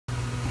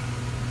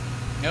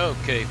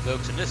Okay,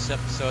 folks, in this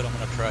episode I'm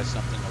going to try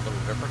something a little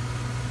different.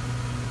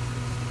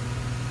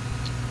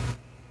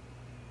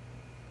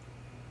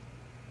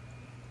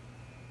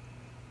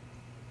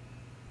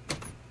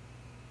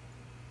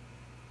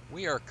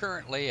 We are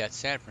currently at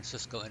San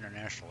Francisco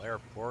International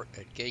Airport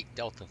at gate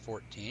Delta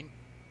 14.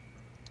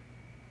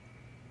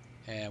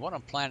 And what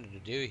I'm planning to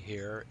do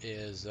here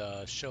is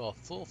show a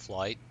full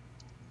flight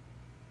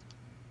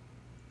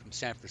from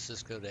San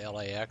Francisco to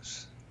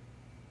LAX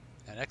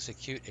and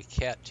execute a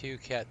Cat II,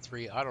 Cat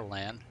III Auto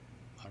land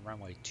on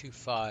runway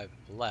 25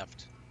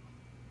 left,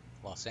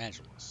 Los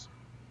Angeles.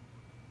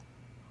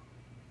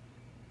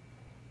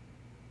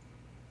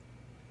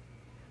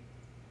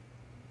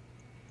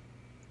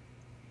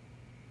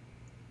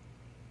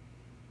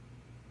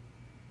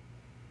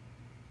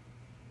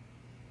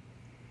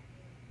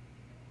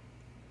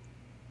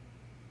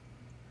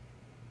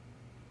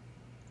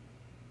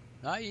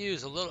 Now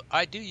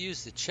I do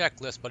use the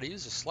checklist, but I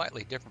use a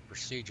slightly different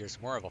procedure. It's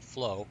more of a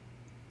flow.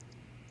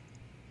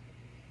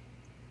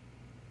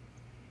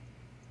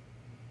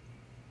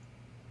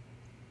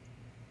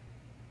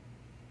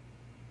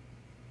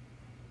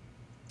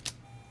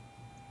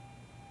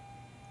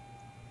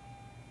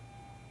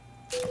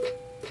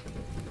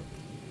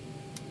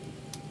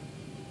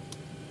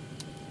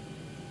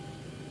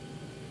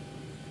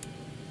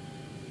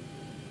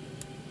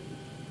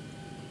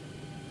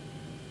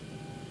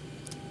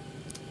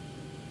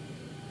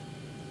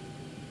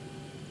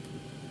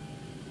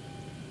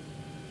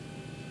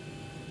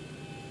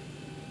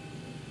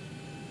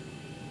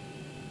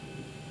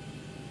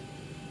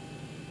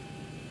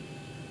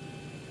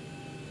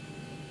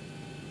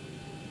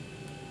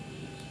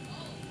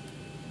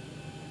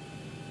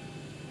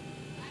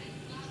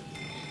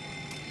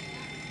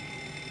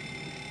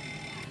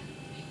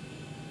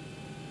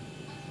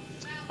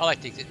 I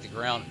like to get the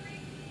ground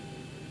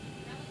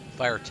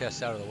fire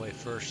test out of the way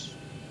first.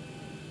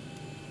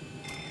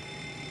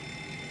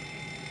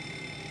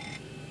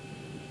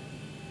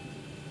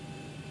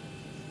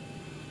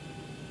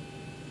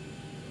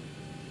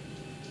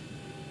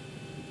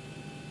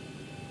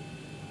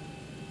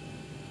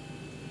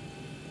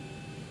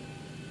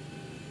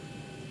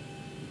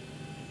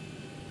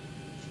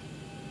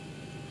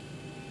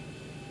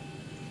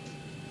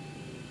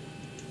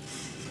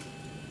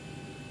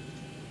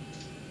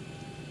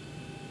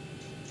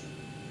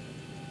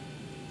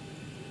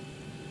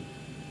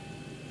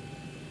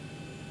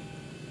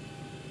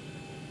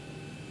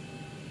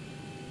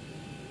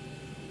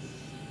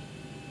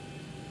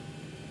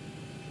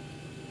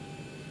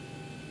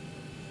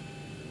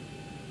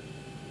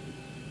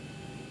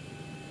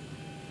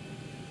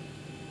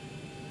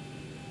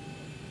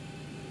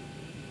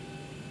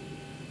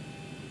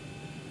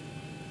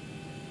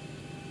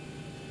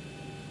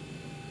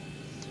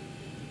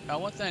 Now,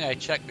 one thing I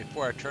check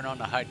before I turn on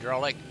the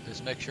hydraulic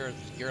is make sure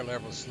the gear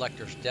level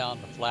selector's down,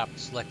 the flap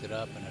is selected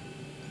up, and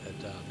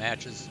it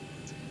matches.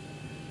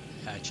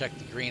 And I check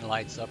the green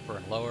lights upper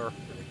and lower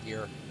for the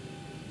gear.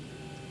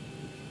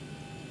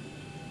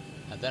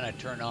 And then I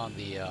turn on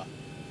the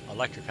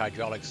electric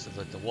hydraulics so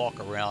that the walk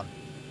around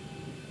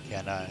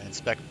can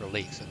inspect for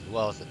leaks, as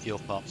well as the fuel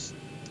pumps.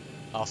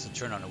 I also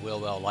turn on the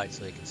wheel well light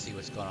so they can see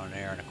what's going on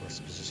there, and of course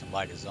the position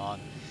light is on,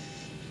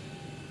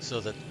 so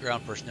that the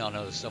ground personnel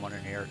knows there's someone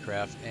in the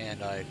aircraft,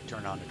 and I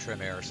turn on the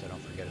trim air so I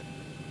don't forget it.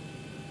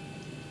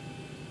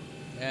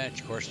 And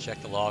of course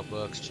check the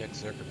logbooks, check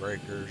circuit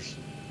breakers,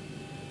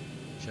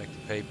 check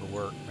the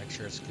paperwork, make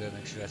sure it's good,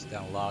 make sure that's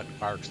down logged,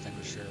 fire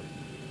extinguisher,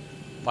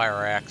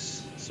 fire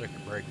axe,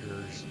 circuit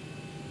breakers,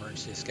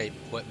 emergency escape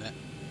equipment.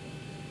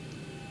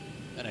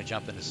 Then I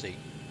jump in the seat.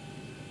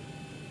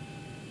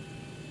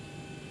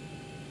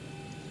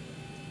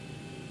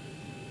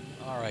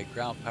 Alright,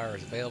 ground power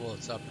is available,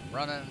 it's up and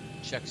running,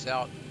 checks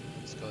out.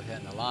 Let's go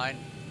ahead and align.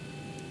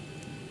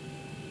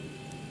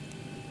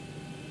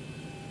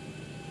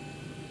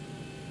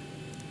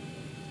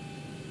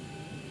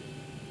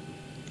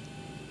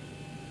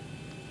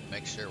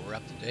 Make sure we're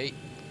up to date.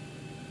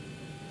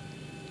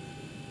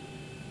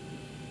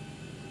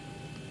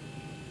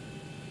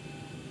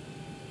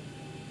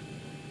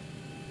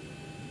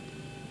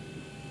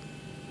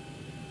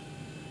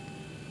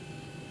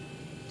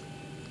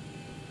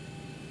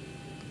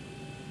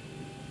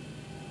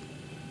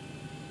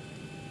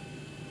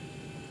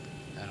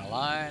 And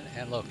align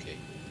and locate.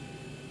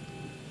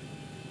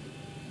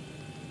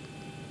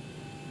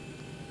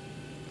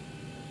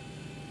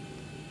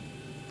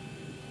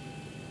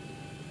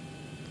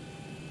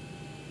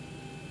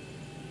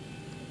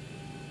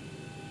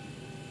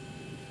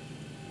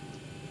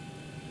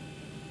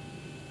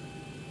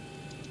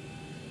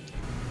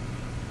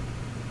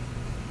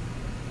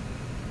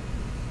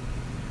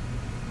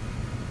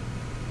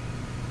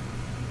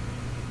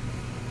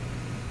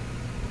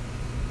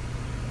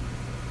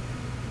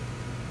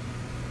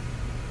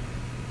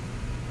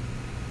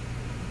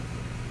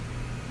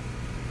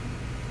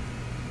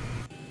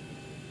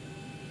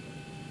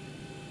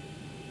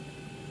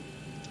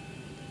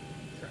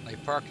 Currently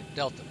parked at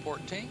Delta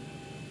 14.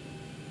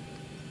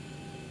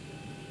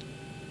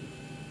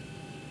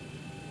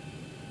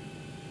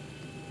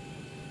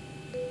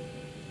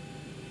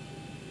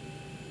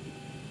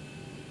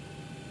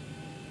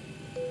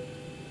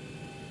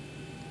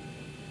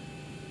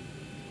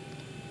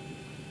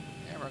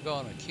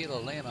 going to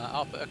Kilo Lima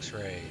Alpha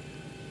X-Ray,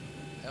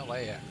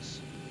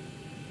 LAX.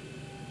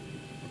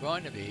 We're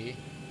going to be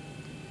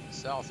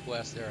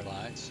Southwest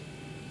Airlines,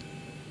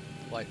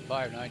 Flight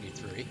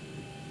 593.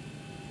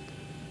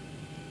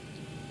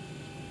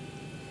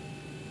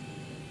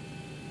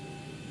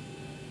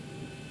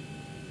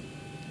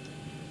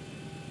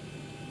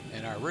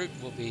 And our route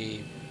will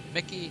be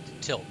Mickey to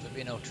Tilt. There'll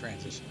be no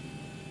transition.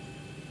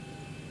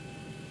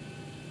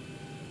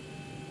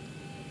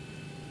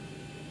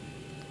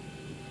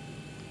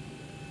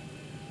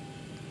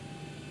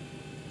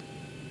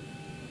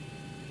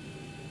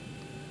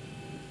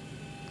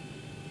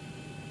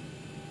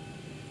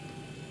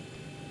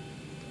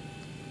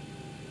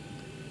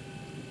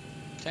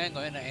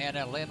 Tango into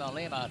Anna Lima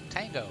Lima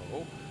Tango.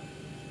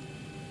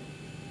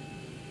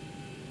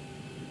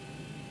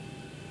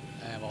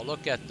 And we'll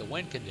look at the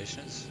wind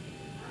conditions.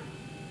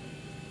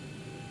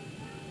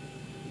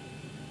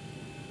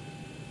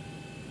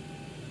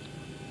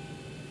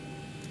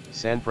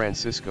 San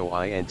Francisco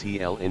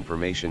INTL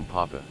information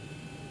Papa.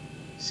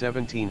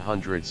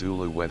 1700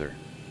 Zulu weather.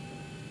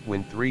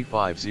 Wind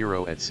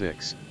 350 at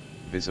 6,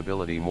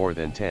 visibility more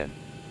than 10.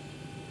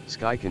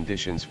 Sky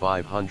conditions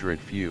 500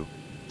 few,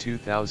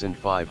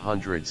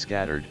 2,500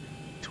 scattered,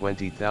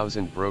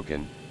 20,000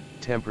 broken,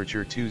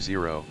 temperature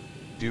 20,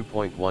 dew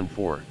point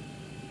 14.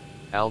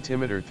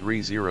 Altimeter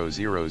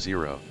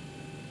 3000.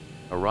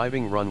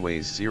 Arriving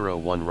runways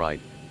 01 right,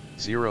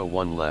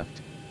 01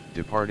 left,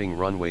 departing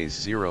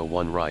runways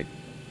 01 right,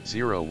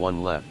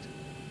 01 left.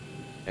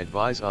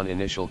 Advise on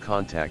initial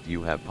contact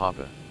you have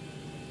Papa.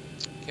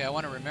 Okay, I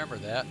want to remember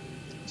that.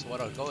 So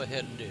what I'll go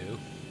ahead and do,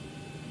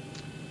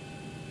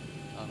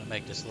 I'm going to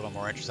make this a little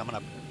more interesting. I'm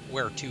going to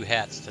wear 2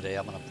 hats today.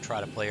 I'm going to try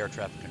to play air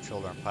traffic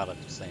controller and pilot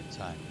at the same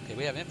time. Okay,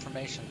 we have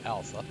information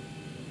Alpha.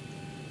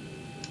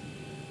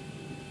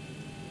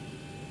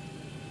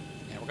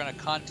 And we're going to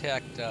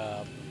contact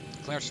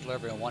clearance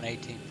delivery on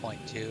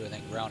 118.2 and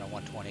then ground on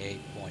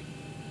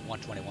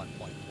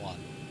 121.1.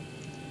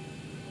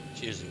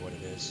 It's usually what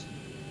it is.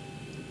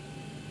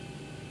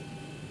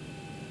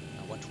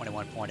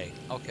 121.8.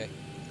 Okay.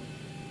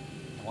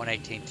 And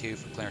 118.2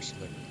 for clearance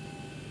delivery.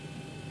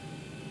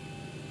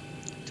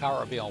 Tower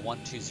will be on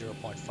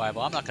 120.5.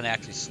 Well, I'm not going to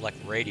actually select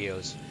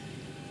radios.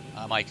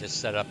 I might just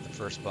set up the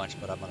first bunch,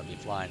 but I'm going to be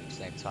flying at the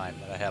same time.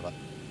 But I have a,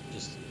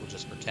 we'll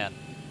just pretend.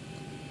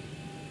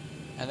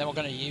 And then we're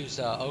going to use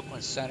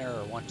Oakland Center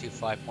or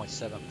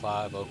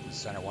 125.75, Oakland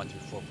Center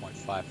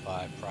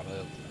 134.55, probably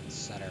Oakland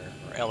Center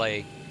or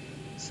LA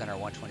Center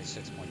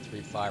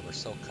 126.35 or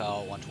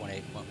SoCal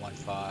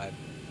 128.15.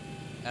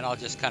 And I'll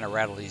just kind of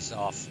rattle these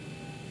off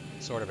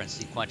sort of in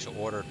sequential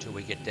order until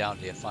we get down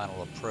to the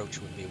final approach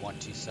would be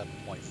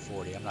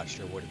 127.40. I'm not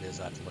sure what it is,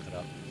 I have to look it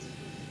up.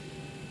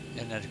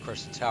 And then of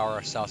course the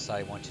tower, south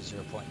side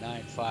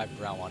 120.95,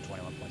 ground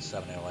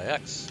 121.7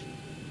 LAX.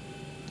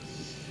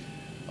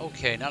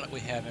 Okay, now that we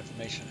have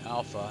information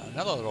Alpha,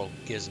 another little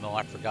gizmo,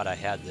 I forgot I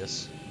had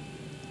this.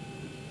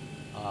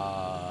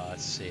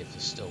 Let's see if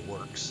this still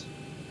works.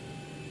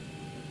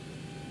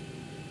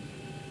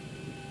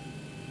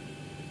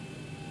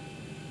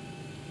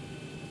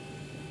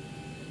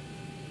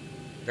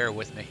 Bear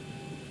with me.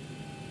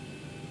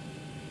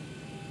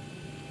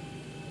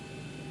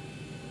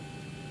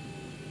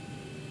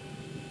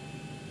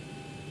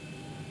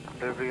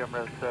 Delivery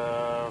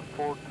Emirates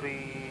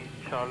 43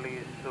 Charlie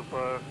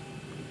Super.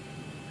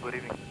 Good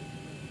evening.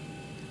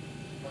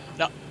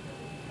 No.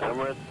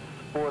 Emirates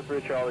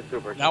 43 Charlie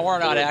Super. Now we're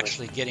not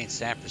actually getting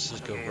San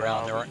Francisco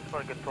ground. There I'm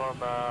going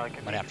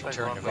to have to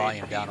turn the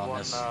volume down on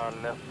this.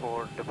 Left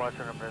for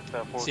departure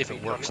Emirates See if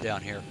it works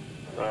down here.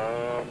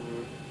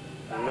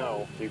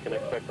 No, you can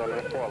expect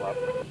runway 4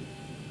 left.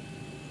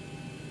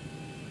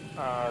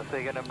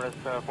 Say again,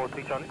 Emirates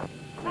 43 Charlie.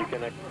 You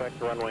can expect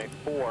runway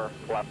 4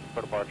 left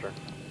for departure.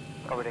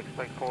 I would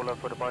expect 4 left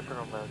for departure,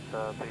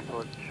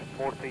 Emirates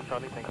 43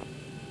 Charlie, thank you.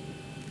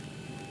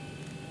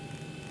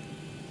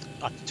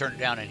 I'll have to turn it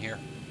down in here.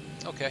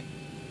 Okay,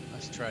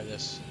 let's try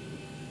this.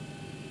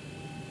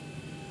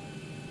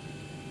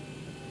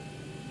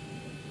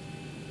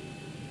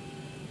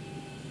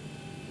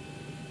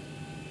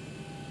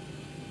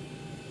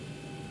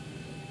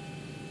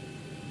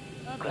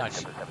 I'm not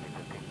sure.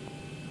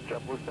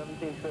 JetBlue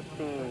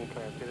 1715,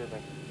 clearance, good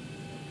evening.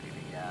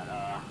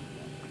 Yeah,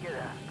 we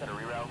got a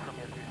reroute from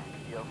you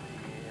through DLC.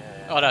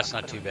 Oh, that's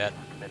not too bad.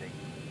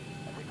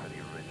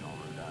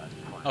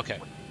 Okay.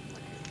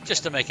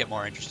 Just to make it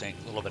more interesting,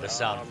 a little bit of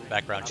sound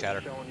background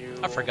chatter.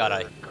 I forgot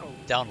I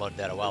downloaded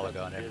that a while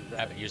ago and I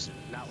haven't used it.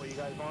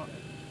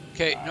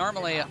 Okay,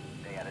 normally,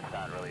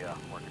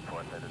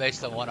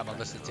 based on what I'm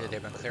listening to,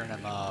 they've been clearing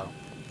them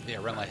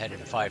via runway heading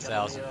to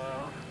 5,000.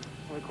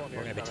 We're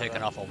going to be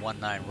taking off a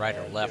 19 right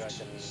or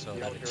left, so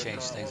that would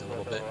change things a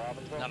little bit.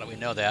 Now that we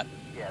know that.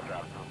 Yeah,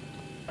 drop.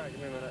 Alright,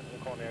 give me a minute.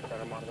 I'm calling the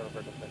aircraft. I'm monitoring the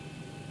frequency.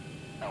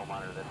 I will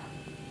monitor this.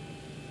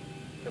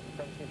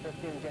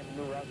 1715 is getting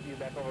new route to you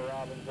back over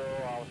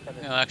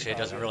Robbinsville. No, actually, it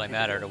doesn't really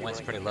matter. The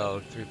wind's pretty low,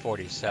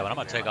 347. I'm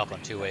going to take off on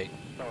 28.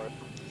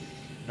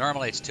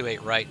 Normally it's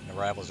 28 right and the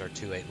arrivals are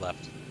 28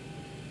 left.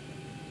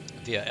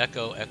 via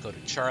Echo, Echo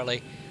to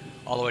Charlie,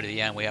 all the way to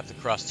the end. We have to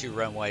cross 2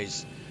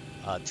 runways,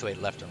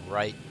 28 left and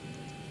right.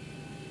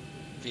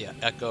 Via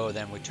Echo,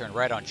 then we turn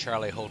right on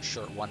Charlie, hold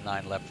short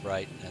 19 left,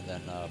 right, and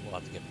then we'll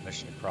have to get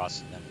permission to cross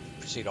and then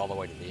proceed all the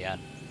way to the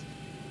end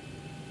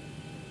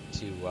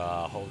to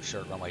hold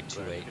short runway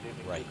 28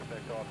 right.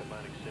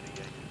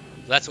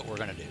 That's what we're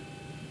going to do.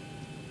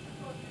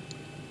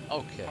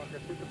 Okay.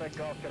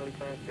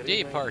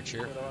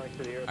 Departure.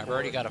 I've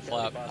already got a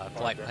flight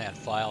plan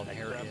filed, and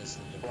here is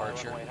the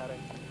departure.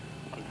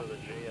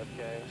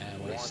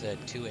 And we said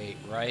 28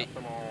 right.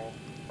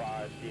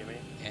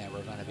 And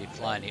we're going to be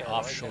flying the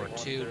offshore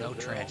 2, no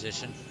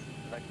transition.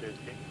 And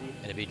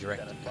it'll be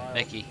directed to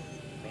Mickey.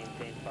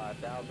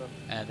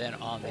 And then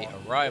on the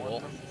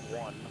arrival,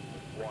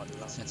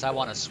 since I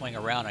want to swing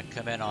around and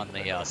come in on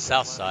the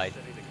south side,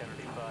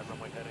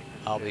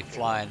 I'll be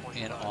flying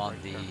in on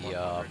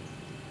the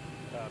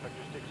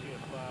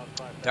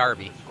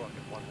Derby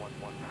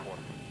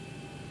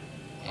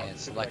and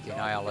selecting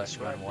ILS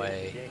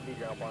runway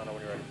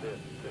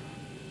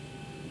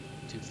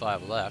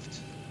 25 left.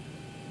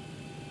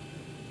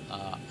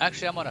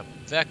 Actually, I'm going to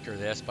vector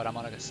this, but I'm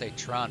going to say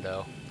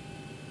Trondo,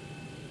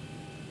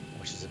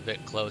 which is a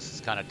bit close. It's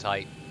kind of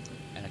tight.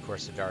 And of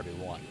course, the Derby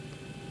 1.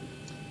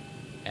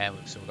 And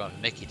so we're going to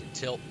Mickey to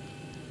tilt.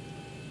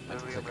 I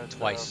have to click it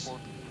twice.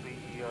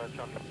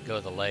 Go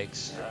to the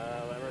legs.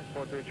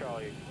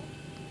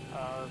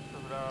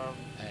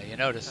 You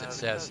notice it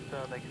says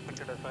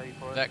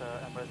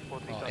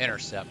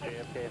intercept,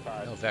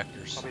 no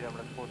vectors.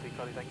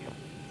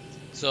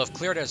 So if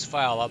cleared as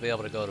file, I'll be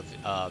able to go to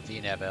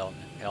VNAV,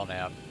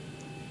 LNAV,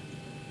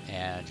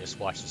 and just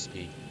watch the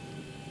speed.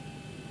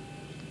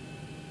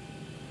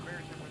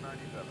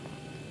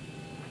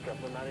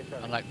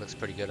 Unlike looks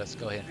pretty good. Let's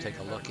go ahead and take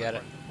a look at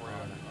it.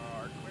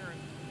 Our clearance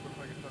looks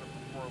like it's set up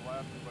for 4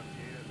 left, but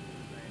the AS is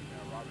saying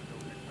Robin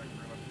don't expect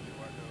 3 left to 2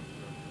 echo,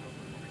 so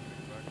that's what we can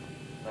expect.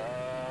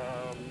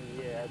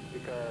 Yeah, it's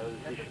because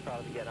you should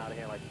probably be getting out of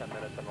here in like 10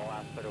 minutes, and the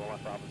last 31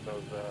 left Robin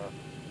goes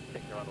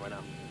taking the runway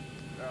now.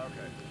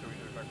 Okay, so we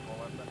should expect 4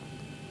 left then?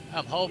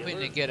 I'm hoping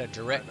to get a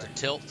direct to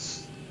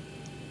tilts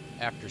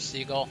after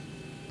Seagull.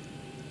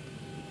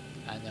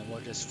 And then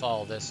we'll just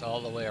follow this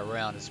all the way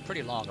around. It's a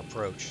pretty long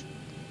approach.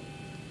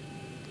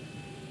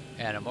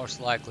 And most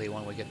likely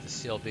when we get to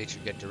Seal Beach or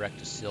get direct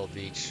to Seal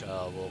Beach,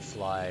 we'll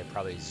fly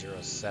probably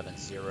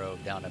 070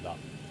 down to about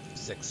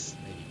 6,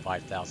 maybe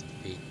 5,000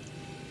 feet.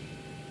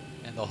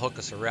 And they'll hook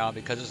us around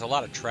because there's a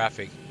lot of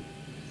traffic,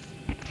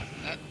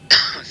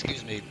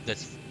 excuse me,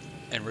 that's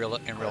in real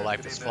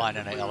life that's flying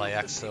in a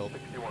LAX. So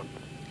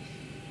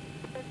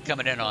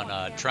coming in on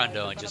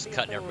Trondo and just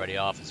cutting everybody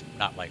off is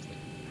not likely.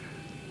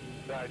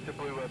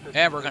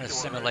 And we're going to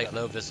simulate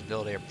low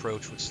visibility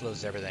approach, which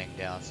slows everything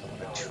down. So I'm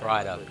going to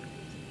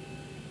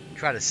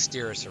try to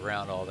steer us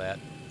around all that.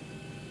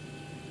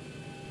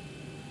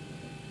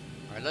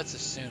 All right, let's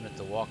assume that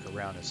the walk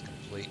around is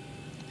complete,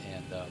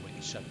 and we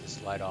can shut this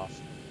light off,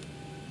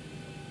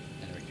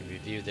 and we can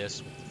review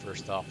this with the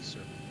first officer.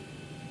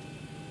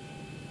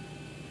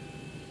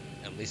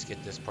 At least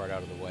get this part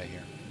out of the way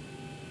here.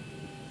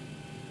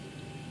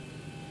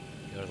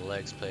 Go to the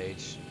legs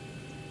page.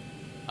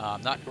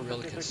 I'm not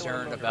really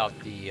concerned about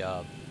the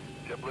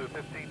JetBlue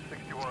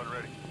 1561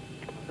 ready.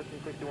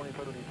 1561, you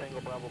photo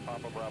Tango Bravo,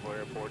 Papa Bravo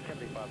Airport,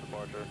 75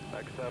 departure.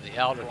 Accept the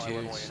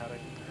altitudes.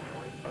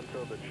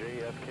 Until the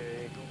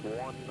JFK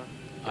 1.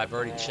 I've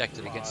already checked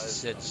it against the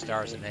SID and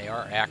stars, and they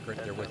are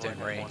accurate. They're within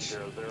range.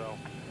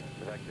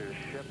 Vector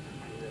ship,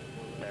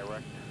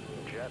 direct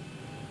jet.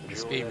 The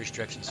speed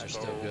restrictions are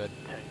still good.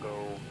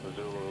 Tango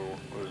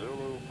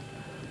Zulu,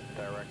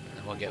 direct.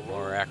 And we'll get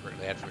more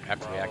accurately after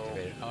we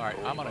activate it. All right,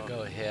 I'm going to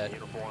go ahead,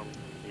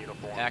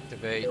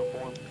 activate,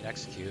 and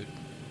execute.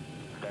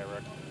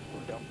 Direct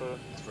dumper.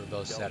 If we're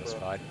both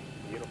satisfied.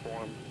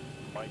 Uniform,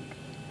 Mike,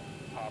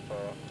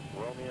 Papa,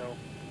 Romeo.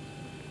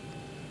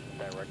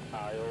 Direct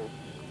aisles.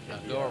 Now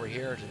go over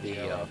here to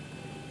the.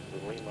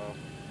 Lima,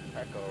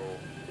 Echo,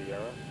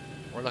 Sierra.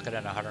 We're looking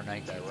at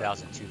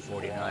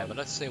 119,249, but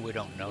let's say we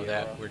don't know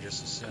that. We're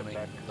just assuming,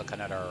 looking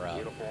at our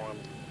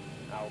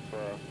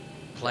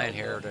plan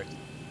here to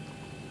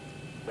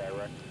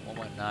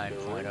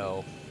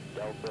 119.0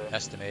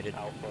 estimated.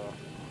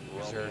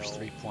 Reserves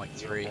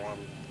 3.3.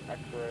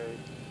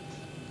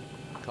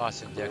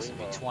 Cost index would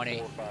be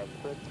 20.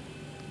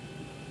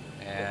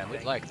 And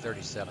we'd like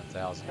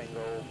 37,000.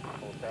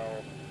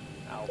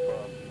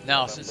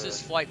 Now, since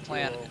this flight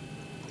plan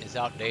is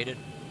outdated,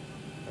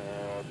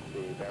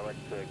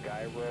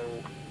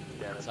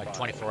 it's like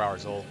 24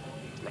 hours old.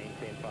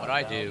 What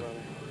I do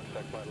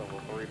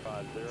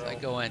is I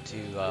go into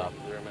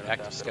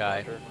Active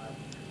Sky.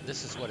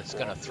 This is what it's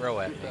going to throw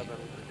at me.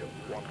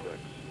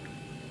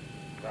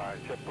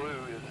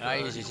 And I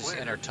usually just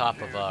enter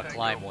top of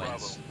climb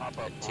winds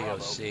at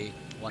TOC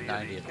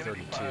 190 at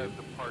 32.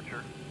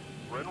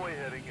 Runway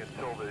heading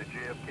until the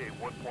JFK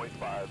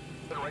 1.5,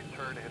 then right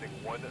turn heading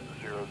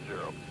 100.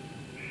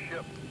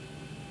 Ship.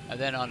 And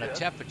then on the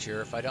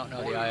temperature, if I don't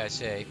know the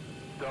ISA,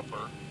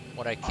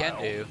 what I can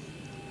do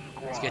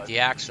is get the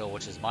actual,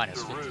 which is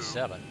minus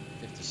 57,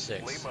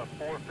 56. Lima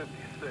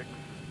 456,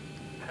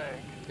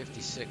 tank,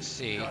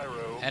 56C,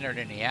 gyro, entered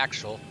in the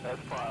actual. as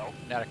filed.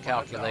 Now to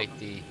calculate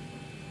the,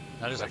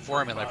 now there's a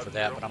formula for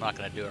that, but I'm not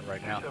going to do it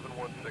right now.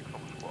 2716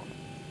 on the squawk.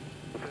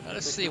 Now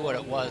let's see what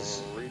it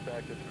was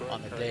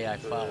on the day I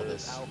filed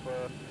this.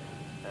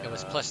 It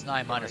was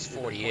 +9 minus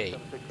 48. Well,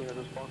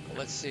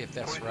 let's see if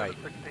that's right.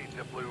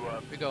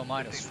 We go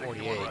minus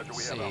 48,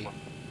 C,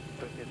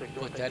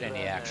 put that in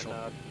the actual.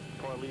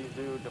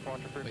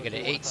 We get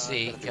an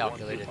 8C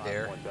calculated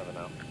there.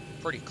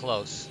 Pretty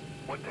close.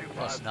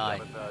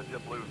 +9.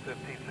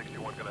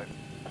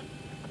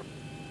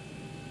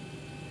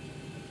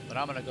 But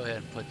I'm going to go ahead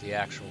and put the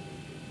actual.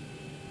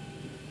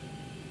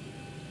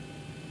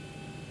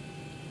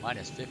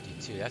 Minus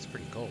 52, that's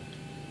pretty cold.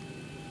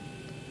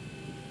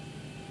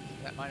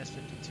 Is that minus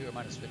 52 or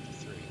minus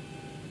 53?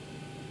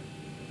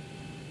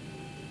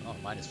 Oh,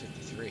 minus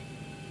 53.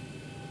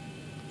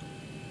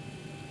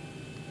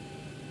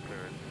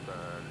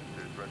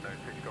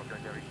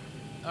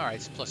 Alright,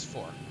 it's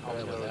 +4. I'll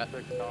live with that.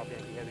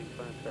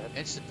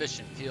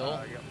 Insufficient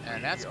fuel,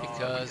 and that's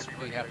because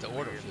we have to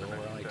order fuel.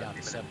 We're only down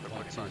to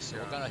 7.2, so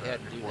we're going to go ahead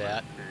and do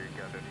that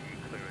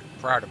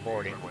prior to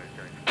boarding.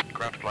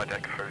 Ground supply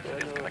deck hose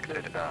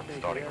disconnected,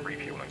 starting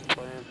refueling.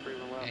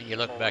 And you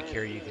look back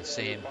here, you can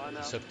see him.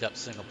 He's hooked up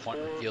single point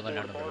refueling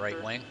under the right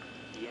wing.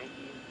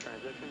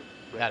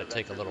 That'll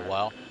take a little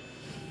while.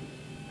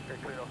 So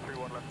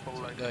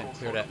go ahead and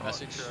clear that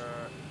message.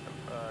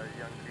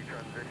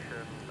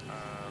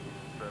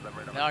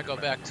 Now I go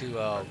back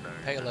to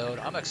payload.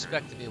 I'm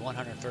expected to be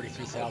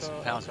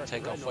 133,000 pounds of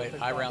takeoff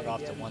weight. I round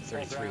off to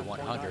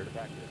 133,100.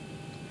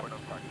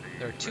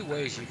 There are two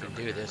ways you can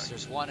do this.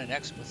 There's one in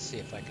let's see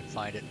if I can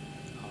find it.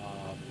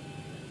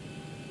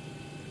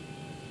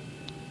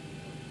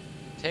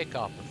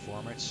 Takeoff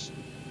performance.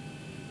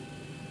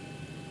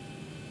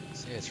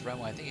 See, it's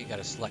runway. I think you got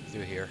to select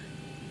through here.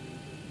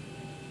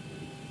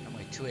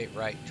 Runway 28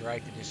 right, dry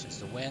conditions,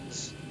 the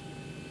winds.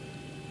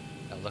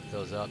 Gotta look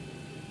those up.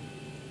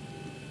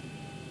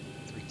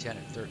 310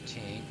 and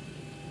 13.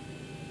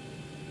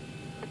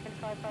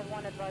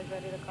 551, advise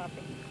ready to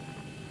copy.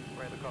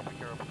 Ready to copy,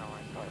 Carol,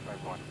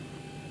 551.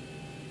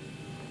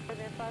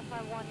 Within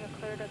 551, you're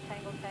clear to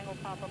Tango Tango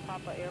Papa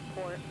Papa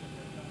Airport.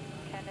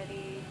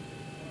 Kennedy.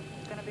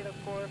 Going to be the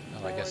 4.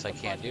 Well, I guess I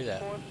can't do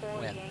that.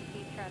 4-4 When?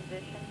 Yankee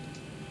transition.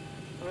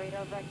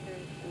 Radar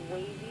vectors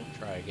wavy.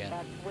 Try again.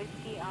 That's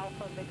Whiskey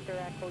Alpha Victor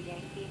Echo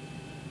Yankee.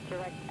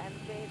 Direct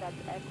MJ.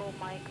 That's Echo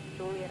Mike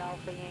Juliet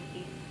Alpha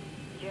Yankee.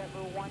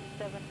 JetBlue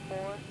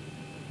 174.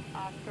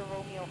 Oscar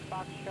Romeo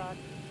Foxtrot.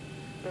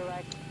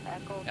 Direct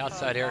Echo.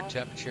 Outside air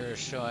temperature is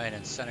showing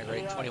in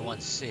centigrade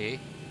 21C.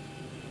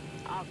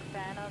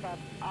 Oksana.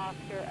 That's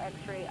Oscar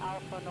X-ray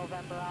Alpha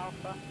November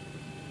Alpha.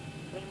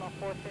 Lima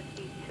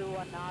 452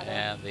 Anada.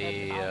 And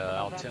the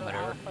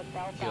altimeter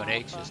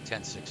QNH is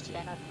 1016.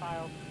 Then as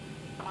filed.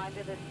 Climb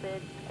to the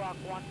SID, squawk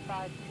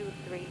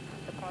 1523.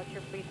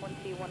 Departure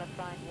frequency when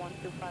assigned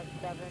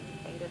 1257.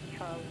 8 is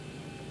Charlie.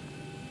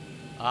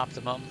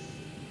 Optimum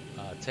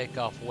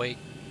takeoff weight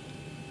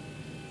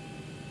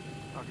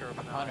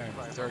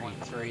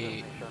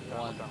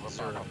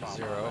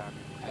 133,100.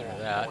 Enter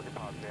that.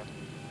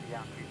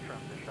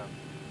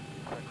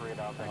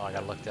 Oh, I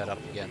gotta look that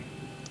up again.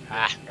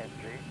 Ah.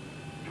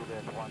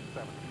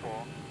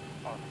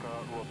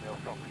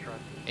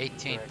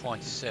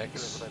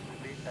 18.6.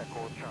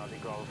 Echo Charlie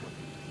Golf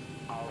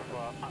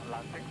Alpha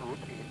Atlantic Route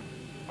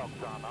 8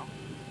 Oksana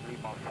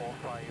Lima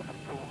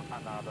 452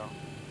 Anada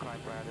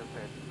climb right is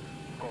it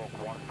squawk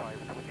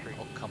 1523.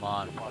 Oh, come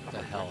on. What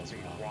the hell is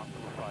wrong?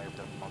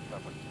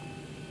 125.7.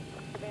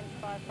 Within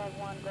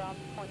 551 ground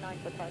 0.9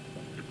 for taxi.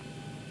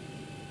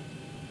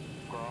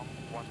 Ground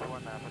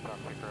 129 for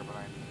taxi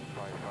Curveline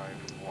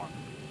 551.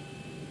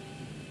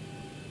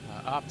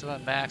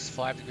 Optimum max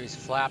 5 degrees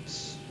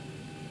flaps.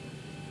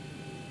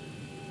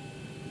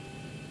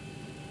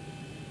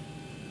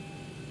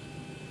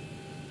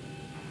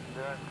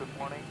 Good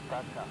morning,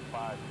 Tasca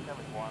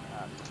 571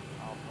 at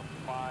Alpha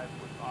 5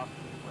 with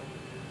oxygen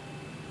ranges.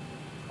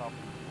 Copy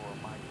for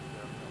Mike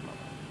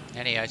 0.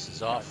 Any ice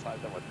is off. I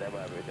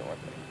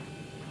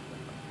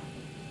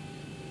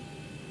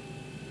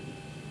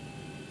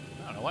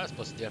don't know what I'm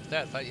supposed to do after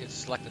that. If I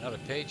just select another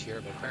page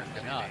here, but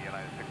apparently not.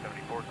 United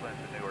 674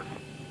 clearance to Newark.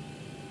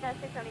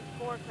 United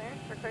 674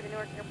 clearance for clear to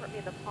Newark Airport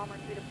via the Palmer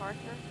 2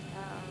 departure.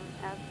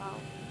 As well.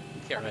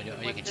 Can't really do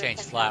it. You can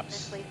change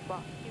flaps.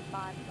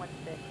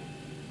 2516.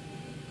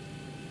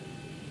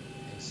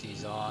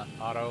 AC's on.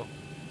 Auto.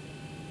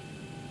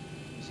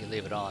 So you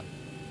leave it on.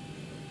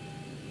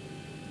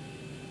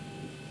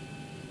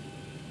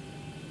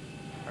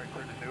 Alright,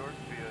 clear to Newark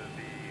via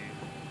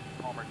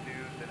the Palmer 2,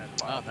 then at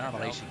 5. Oh,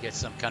 normally you should get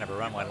some kind of a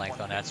runway length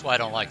on that. That's why I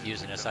don't like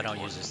using this. I don't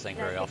use this thing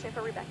very often.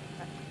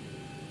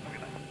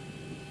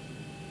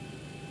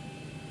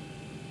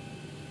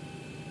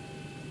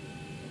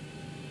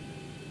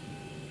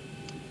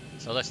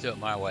 So let's do it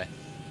my way.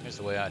 Here's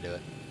the way I do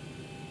it.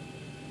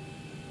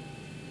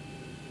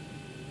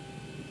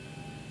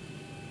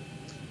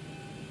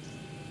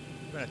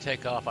 We're going to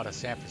take off out of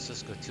San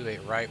Francisco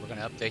 28 right. We're going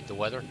to update the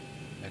weather.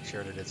 Make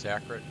sure that it's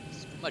accurate.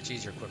 It's a much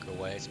easier, quicker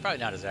way. It's probably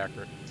not as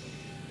accurate.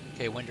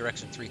 Okay, wind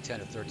direction 310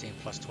 to 13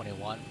 plus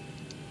 21.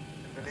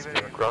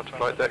 Ground to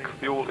flight deck,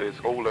 fuel is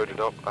all loaded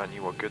up and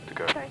you are good to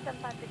go.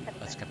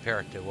 Let's compare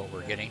it to what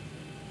we're getting.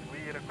 We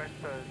request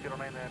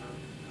 09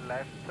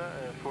 left,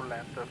 full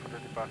length for the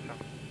departure.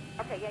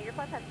 Okay, yeah, your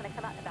flight time's going to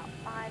come out in about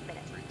 5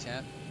 minutes.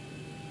 310.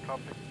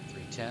 Copy.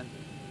 310.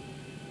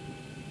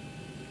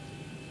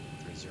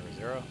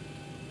 300.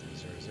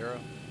 300.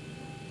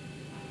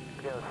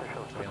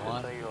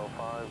 21.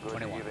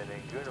 21.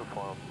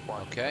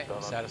 Okay,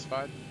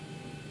 satisfied?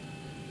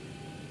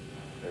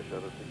 Air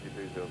Shuttle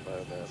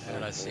 6305.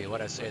 And let's see,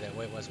 what I say that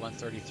weight was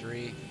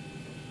 133.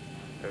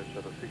 Air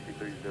Shuttle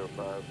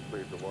 6305,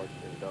 cleared the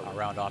Washington. I'll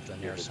round off to the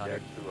nearest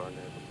 100. To our near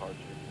departure.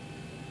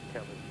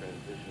 Countless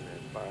transition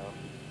and file.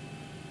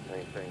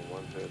 Maintain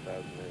 1,000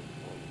 on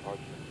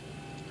departure.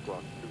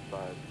 Squawk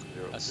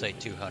 250. Let's say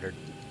 200.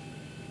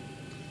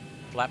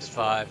 Flaps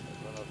 5.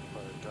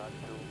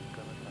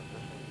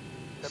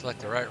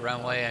 Select the right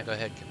runway and go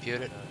ahead and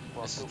compute it.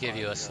 This will give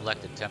you a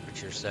selected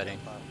temperature setting.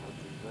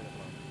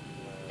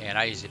 And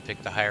I usually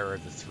pick the higher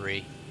of the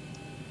three.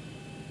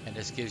 And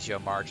this gives you a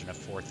margin of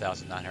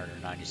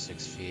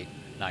 4,996 feet,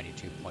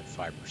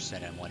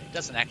 92.5%. And when it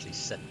doesn't actually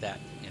set that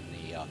in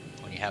the,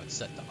 when you have it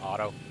set to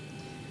auto,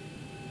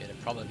 it'll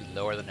probably be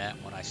lower than that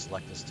when I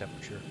select this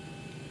temperature.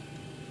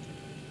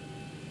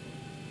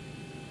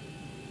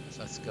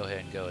 So let's go ahead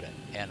and go to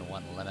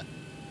N1 limit.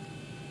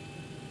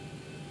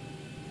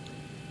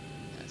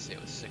 Let's see,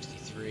 it was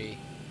 63.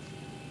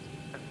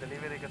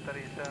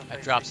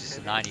 That drops us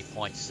to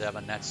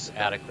 90.7. That's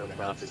adequate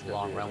enough. It's a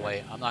long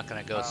runway. I'm not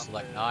going to go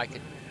select. Now I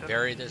could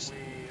vary this.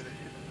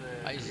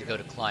 I usually go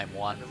to climb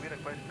 1.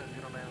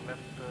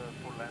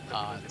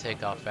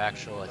 Takeoff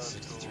actual at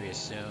 63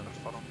 assumed.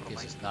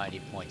 Gives us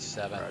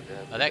 90.7.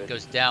 Now that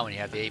goes down when you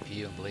have the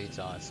APU and bleeds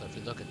on. So if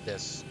you look at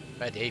this,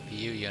 if I had the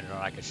APU unit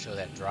on, I could show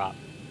that drop.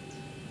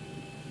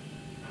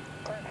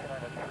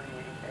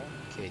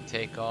 Okay,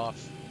 takeoff.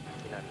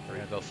 We're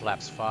going to go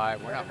flaps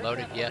 5. We're not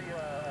loaded yet.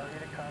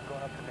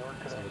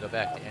 So we go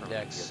back to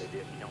index.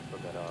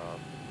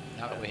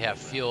 Now that we have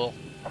fuel,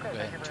 we'll go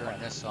ahead and turn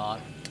this on.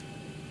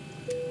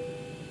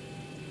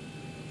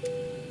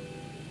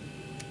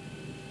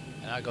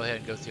 And I'll go ahead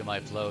and go through my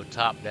flow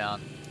top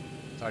down,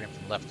 starting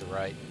from left to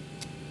right.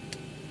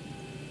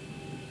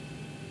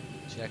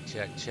 Check,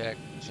 check, check,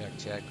 check,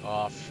 check,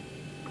 off.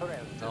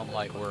 Dome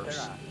light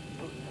works.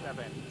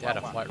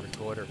 Data flight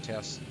recorder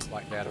test,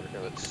 flight data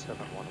records.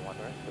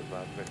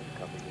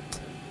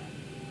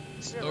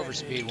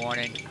 Overspeed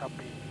warning,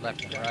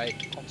 left and right.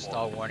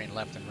 Stall warning,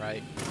 left and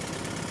right.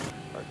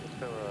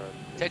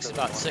 Takes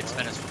about 6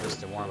 minutes for this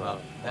to warm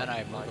up. Then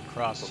I move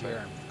across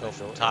here and go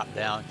from top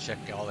down, check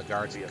all the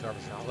guards and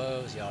covers are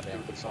closed, yaw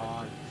dampers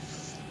on.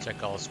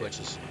 Check all the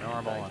switches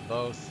normal on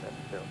both.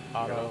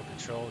 Auto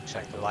control,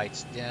 check the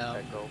lights dim.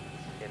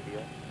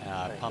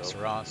 Pumps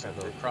are on, so I'll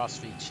go to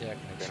cross-feed check,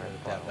 make sure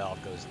that that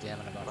valve goes dim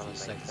in about a few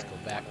seconds, go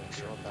back, make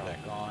sure it's back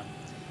on.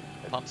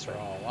 Pumps are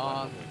all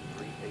on.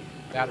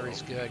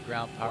 Battery's good,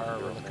 ground power,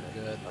 we're looking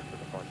good.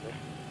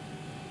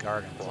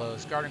 Guard and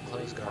close, guard and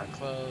close, guard and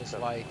close,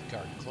 light,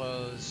 guard and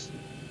close.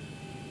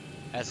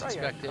 As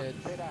expected.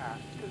 A little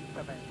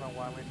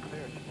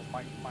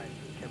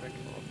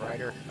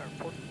brighter.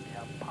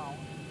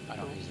 I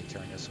don't usually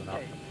turn this one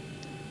up.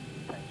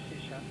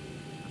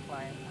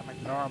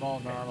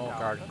 Normal,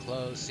 guard and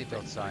close,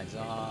 seatbelt signs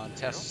on,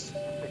 test.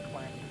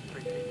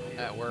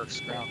 That works,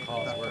 ground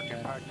call is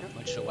working,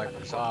 windshield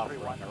wipers off,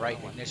 we're on the right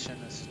ignition,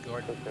 this is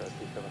good.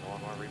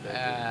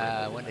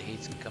 Window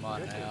heats can come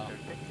on now.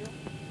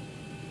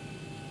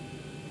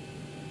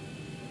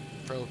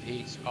 Probe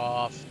heats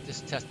off,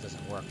 this test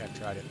doesn't work, I've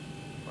tried it.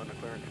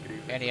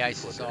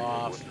 Anti-ice is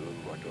off,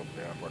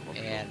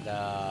 and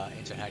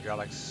engine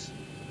hydraulics,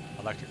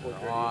 electric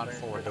are on,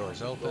 forward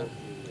doors open.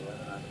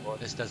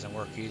 This doesn't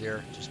work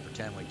either, just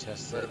pretend we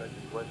tested it.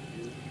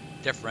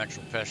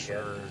 Differential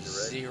pressure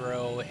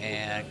 0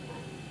 and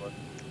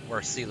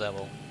we're sea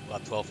level,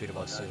 about 12 feet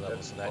above sea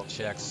level, so that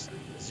checks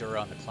 0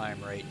 on the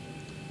climb rate.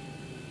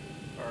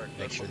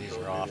 Make sure these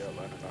are off.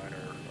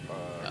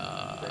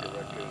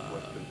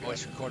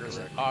 Voice recorders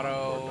in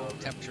auto,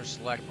 temperature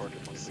select.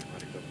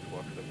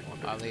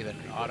 I'll leave it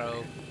in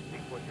auto.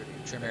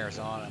 Trim air is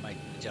on, I might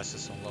adjust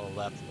this on low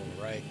left, low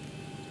right.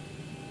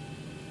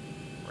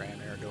 Ram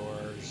air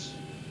doors.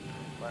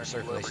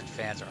 Circulation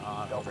fans are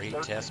on, overheat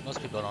test.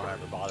 Most people don't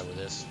ever bother with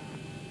this.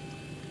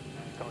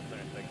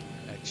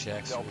 That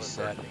checks,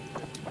 reset.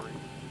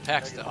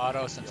 Packs to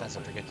auto, sometimes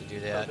I forget to do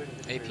that.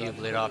 APU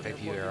bleed off,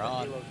 APU air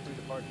on.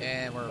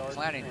 And we're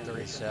planning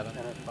 37.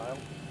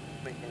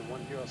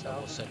 So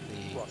we'll set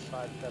the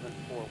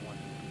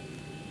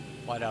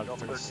flight out at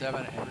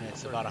 37, and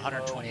it's about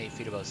 128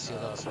 feet above sea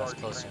level, so that's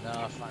close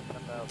enough.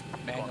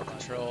 Manual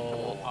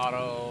control,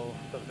 auto,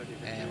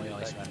 and we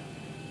always run.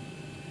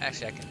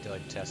 Actually, I can go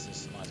ahead and test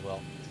this, might as well.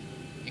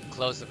 You can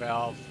close the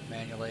valve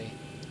manually.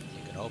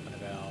 You can open the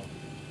valve.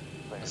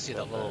 Let's see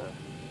that little,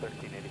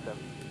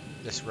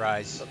 this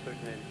rise.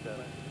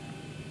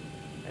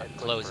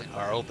 closing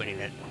or opening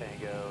it.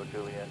 Tango,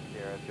 Juliet,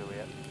 Sierra,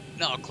 Juliet.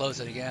 No, I'll close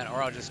it again,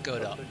 or I'll just go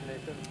to,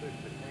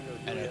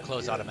 and it'll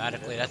close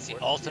automatically. That's the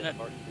alternate,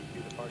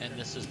 and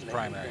this is the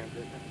primary.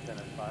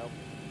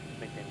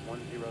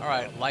 All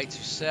right, lights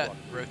are set,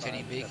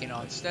 rotating beacon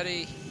on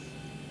steady.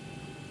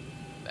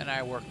 Then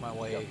I work my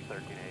way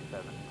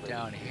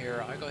down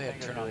here. I go ahead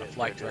and turn on the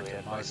flight director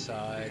on my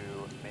side,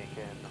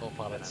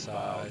 co-pilot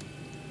side.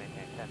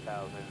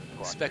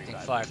 Expecting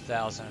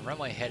 5,000.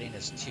 Runway heading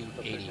is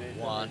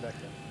 281.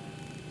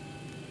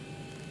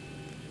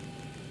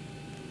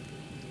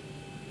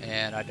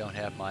 And I don't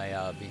have my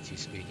V2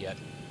 speed yet.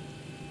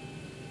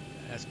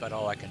 That's about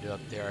all I can do up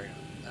there.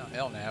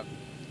 LNAV.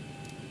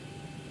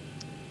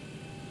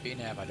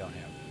 BNAV I don't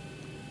have.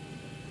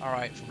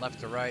 Alright, from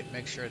left to right,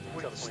 make sure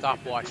the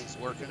stopwatch is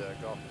working.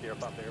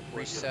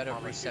 Reset it,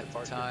 reset the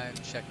time,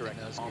 check the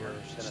nose gear,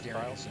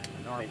 steering is in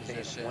normal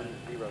position,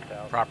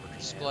 proper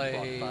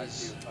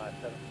displays,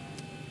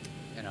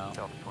 you know,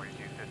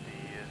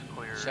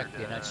 check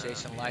the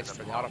enunciation lights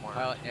for the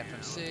autopilot and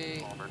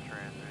FMC,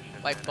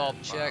 light bulb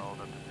check,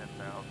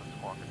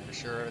 make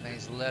sure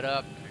everything's lit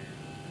up.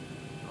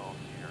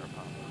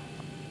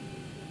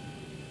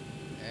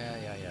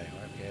 Yeah,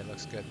 okay, it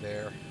looks good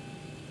there.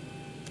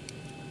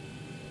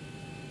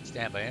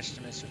 Standby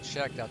instruments are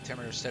checked,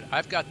 altimeter set.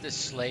 I've got this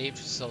slaved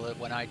so that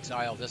when I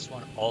dial this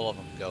one, all of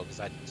them go because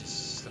I'm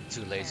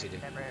too lazy to,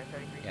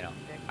 you know,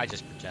 I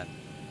just pretend.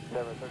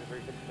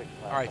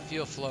 All right,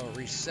 fuel flow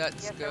reset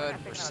is good.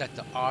 We're set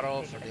to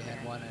auto for the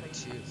N1 and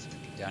 2. Let's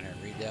get down here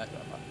and read that.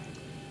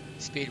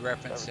 Speed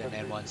reference in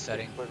N1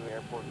 setting.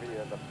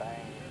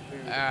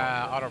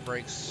 Auto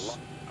brakes,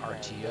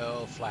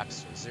 RTO,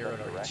 flaps 0.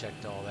 Already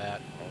checked all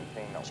that.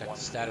 Check the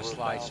status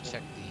lights,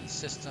 check the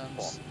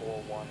systems.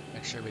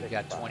 Make sure we've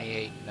got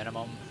 28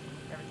 minimum.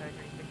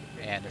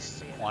 And this is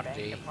the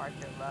quantity.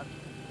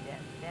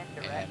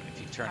 And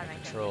if you turn the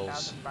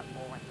controls,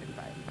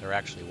 they're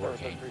actually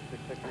working.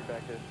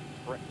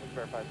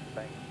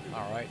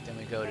 Alright, then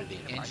we go to the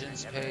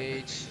engines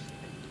page.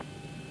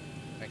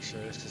 Make sure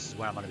this is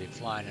when I'm going to be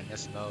flying in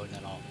this mode, and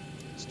then I'll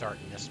start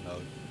in this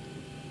mode.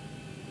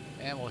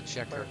 And we'll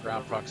check our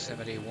ground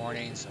proximity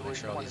warnings. So make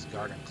sure all these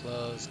guard and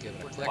close. Give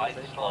it a click.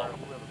 Pull up.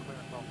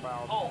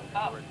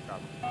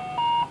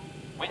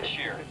 Wind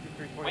shear.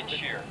 Wind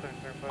shear.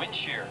 Wind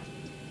shear.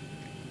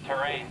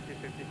 Terrain.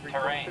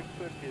 Terrain.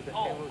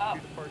 Pull up.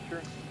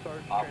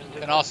 You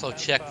can also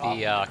check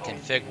the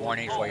config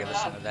warnings while you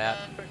listen to that.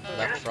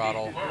 Left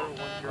throttle,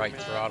 right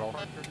throttle.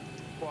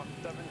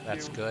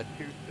 That's good.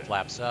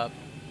 Flaps up.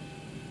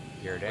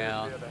 Gear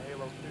down.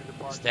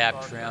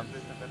 Stab trim.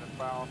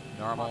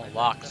 Normal.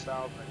 Locked.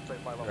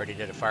 Already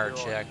did a fire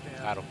check.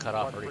 Idle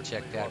cutoff. Already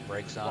checked that.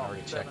 Brakes on.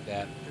 Already checked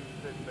that.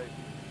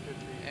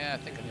 Yeah, I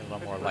think I need a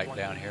little more light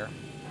down here.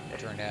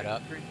 Turn that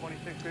up.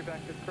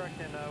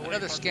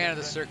 Another scan of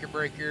the circuit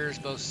breakers,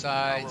 both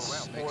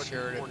sides. Make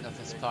sure that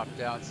nothing's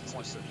popped out since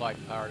we supplied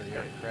power to the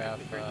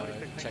aircraft.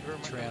 Check the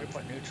trim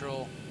for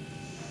neutral,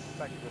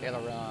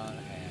 aileron,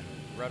 and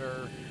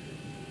rudder.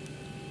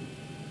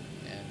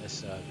 And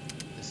this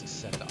is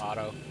set to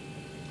auto.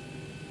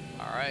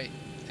 All right,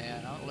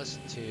 and I'll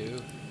listen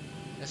to.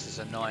 This is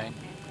annoying,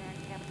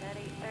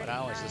 but I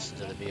always listen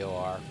to the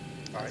VOR.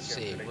 Let's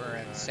see, we're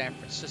in San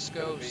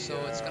Francisco, so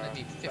it's going to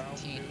be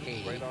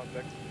 1580,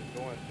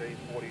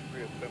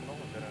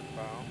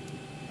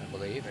 I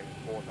believe.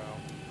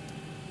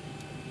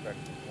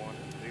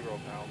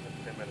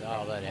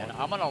 Dial that in.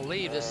 I'm going to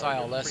leave this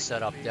ILS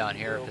set up down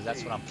here because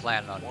that's what I'm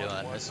planning on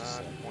doing.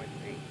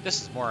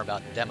 This is more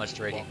about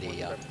demonstrating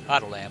the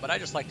auto land, but I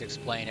just like to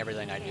explain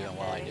everything I do and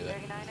while I do it.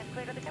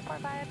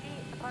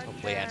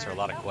 Hopefully answer a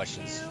lot of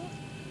questions.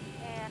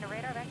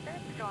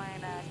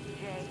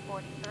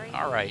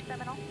 All right,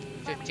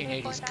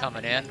 1580 is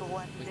coming in.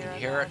 We can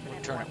hear it. We'll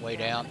turn it way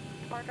down.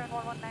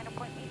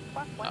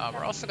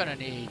 We're also going to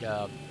need,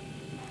 on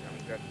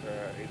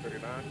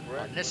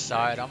this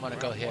side, I'm going to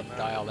go ahead and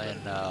dial in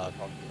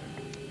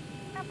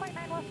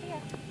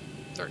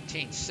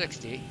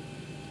 1360.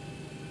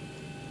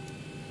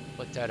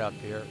 Put that up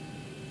here.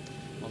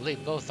 We'll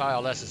leave both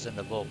ILSs in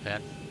the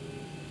bullpen.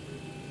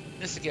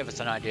 This will give us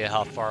an idea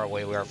how far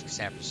away we are from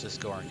San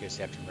Francisco, or in case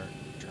you have to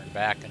turn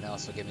back, and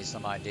also give me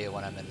some idea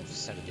when I'm in the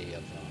vicinity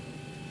of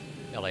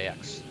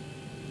LAX.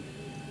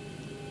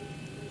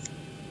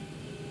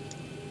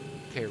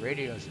 Okay,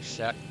 radios are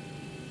set.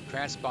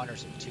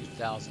 Transponders at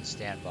 2000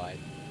 standby.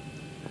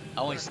 I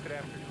always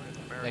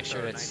make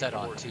sure it's set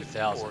on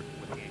 2000 in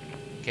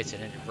case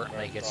it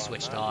inadvertently gets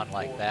switched on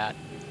like that.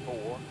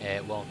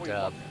 It won't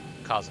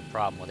cause a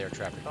problem with air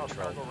traffic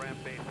control.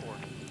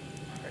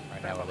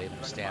 Right now we're leaving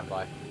them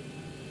standby.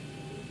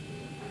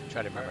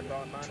 Try to remember to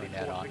turn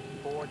that on.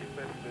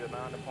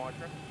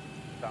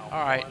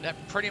 Alright, that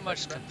pretty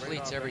much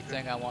completes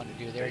everything I wanted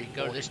to do there. You can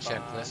go to this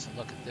checklist and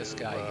look at this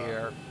guy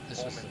here.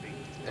 This was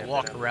the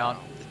walk around,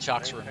 the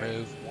chocks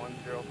removed.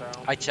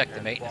 I checked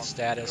the maintenance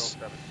status.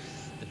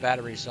 The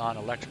battery's on,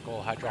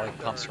 electrical, hydraulic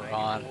pumps are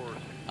on.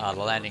 The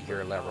landing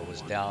gear lever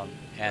was down,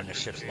 and the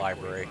ship's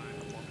library.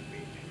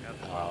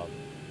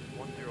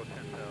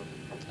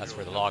 That's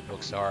where the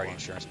logbooks are, the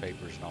insurance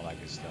papers, and all that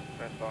good stuff.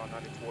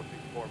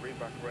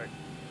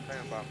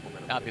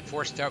 Now,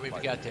 before start,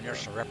 we've got the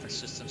inertial reference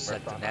system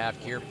set to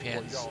nav gear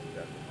pins.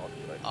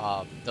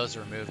 Those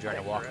are removed during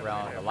the walk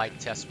around. The light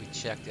test, we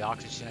check the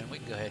oxygen. We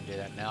can go ahead and do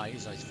that now. I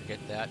usually always forget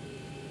that.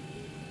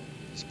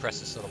 Just press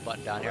this little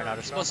button down here. Now,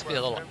 there's supposed to be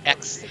a little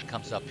X that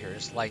comes up here.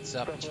 This lights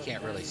up, but you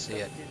can't really see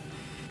it.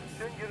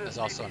 There's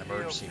also an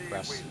emergency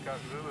press.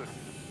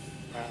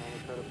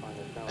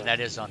 And that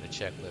is on the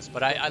checklist.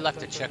 But I left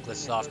the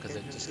checklist off because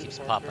it just keeps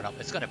popping up.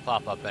 It's going to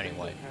pop up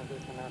anyway.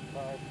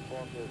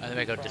 And then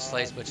we go to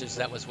display switches.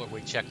 That was what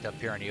we checked up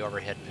here on the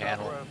overhead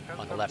panel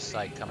on the left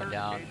side coming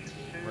down.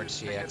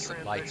 Emergency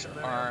exit lights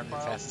are armed. The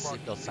fasten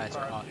seatbelt signs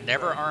are on.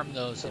 Never arm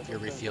those if you're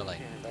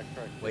refueling.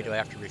 Wait till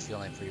after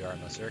refueling for your arm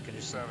those. Air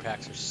conditioning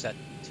packs are set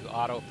to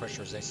auto.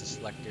 Pressurization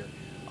selector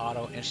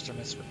auto.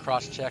 Instruments were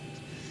cross-checked.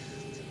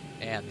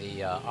 And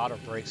the auto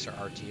brakes are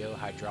RTO.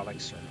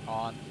 Hydraulics are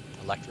on.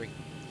 Electric.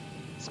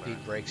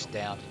 Speed brakes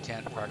down to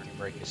 10. Parking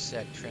brake is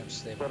set. Trim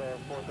stable.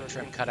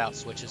 Trim cutout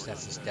switches.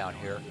 That's just down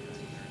here.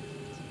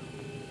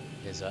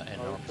 Is an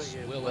enormous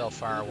wheel well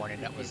fire warning.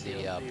 That was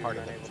the part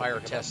of the fire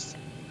test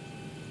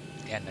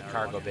and the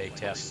cargo bay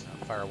test.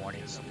 Fire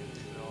warnings.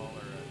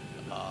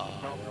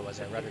 Where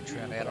was I? Rudder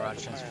trim, aileron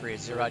trims free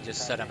at 0. I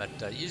just set them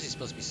at, usually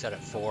supposed to be set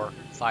at 4.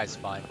 5's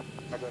fine.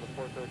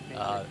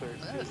 Another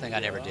thing I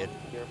never did.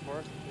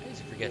 I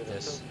usually forget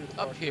this.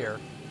 Up here,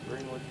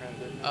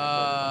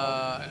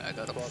 I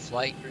go to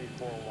flight.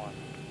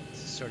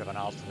 This is sort of an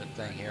ultimate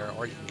thing here,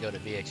 or you can go to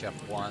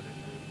VHF1.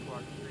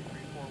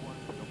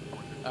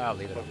 I'll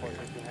leave it over here.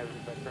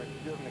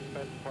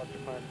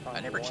 I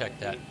never checked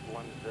that.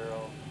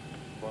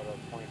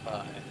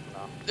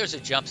 There's a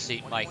jump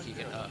seat, Mike, you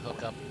can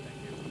hook up,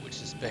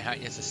 which is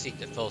behind. It's a seat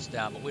that folds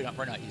down, but we're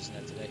not using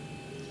that today.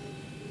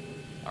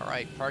 All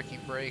right, parking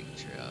brake,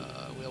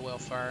 wheel well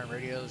fire and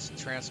radios,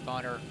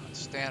 transponder on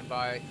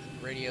standby.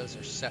 Radios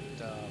are set.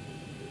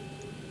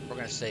 We're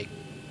going to say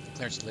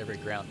clearance delivery,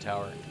 ground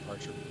tower,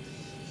 departure.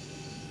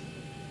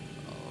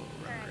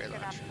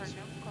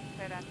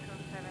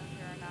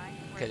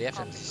 Okay, the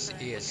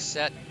FMC is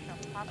set.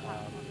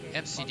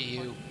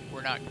 MCDU,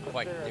 we're not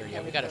quite there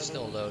yet. We got to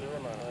still load.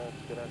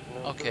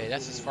 Okay,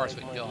 that's as far as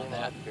we can go on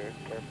that.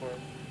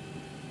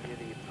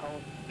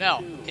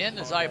 Now, in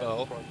the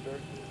Zibo,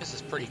 this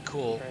is pretty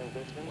cool.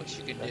 What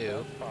you can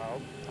do,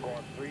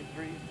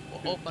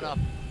 we'll open up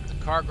the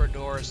cargo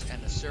doors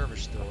and the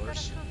service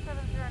doors.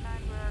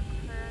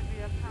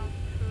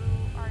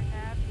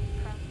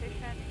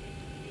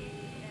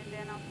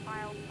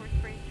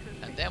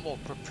 And then we'll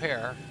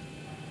prepare.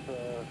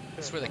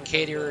 That's where the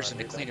caterers and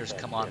the cleaners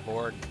come on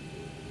board,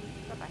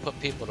 put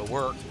people to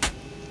work,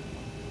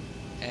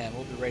 and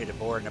we'll be ready to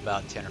board in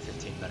about 10 or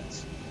 15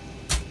 minutes.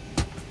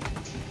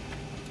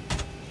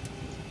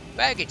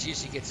 Baggage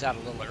usually gets out a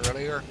little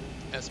earlier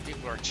as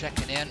people are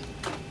checking in.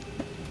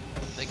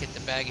 They get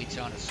the baggage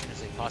on as soon as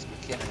they possibly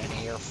can in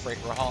any air freight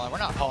we're hauling. We're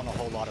not hauling a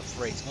whole lot of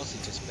freight, it's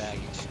mostly just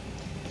baggage.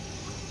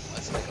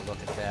 Let's take a look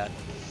at that.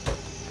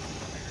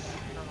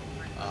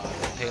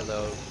 The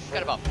payload, we've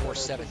got about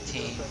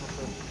 417 in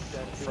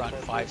front,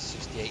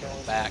 568 in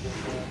the back.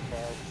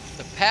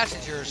 The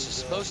passengers are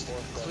supposed to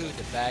include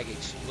the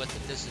baggage with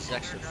it. This is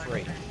extra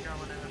freight.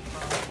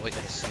 We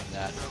can assume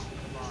that.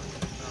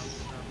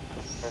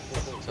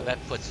 So that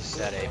puts us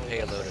at a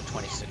payload of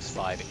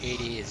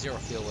 26,580, a zero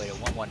fuel weight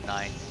of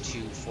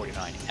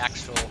 119,249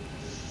 actual,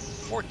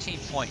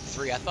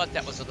 14.3. I thought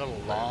that was a little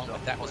long,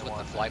 but that was what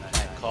the flight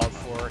plan called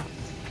for.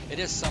 It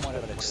is somewhat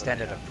of an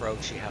extended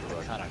approach. You have to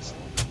kind of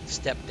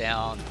step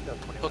down,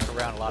 hook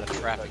around a lot of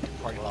traffic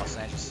departing Los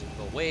Angeles, and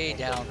go way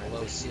down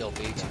below Seal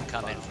Beach and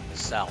come in from the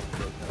south,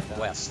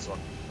 west.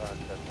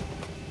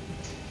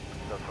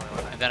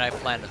 And then I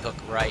plan to hook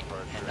right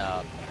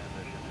and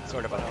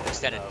sort of an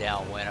extended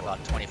downwind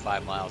about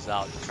 25 miles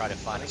out and try to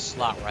find a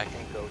slot where I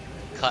can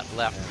cut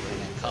left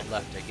and cut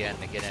left again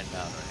to get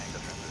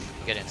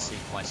in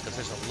sequence, because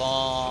there's a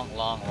long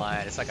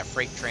line. It's like a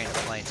freight train of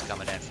planes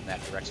coming in from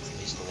that direction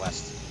from east to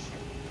west.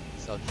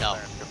 So no,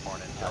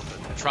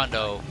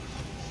 Trundo's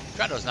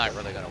not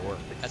really going to work.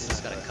 That's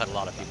just going to cut a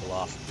lot of people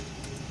off.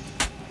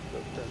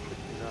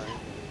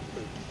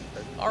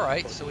 All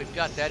right, so we've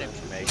got that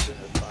information.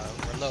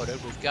 We're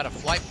loaded. We've got a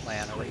flight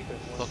plan already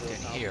booked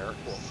in here.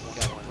 We've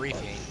got a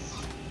briefing.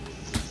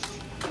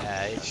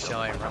 It's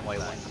showing runway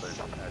 1.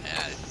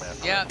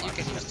 Yeah, you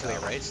can use 2A,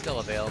 right? It's still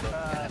available.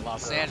 And in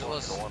Los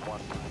Angeles,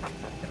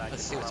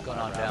 let's see what's going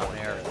on down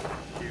there.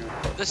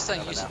 This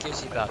thing usually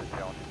gives you about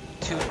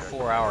 2 to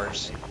 4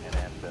 hours.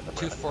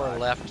 2-4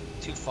 left,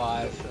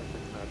 2-5.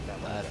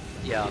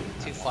 Yeah,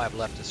 2-5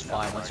 left is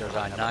fine. Once there's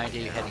on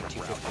 90, heading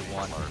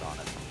 251.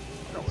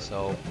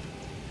 So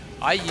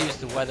I use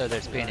the weather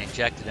that's being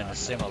injected in a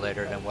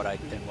simulator than what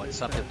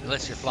something,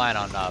 unless you're flying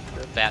on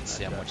VAT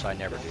sim, which I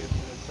never do.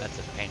 That's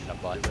a pain in the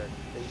butt.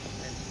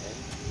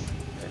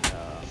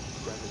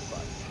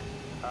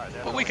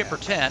 But we can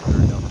pretend.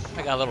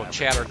 I got a little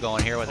chatter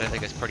going here, which I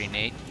think is pretty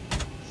neat.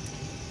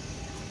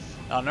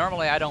 Now,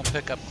 normally I don't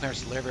pick up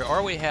clearance delivery,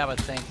 or we have a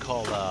thing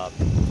called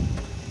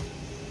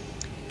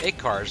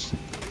A-cars,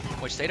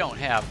 which they don't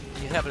have,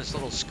 you have this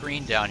little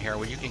screen down here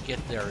where you can get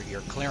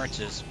your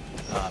clearances.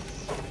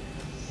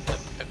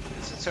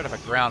 It's sort of a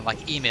ground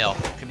like email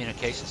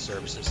communication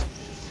services.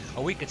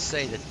 Or we could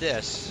say that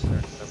this,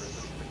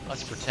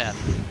 let's pretend,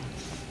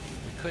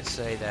 we could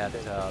say that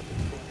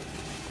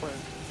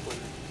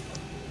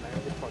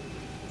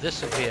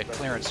this would be a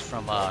clearance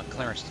from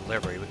clearance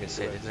delivery. We could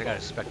say that they're going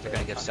to expect they're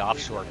going to give us the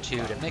offshore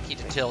 2 to Mickey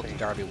to tilt to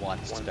Darby 1.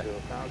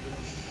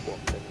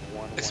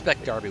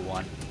 Expect Darby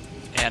 1.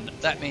 And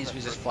that means we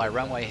just fly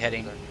runway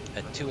heading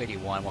at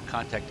 281. We'll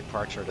contact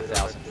departure at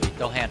 1,000 feet.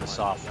 They'll hand us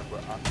off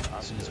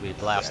as soon as we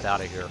blast out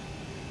of here,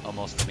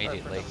 almost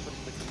immediately.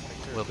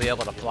 We'll be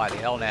able to fly the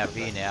LNAV,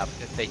 VNAV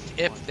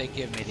if they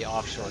give me the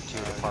offshore 2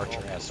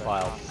 departure as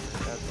filed.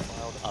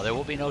 There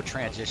will be no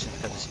transition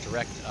because it's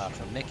direct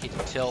from Mickey to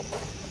tilt.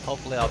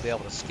 Hopefully I'll be able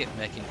to skip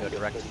Mickey and go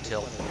direct to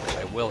tilt, which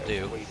I will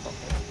do,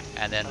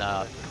 and then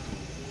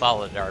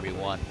follow the Darby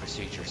 1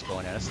 procedures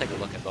going in. Let's take a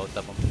look at both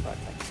of them.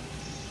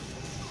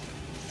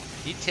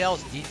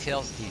 Details,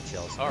 details,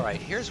 details. All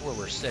right, here's where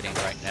we're sitting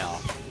right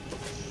now.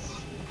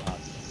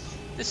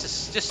 This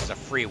is a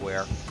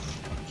freeware.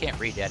 Can't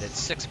read that. It's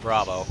 6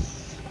 Bravo.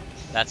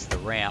 That's the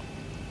ramp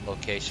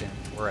location.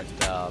 We're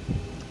at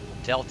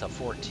Delta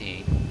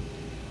 14.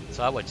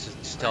 So I would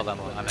just tell them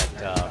I'm at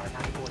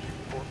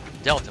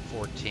Delta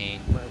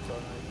 14.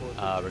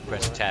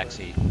 Request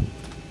taxi.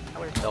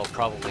 They'll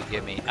probably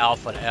give me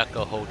Alpha to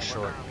Echo, hold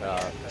short,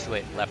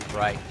 28 left,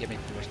 right. Give me,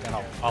 then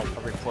I'll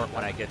report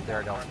when I get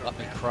there. They'll let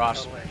me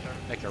cross,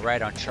 make a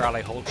right on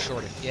Charlie, hold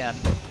short again,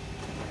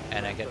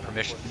 and I get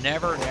permission.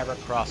 Never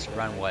cross the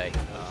runway.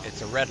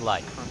 It's a red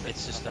light.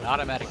 It's just an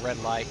automatic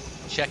red light.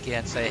 Check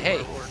in, say,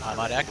 hey, I'm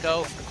on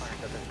Echo,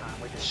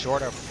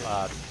 short of,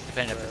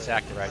 depending if it's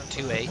active, right,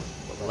 28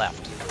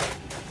 left.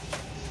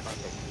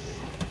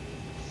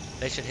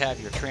 They should have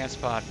your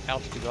transpond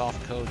altitude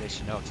off code. They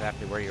should know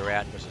exactly where you're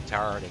at. There's a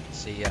tower. They can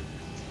see you.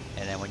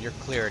 And then when you're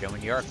cleared, and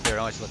when you are cleared,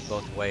 always look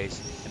both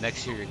ways and make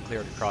sure you're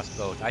cleared across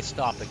both. I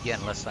stop again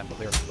unless I'm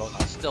clear for both.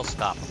 I'll still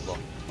stop and look.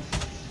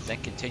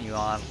 Then continue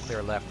on,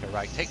 clear left or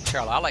right. Take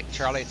Charlie. I like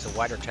Charlie. It's a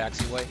wider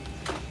taxiway.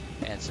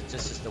 And since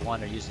this is the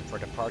one they're using for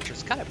departure,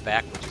 it's kind of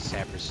backwards in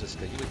San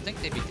Francisco. You would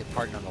think they'd be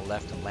departing on the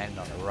left and landing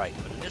on the right.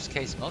 But in this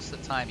case, most of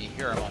the time you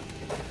hear them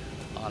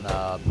on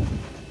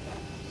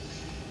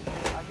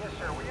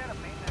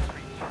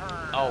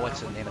oh,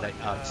 what's the name of that?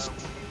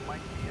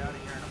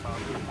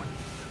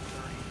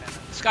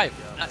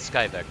 Not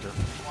Sky Vector.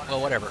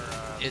 Well, whatever.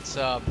 It's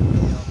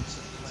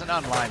an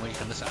online where you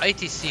can listen.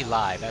 ATC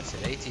Live. That's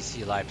it.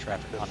 ATC Live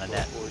traffic on the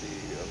net.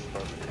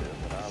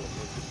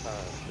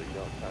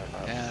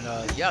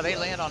 And yeah, they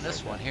land on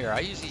this one here.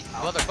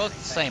 Well, they're both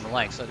the same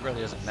length, so it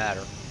really doesn't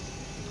matter.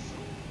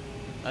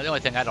 The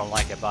only thing I don't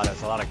like about it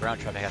is a lot of ground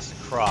traffic has to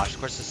cross. Of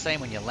course, the same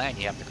when you land,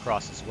 you have to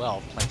cross as well.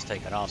 If plane's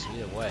taking off, so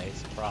either way,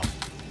 it's a problem.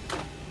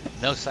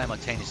 No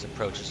simultaneous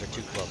approaches, they're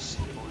too close.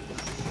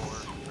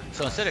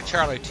 So instead of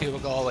Charlie 2, we'll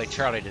go all the way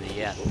Charlie to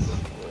the end.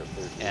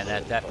 And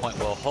at that point,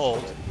 we'll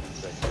hold.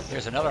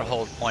 Here's another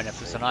hold point. If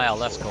there's an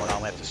ILS going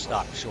on, we have to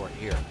stop short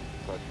here.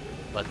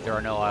 But there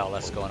are no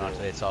ILS going on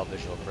today. It's all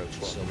visual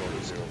approaches, so we'll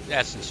just go.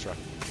 That's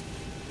instructed.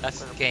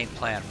 That's game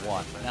plan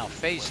 1. Now,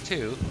 phase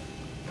 2.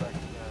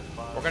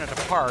 We're going to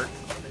depart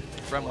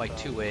runway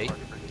 28,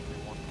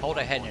 hold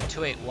ahead in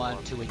 281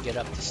 until we get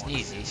up to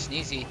Sneezy.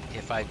 Sneezy,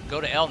 if I go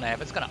to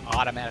LNAV, it's going to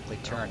automatically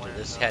turn to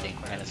this heading,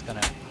 and it's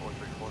going to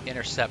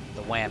intercept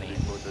the whammy.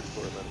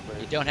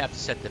 You don't have to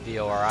set the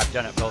VOR. I've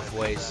done it both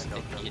ways.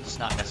 It's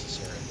not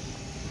necessary.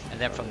 And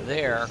then from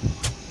there,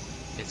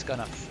 it's going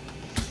to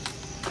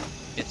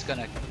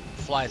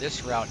fly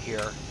this route here,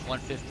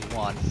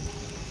 151,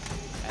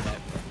 and at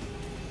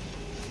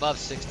above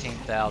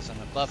 16,000,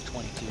 above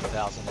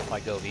 22,000 if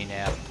I go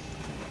VNAV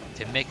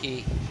to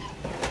Mickey,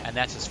 and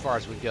that's as far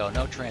as we go.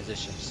 No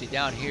transition. See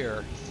down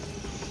here,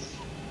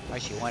 I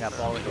should wind up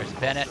all the way. There's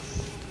Bennett,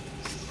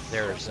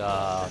 there's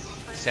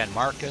San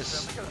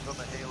Marcos,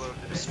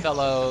 there's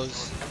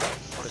Fellows,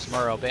 there's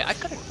Morro Bay. I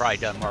could have probably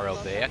done Morro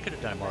Bay. I could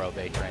have done a Morro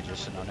Bay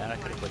transition on that. I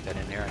could have put that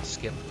in there and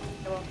skipped.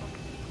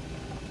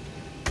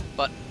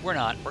 But we're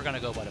not. We're going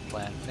to go by the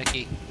plan.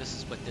 Mickey, this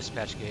is what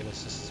dispatch gave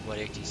us. This is what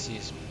ATC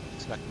is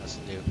expecting us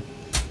to do.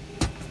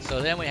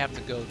 So then we have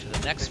to go to the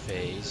next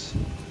phase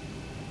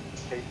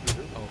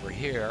over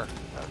here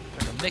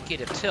from Mickey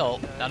to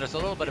tilt. Now there's a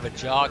little bit of a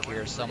jog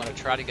here, so I'm going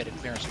to try to get a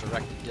clearance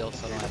direct to tilt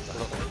so I don't have to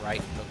hook right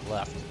and hook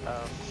left.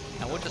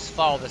 And we'll just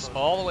follow this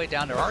all the way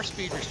down to our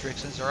speed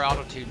restrictions, our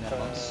altitude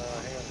minimums.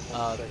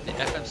 The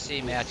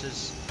FMC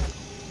matches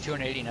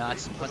 280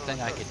 knots. One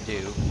thing I could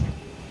do,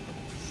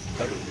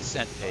 go to the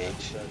descent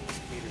page,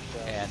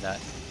 and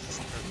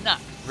it's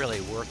not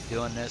really worth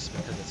doing this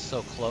because it's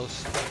so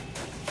close,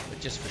 but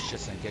just for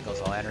shits and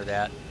giggles I'll enter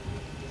that.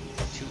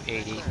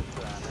 280,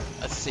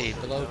 let's see,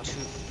 below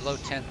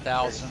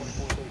 10,000,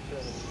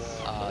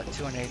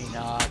 280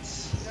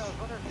 knots,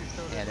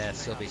 and then it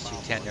still be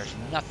 210. There's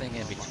nothing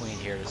in between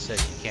here that says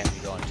you can't be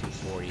going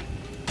 240,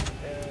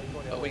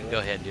 but we can go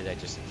ahead and do that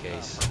just in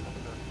case.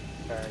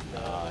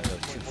 Go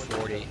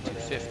 240,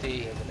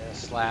 250,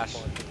 slash,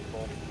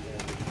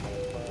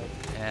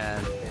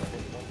 and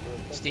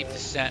steep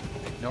descent,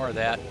 ignore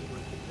that.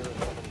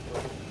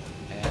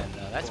 And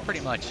that's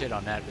pretty much it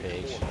on that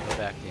page. Go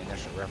back to the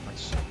initial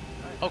reference.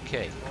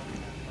 Okay.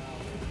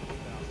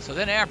 So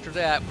then after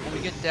that, when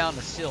we get down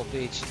to Seal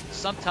Beach,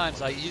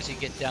 sometimes I usually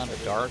get down to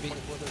Darby,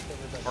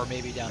 or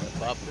maybe down to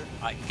Bub.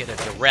 I can get a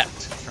direct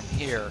from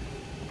here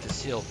to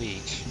Seal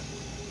Beach.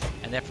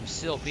 And then from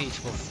Seal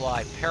Beach, we'll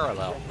fly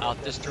parallel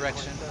out this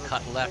direction,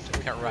 cut left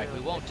and cut right. We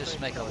won't just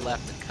make a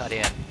left and cut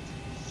in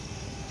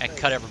and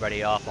cut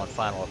everybody off on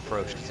final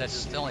approach, because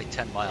that's only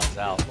 10 miles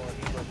out.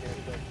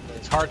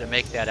 It's hard to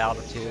make that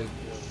altitude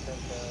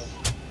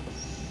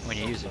when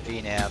you use a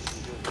VNAV.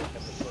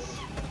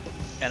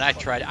 And I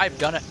tried, I've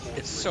done it,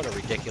 it's sort of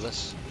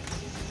ridiculous.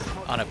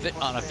 On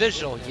a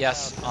visual,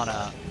 yes. On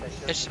a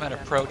instrument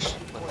approach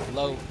with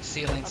low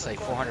ceiling, say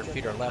 400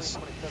 feet or less,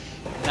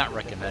 not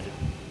recommended.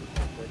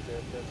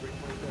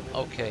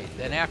 Okay,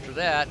 then after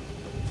that,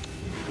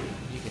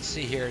 you can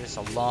see here it's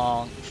a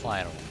long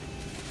final.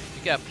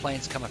 You got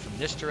planes coming from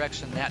this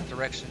direction, that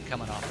direction,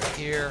 coming off of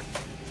here,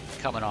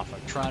 coming off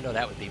of Toronto.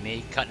 That would be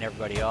me cutting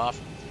everybody off.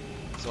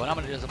 So what I'm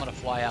going to do is I'm going to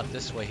fly out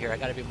this way here. I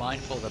got to be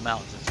mindful of the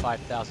mountains. It's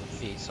 5,000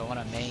 feet, so I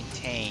want to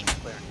maintain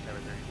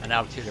an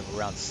altitude of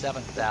around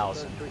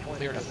 7,000,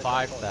 clear to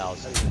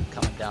 5,000,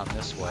 coming down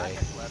this way,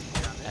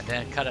 and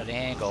then cut an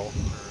angle.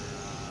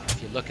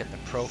 If you look at the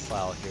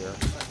profile here,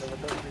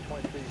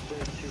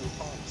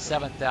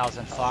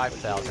 7,000,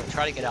 5,000.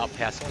 Try to get out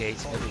past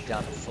Gates, maybe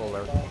down to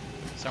Fuller,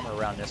 somewhere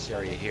around this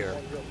area here,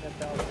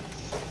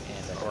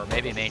 and or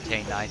maybe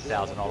maintain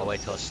 9,000 all the way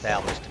to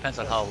established. Depends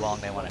on how long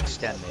they want to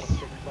extend me.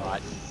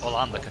 Right. Well,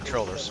 I'm the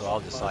controller, so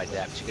I'll decide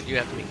that. But you do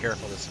have to be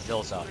careful. There's some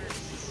hills out here.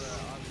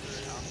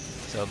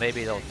 So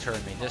maybe they'll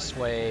turn me this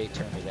way,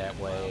 turn me that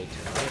way,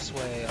 turn me this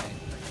way, and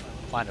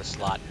find a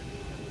slot,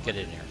 get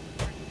in here.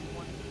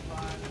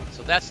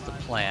 So that's the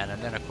plan.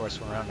 And then, of course,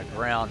 when we're on the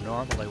ground,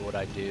 normally what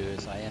I do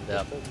is I end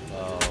up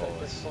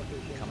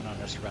coming on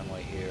this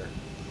runway here,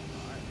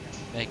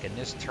 making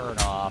this turn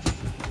off.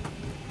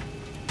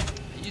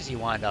 I usually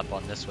wind up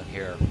on this one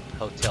here,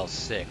 Hotel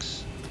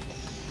 6.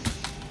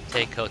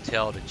 Take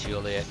Hotel to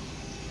Juliet,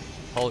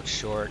 hold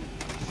short,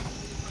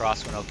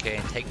 cross one okay,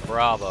 and take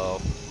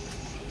Bravo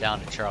down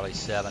to Charlie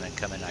 7 and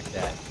come in like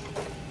that.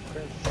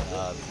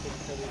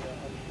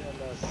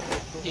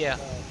 Yeah,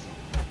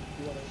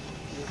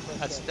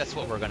 that's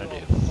what we're gonna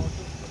do.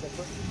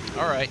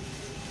 All right,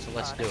 so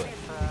let's do it.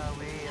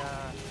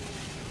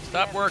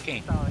 Stop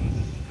working.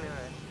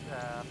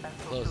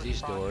 Close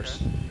these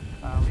doors.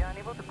 We are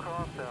unable to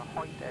cross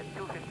Hoyt at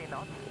 250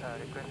 knots.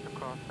 Request to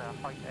cross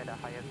Hoyt at a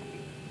higher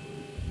speed.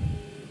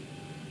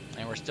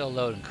 And we're still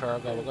loading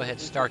cargo. We'll go ahead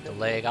and start the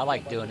leg. I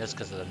like doing this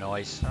because of the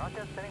noise.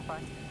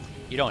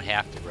 You don't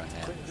have to run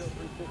that.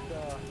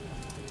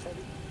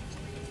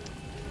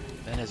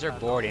 Then as they're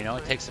boarding, it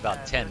only takes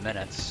about 10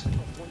 minutes.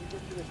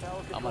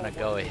 I'm going to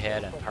go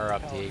ahead and power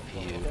up the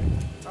APU.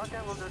 Okay,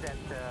 we'll do that.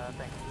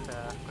 Thanks.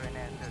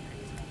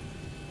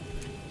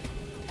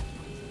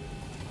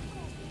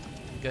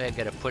 Go ahead and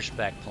get a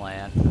pushback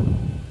plan.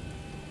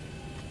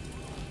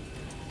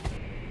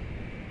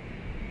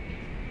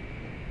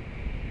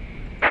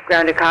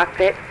 Grounded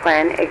cockpit,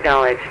 plan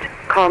acknowledged.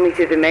 Call me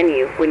through the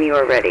menu when you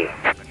are ready.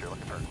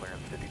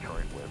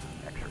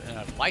 And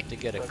I'd like to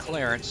get a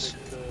clearance,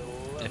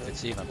 if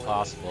it's even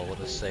possible. We'll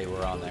just say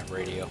we're on that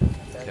radio.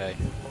 Okay.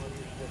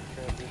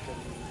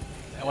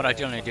 And what I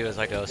generally do is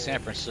I go San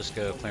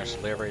Francisco, clearance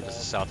delivery. This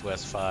is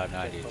Southwest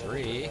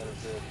 593.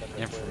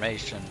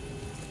 Information.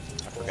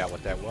 I forgot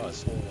what that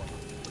was.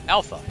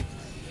 Alpha.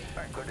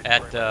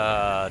 At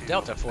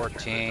Delta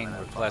 14,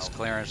 request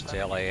clearance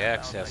to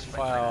LAX as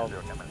filed.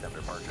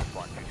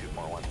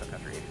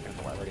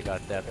 Already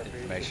got that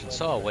information,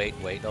 so I'll wait.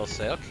 They'll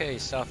say, okay,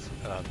 San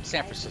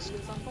Francisco.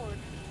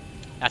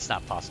 That's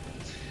not possible.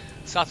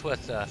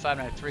 Southwest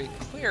 593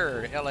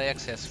 cleared.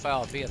 LAX has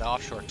filed via the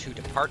offshore 2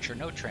 departure.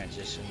 No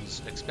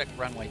transitions. Expect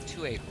runway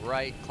 28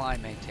 right.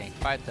 Climb, maintain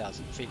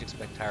 5,000 feet.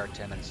 Expect higher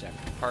 10 minutes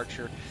after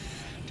departure.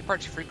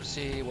 Departure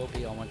frequency will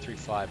be on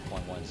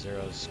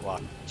 135.10,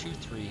 squawk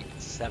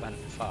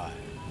 2375.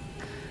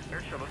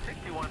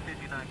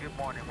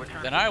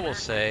 Then I will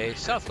say,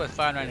 Southwest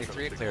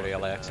 593, clear to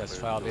LAX, has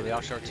filed via the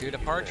offshore 2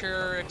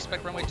 departure.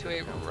 Expect runway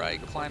 28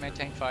 right, climb,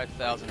 maintain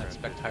 5,000,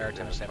 expect higher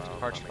 10 minutes after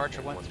departure.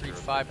 Departure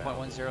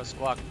 135.10,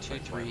 squawk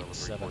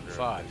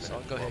 2375. So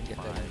I'll go ahead and get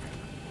that in.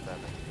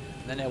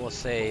 And then it will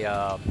say,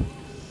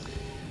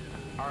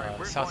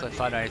 Southwest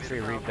 593,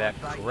 read back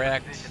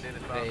correct.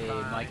 They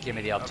might give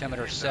me the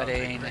altimeter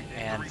setting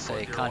and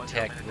say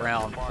contact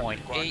ground point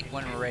 8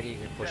 when we're ready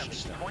to push the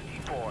start.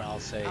 And I'll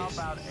say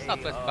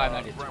Southwest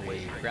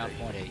 593, ground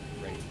point 8,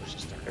 ready to push the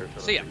start.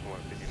 See ya.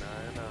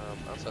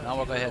 So now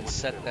we'll go ahead and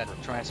set that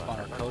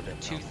transponder code to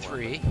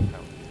 23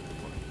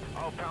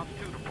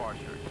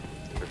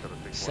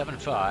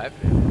 75.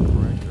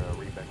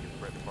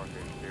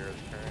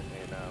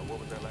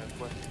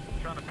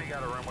 Trying to pick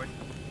out a runway.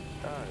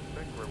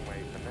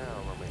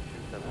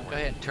 Go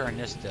ahead and turn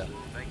this to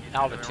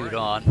altitude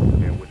on.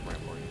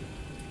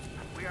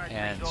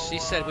 And she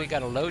said we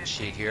got a load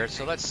sheet here,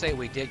 so let's say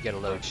we did get a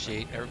load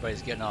sheet.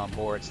 Everybody's getting on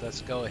board, so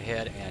let's go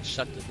ahead and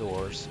shut the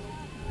doors.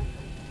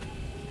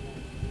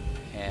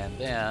 And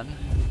then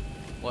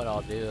what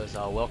I'll do is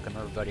I'll welcome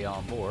everybody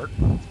on board.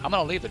 I'm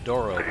going to leave the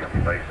door open.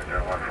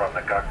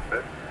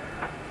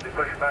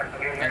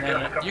 And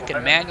then you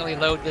can manually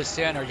load this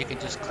in, or you can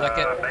just click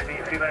it.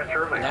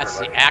 And that's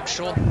the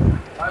actual.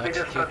 We'll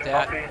execute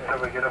that.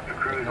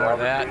 Ignore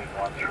that.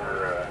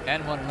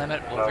 N1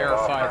 limit will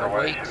verify the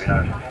weight.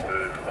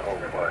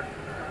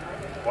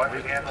 Once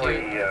again,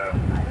 we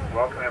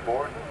welcome you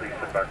aboard. Please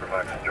sit back,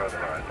 relax, enjoy the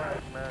ride.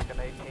 American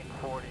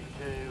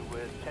 1842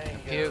 with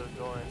Tango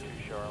going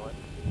to Charlotte.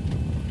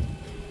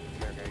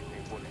 American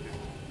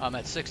 1842. I'm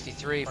at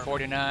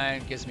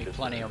 63.49, gives me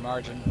plenty of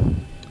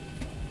margin.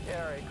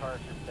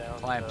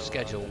 Climb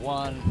schedule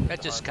 1.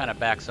 That just kind of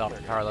backs off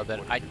the car a little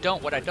bit.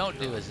 What I don't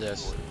do is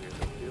this.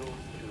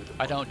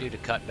 I don't do the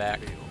cutback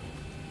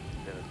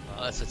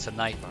unless it's a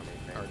night.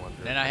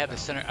 Then I have the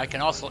center. I can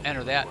also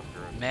enter that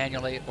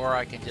manually, or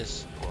I can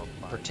just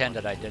pretend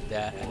that I did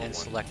that and then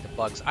select the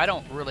bugs. I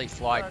don't really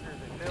fly.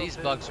 These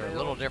bugs are a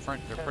little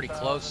different. They're pretty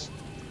close.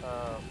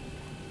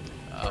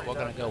 We're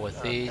going to go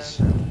with these.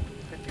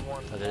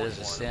 So that is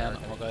a sim.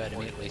 And we'll go ahead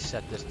and immediately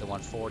set this to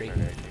 140.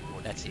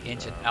 That's the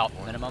engine out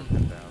minimum.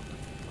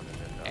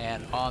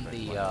 And on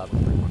the,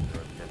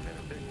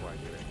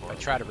 I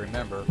try to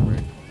remember.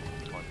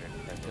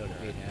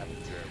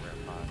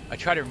 I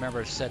try to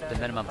remember to set the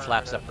minimum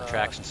flaps up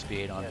retraction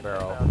speed on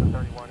barrel,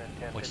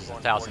 which is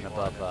 1,000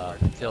 above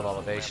field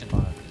elevation.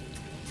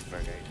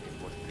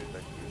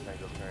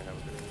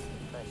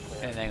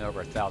 Anything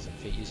over 1,000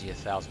 feet, usually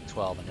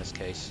 1,012 in this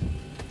case.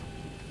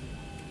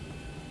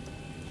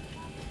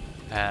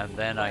 And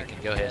then I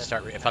can go ahead and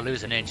start, if I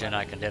lose an engine,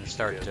 I can then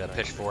start to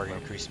pitch forward,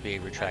 increase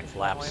speed, retract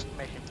flaps.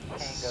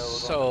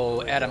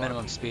 So at a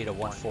minimum speed of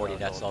 140,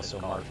 that's also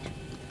marked.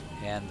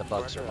 And the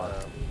bugs are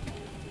marked.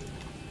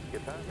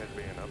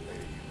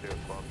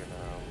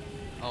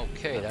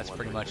 Okay, that's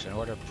pretty much in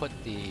order. Put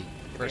the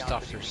first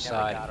officer's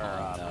side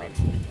on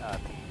the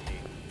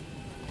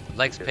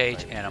legs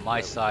page, and on my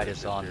side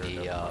is on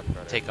the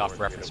takeoff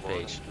reference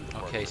page.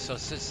 Okay, so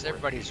since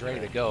everybody's ready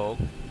to go,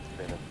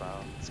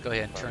 let's go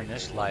ahead and turn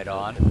this light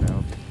on.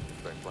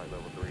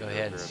 Go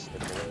ahead and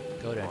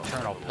go to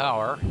internal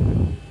power.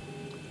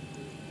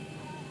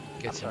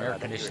 Get some air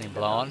conditioning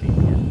blowing.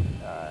 Can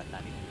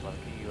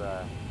you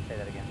say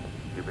that again?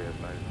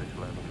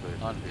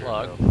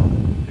 Unplug.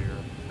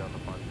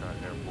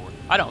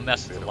 I don't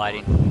mess with the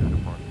lighting.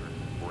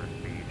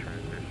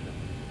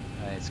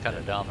 It's kind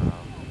of dumb.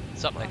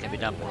 Something that can be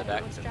done from the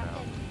back.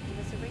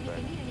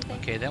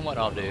 Okay, then what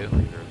I'll do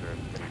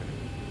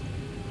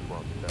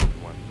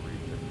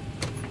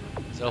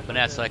is open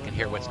that so I can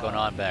hear what's going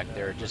on back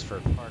there, just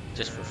for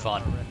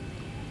fun.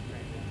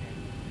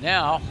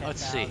 Now,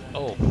 let's see.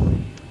 Oh,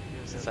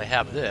 since I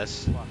have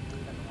this,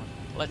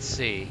 let's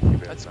see.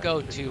 Let's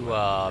go to,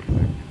 I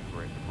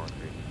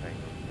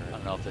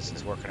don't know if this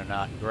is working or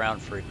not,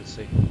 ground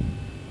frequency.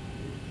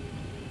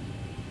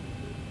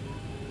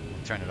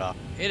 Turn it off.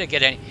 It'll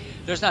get any,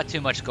 there's not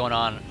too much going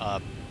on.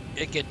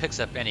 It picks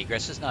up any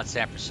grass. This is not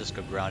San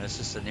Francisco ground. This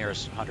is the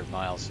nearest 100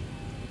 miles.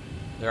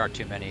 There aren't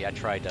too many. I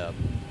tried to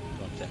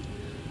go up there.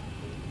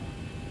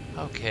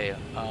 Okay,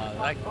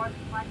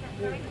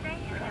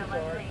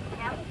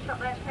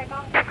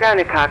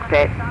 Grounded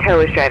cockpit, tow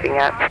is driving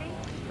up.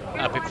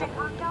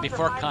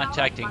 Before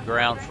contacting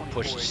ground for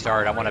push to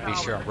start, I want to be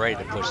sure I'm ready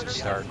to push to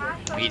start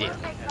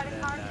immediately.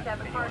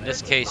 In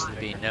this case, it'd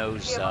be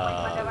nose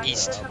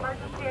east.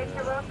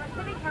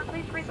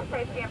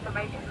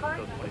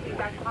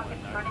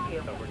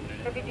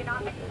 If you do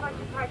not meet the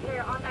selection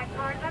criteria on that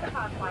card,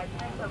 notify flight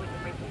so we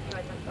can reach you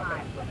at this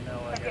time.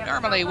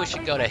 Normally, we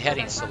should go to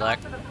heading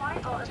select,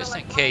 just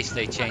in case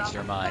they change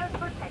their mind.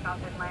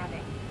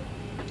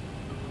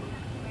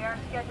 We are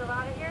scheduled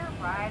out of here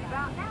right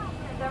about now.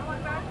 As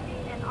everyone grabs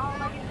seat and all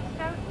luggage is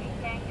stowed, we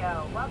can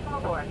go. Welcome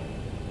aboard.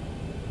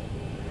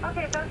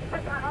 Okay, folks,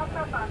 this time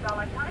also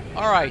 $5 time.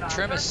 All right,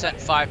 trim is set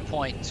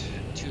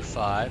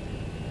 5.25.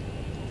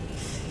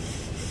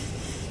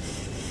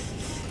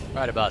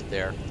 Right about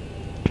there.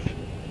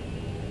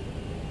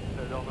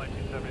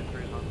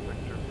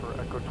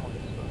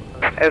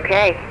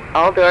 Okay,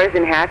 all doors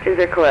and hatches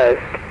are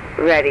closed.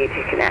 Ready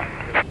to connect.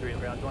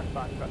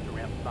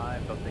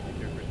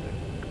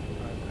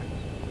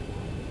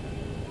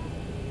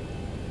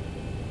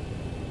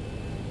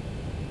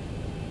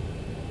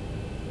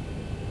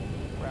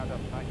 Round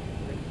up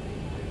 1916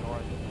 to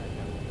north.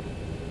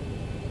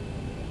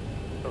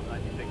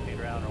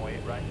 1916 round away,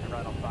 right and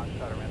right on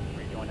Foxtrot around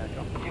 3, join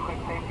Echo. Two quick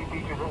safety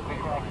features as we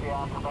crack the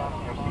after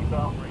fasten your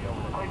seatbelt.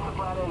 Place the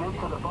flat end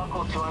into the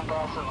buckle to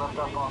unfasten, lift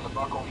up on the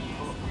buckle.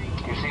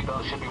 Your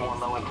seatbelt should be worn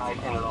low and tight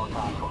and at all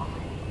times.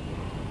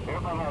 The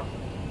airplane has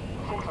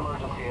 6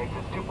 emergency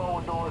exits, 2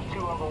 forward doors, 2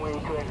 over wing,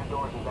 2 exit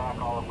doors in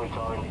back, all of which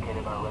are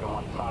indicated by red and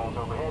white signs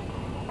overhead,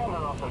 and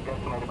they're also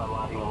designated by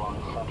lighting along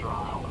the center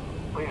aisle.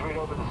 Please read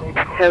over the safety.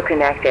 Tow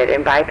connected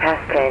and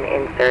bypass pin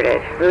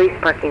inserted. Release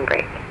parking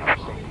brake.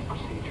 Safety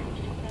procedures.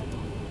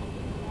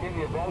 In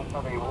the event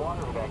of a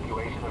water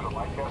evacuation. There's a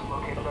life vest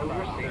located under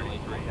your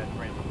seat.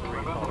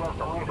 Remove the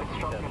vest only if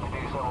instructed to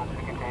do so. Open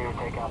the container,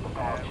 take out the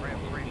pouch.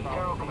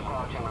 Tear open the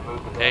pouch and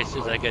remove the vest. Okay, as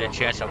soon as I get a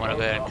chance, I want to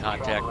go ahead and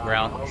contact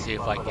ground and see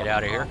if I can get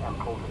out of here.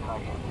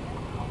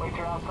 Wait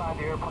till outside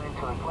the airplane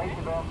to inflate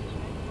the vest.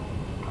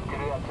 To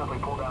do that, simply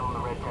pull down on the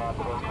red tab.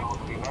 The vest can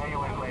also be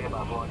manually inflated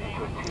by blowing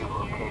into a tube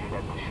located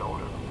at the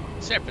shoulder.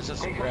 San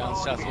Francisco ground,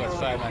 Southwest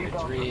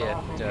 593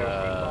 at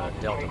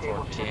Delta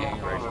 14,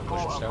 ready for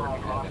push and start.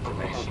 Have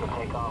information.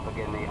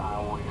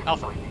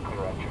 Alpha.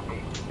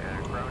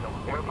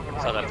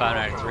 Southwest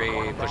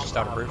 593, push and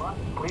start approved.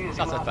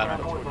 Southwest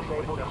 593.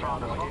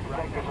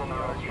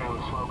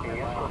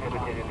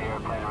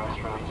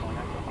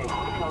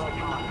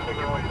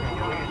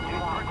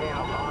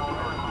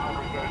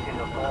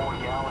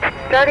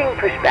 Starting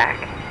pushback,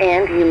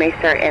 and you may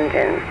start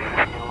engines.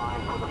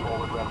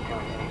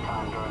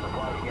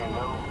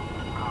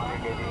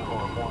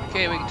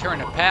 Okay, we can turn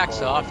the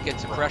packs off, get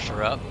some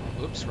pressure up.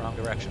 Oops, wrong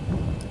direction.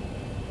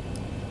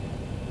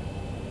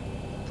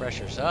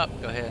 Pressure's up.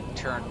 Go ahead and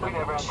turn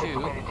number 2,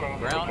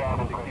 ground.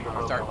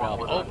 Start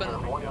valve open.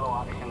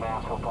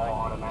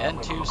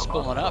 N2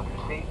 spooling up.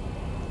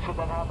 Should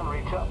that happen,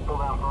 reach up, pull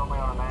down firmly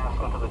on a mask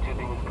until the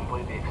tubing is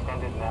completely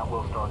extended, and that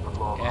will start the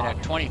flow. And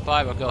at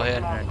 25, we'll go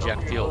ahead and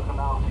inject fuel.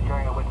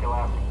 Securing it with the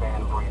elastic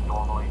band, breathe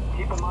normally.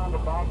 Keep in mind the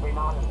bag may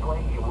not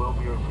inflate. You will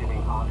be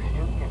receiving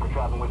oxygen. If you're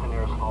traveling with a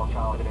near small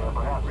child,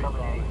 perhaps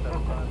somebody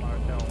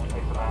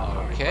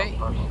okay.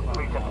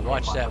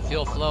 Watch that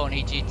fuel flow and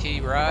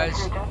EGT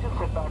rise.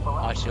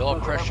 Watch the oil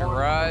pressure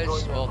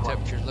rise. Oil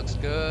temperature looks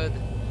good.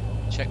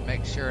 Check,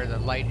 make sure the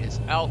light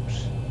is out.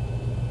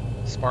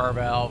 Spar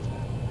valve.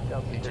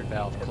 Engine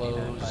valve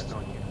closed.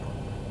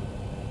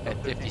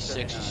 At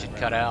 56, you should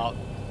cut out.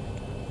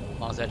 As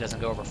long as that doesn't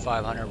go over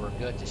 500, we're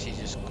good. She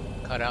just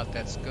cut out.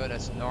 That's good.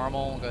 That's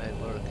normal. Go ahead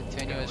and go to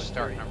continuous.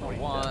 Start number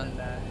 1.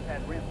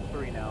 At ramp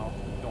 3 now,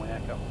 going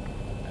echo.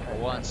 Number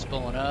 1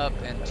 spooling up,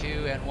 and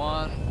 2 and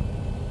 1.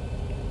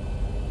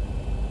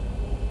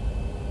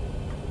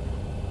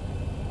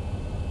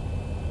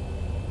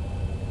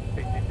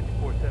 Station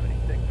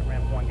 5476 at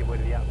ramp 1, give way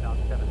to the outbound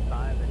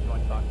 75, then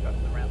join Foxtrot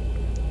to the ramp.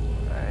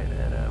 Alright,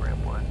 at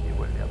ramp 1, give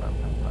way to the outbound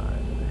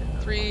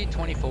 75. 3,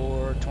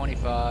 24,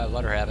 25,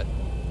 let her have it.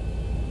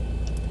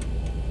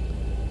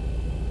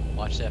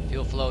 Watch that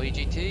fuel flow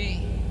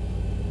EGT.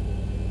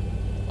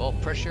 Oil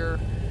pressure.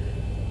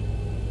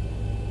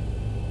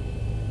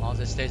 As long as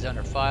it stays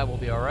under 5, we'll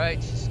be alright.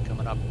 It's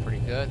coming up pretty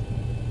good.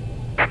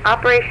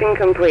 Operation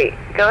complete.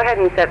 Go ahead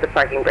and set the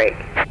parking brake.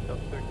 So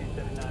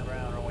 1379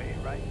 round runway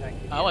right.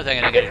 I wasn't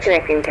thinking to get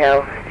disconnecting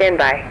tow. Stand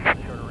by.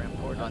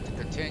 On to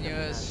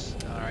continuous.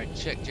 Alright,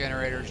 check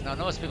generators. Now,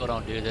 most people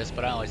don't do this,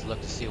 but I always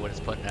look to see what it's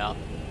putting out.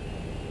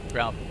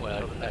 Ground,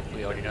 well,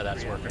 we already know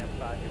that's working.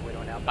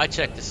 I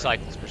check the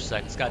cycles per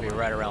second. It's got to be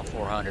right around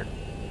 400.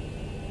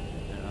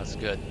 And that's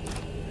good,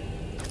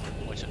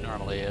 which it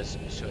normally is.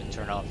 Should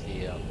turn off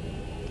the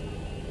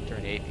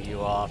turn the APU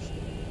off.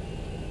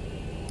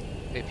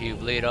 APU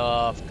bleed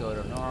off. Go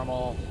to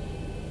normal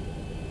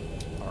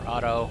or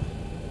auto.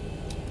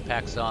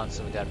 Packs on,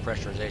 so we got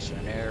pressurization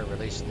in there.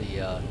 Release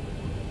the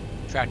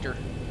tractor.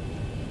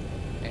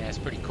 And it's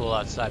pretty cool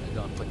outside. We're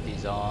going to put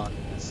these on.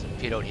 It's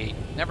pitot heat.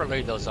 Never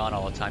leave those on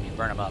all the time. You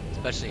burn them up,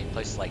 especially in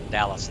places like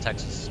Dallas,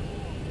 Texas,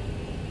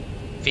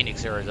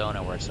 Phoenix,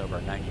 Arizona, where it's over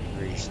 90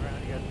 degrees.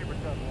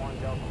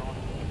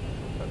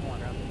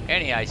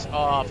 Any ice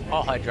off,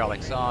 all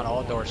hydraulics on,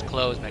 all doors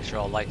closed. Make sure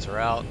all lights are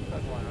out.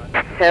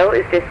 Tow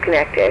is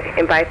disconnected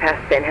and bypass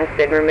bin has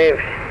been removed.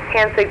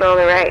 Hand signal on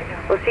the right.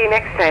 We'll see you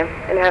next time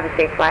and have a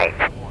safe flight.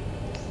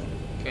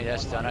 Okay,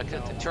 that's done. I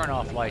got the turn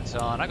off lights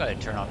on. I got to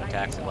turn on the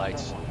taxi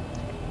lights.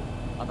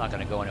 I'm not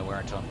going to go anywhere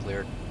until I'm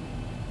cleared.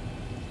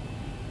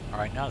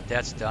 Alright, now that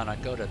that's done, I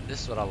go to,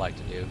 this is what I like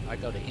to do. I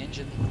go to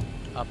engine,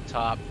 up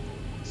top,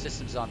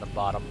 systems on the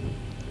bottom,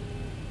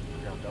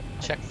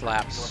 check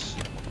flaps,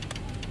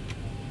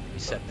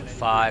 reset to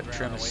 5,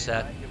 trim is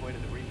set,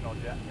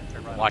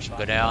 watch them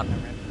go down.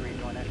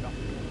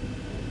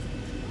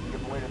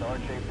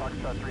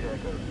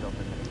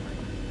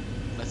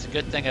 That's a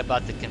good thing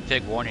about the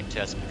config warning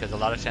test, because a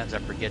lot of times I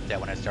forget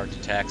that when I start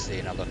to taxi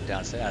and I look down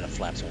and say, the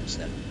flaps aren't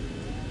set.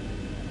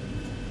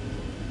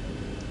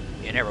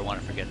 You never want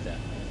to forget that.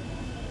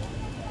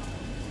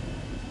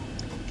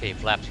 Okay,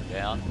 flaps are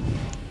down.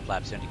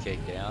 Flaps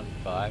indicate down,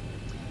 5.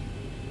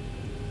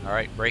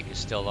 Alright, brake is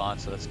still on,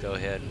 so let's go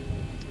ahead and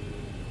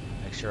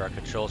make sure our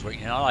controls work.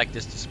 You know, I like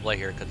this display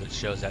here because it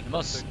shows that.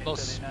 Most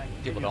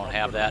people don't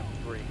have that,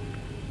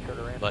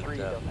 but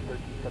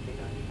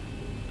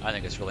I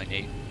think it's really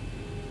neat.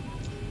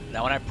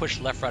 Now when I push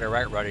left, right, or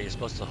right rudder, you're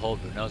supposed to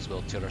hold the nose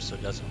wheel tiller so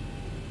it doesn't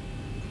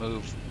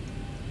move.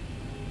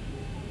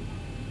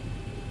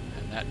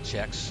 And that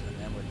checks, and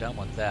then we're done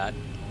with that.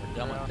 We're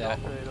done with that.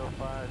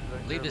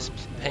 Leave this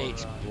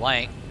page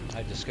blank.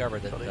 I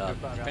discovered that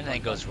if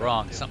anything goes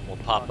wrong, something will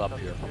pop up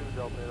here.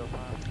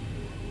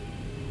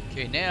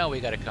 Okay, now we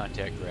got to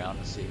contact ground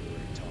and see if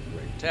we're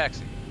ready to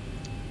taxi.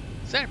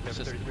 San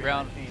Francisco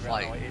ground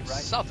flight,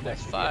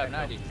 Southwest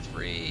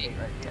 593.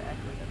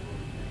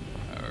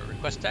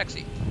 request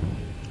taxi.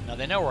 Now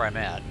they know where I'm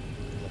at.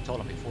 I told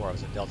them before I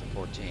was at Delta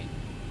 14.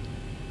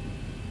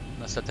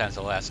 And sometimes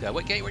they'll ask,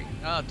 what gate were you?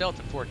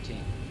 Delta 14.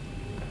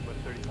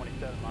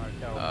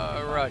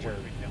 Roger.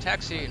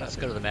 Taxi, let's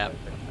go to the map.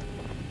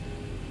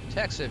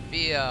 Taxi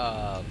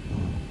via,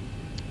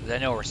 they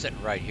know we're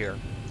sitting right here.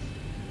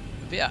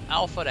 Via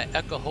Alpha to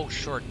Echo, hold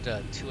short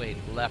 28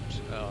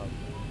 left.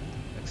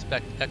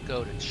 Expect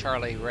Echo to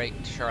Charlie right,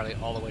 Charlie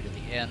all the way to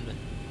the end.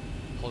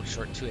 Hold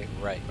short 28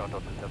 right.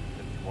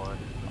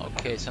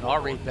 Okay, so now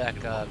I'll read back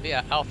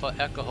via Alpha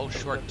Echo, hold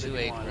short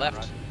 28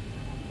 left,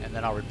 and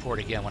then I'll report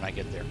again when I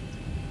get there.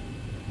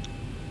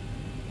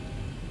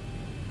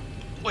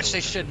 Which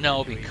they should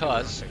know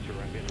because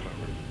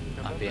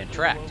I'm being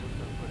tracked.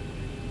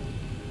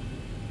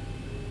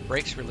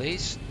 Brakes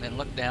release, then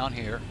look down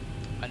here.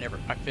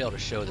 I failed to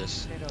show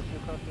this.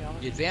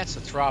 You advance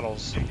the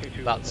throttles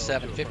about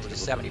 50 to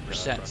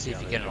 70%, see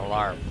if you get an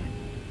alarm.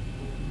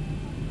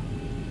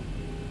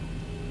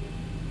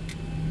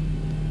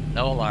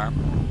 No alarm.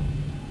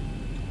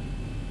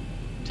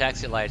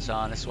 Taxi lights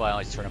on. This is why I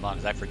always turn them on,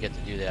 because I forget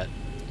to do that.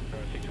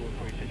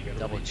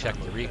 Double check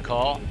the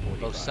recall.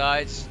 Both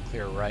sides.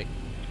 Clear right,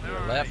 clear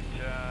left.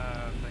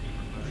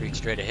 Retreat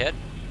straight ahead.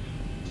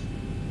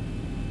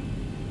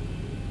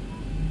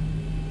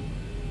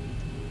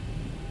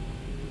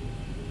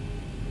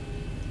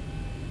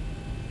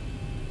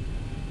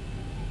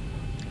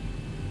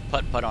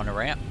 Putt-putt on the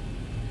ramp.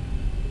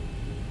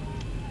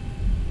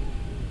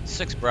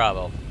 6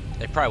 Bravo.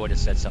 They probably would have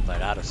said something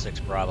like out of 6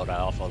 Bravo to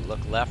Alpha. Look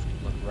left,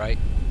 look right.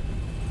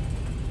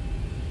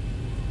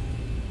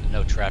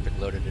 No traffic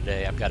loaded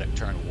today. I've got it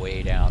turned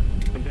way down.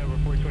 Endeavor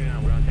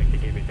 429, we're on taxi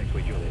gateway,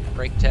 taxiway Juliet.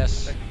 Brake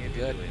tests,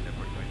 good.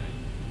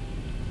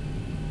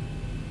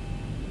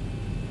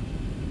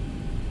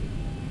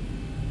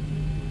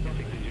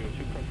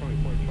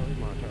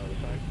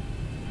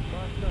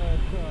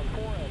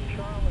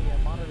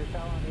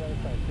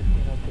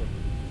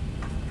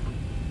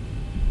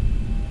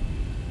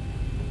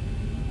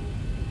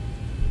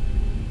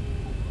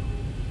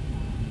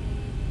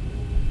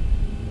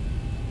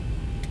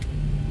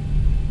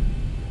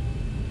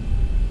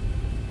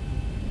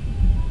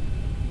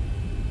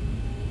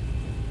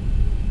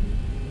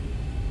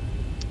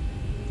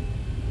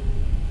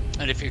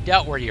 And if you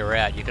doubt where you're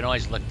at, you can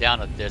always look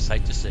down at this.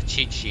 Just a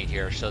cheat sheet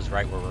here shows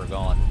right where we're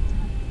going.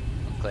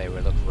 Okay, we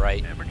look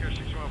right,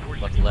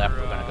 look left.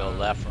 We're going to go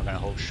left. We're going to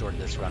hold short of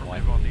this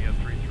runway.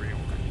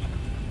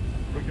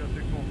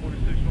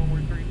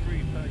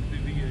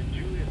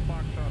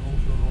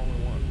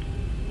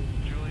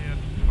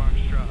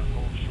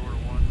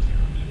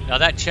 Now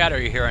that chatter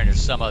you're hearing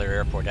is some other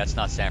airport. That's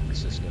not San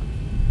Francisco.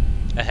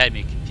 That had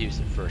me confused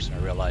at first, and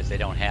I realized they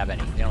don't have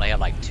any. They only have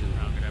like 2.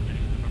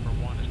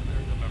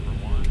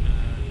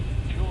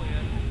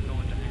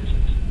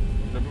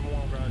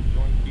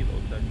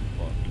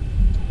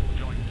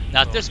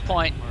 Now at this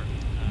point,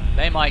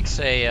 they might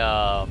say,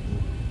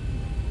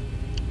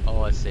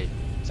 let's see,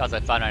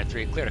 Southside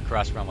 593, clear to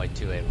cross runway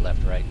 28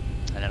 left, right,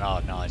 and then I'll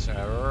acknowledge,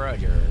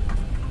 roger,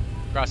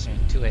 crossing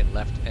 28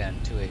 left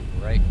and 28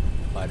 right,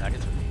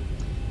 593.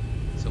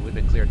 So we've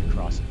been cleared to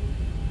cross it.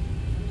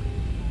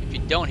 If you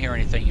don't hear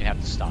anything, you have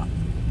to stop.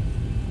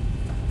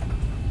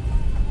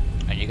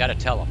 And you got to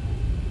tell them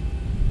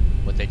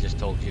what they just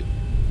told you.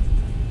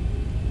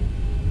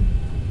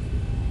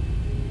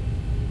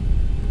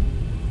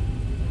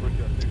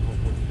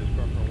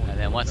 And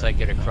then once I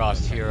get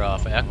across here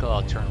off Echo,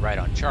 I'll turn right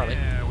on Charlie.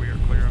 Yeah, we are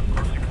clear on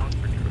crossing 1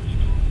 for coast.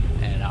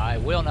 And I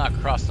will not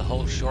cross the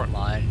whole short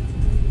line.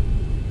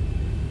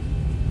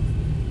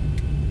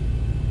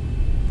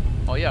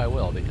 Oh yeah, I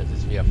will, because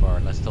it's VFR,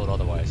 unless told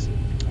otherwise.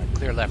 Right,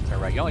 clear left or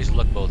right. You always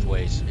look both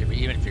ways.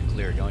 Even if you're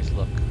cleared, you always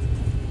look.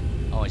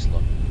 Always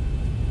look.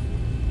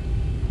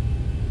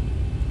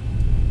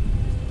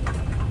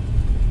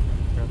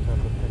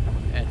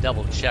 And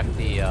double check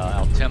the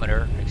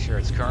altimeter, make sure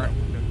it's current.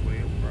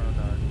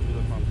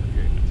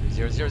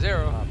 000.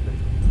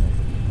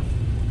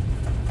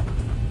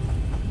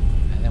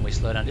 And then we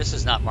slow down. This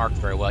is not marked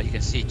very well. You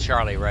can see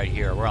Charlie right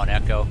here. We're on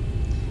Echo.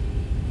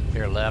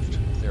 Clear left,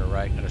 clear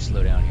right. Gotta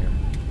slow down here.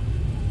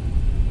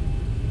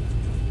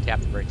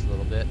 Tap the brakes a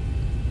little bit.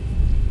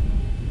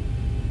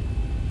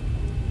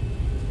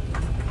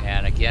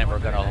 And again, we're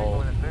gonna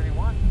hold.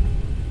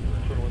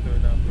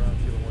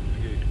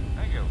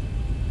 Thank you.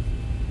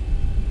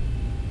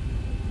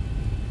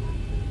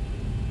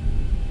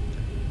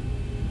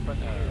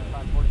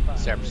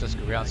 San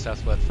Francisco ground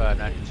Southwest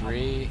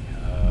 593,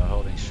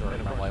 holding short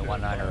runway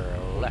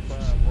 19 left.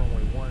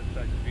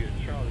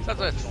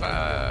 Southwest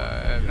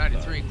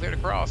 593, clear to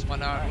cross,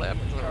 19 left,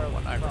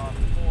 19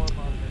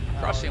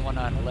 crossing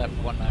 19 left,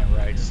 19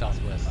 right,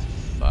 Southwest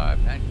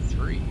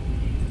 593.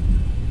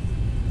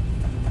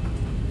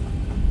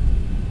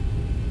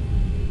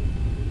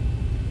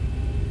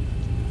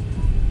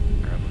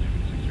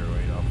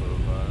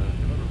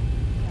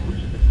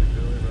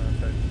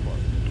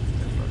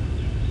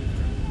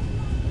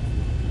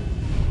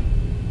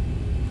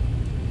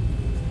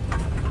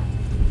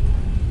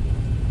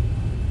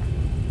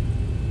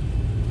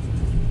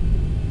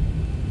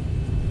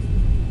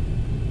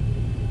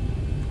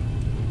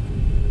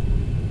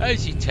 I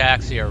usually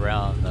taxi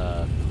around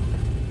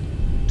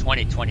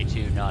 20,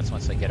 22 knots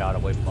once I get out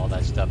away from all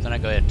that stuff. Then I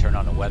go ahead and turn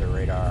on the weather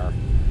radar.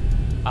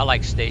 I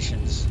like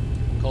stations.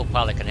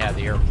 Co-pilot can have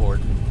the airport.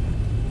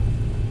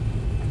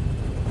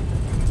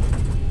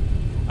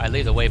 I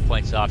leave the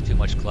waypoints off, too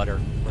much clutter.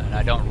 And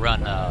I don't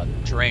run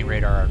terrain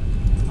radar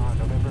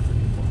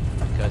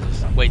because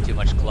there's way too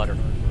much clutter.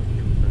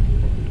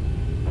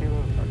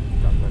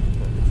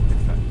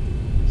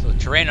 So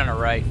terrain on the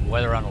right,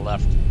 weather on the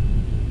left.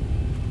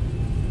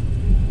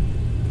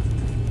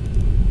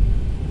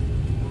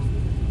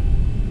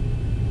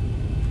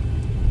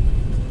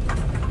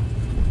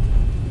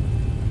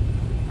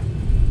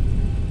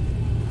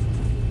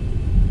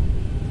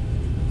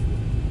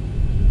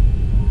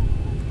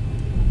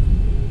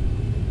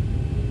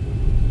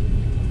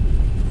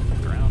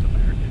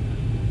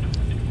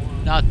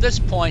 Now at this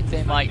point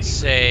they might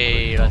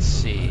say, let's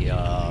see,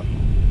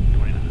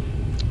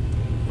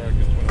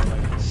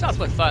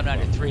 Southwest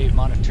 593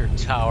 monitor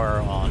tower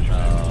on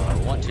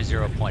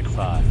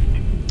 120.5.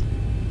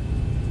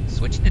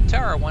 Switching to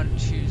tower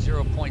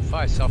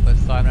 120.5 Southwest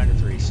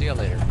 593. See you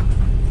later.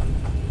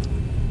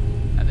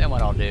 And then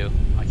what I'll do,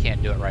 I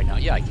can't do it right now.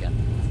 Yeah, I can.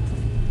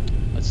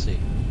 Let's see.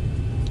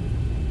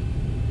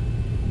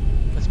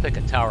 Let's pick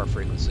a tower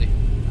frequency.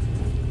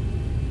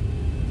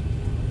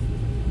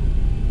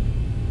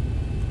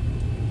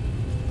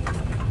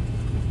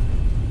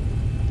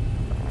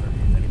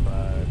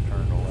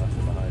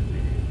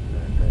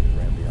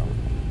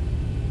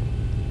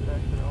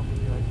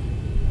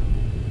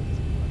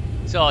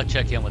 So I'll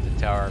check in with the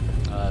tower,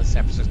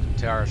 San Francisco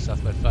Tower,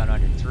 Southwest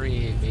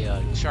 593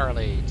 via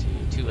Charlie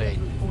to 28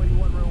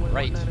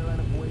 right.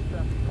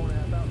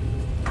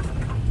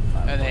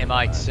 And they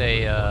might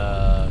say,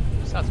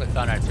 Southwest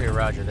 593,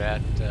 roger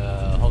that,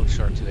 hold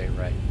short 28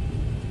 right.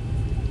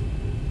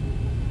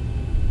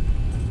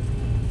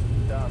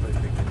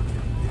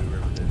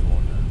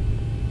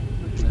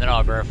 And then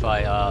I'll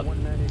verify,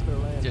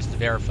 just to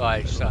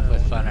verify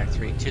Southwest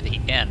 593 to the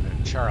end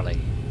of Charlie,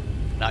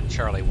 not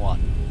Charlie 1.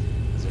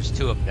 There's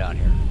two of them down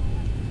here.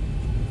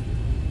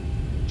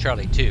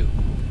 Charlie 2.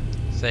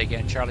 Say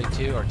again, Charlie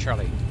 2 or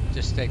Charlie?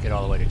 Just take it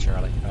all the way to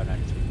Charlie.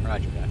 593.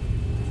 Roger that.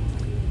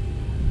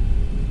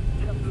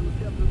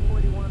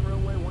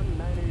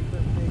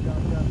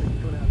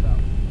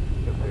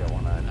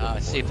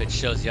 Let's see if it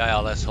shows the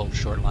ILS hold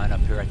short line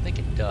up here. I think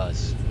it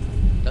does.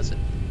 Does it?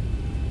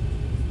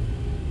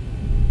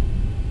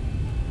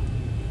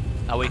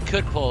 Now we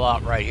could pull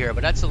out right here,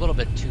 but that's a little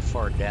bit too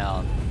far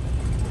down.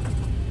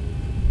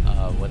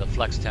 With a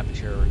flex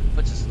temperature, it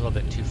puts us a little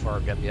bit too far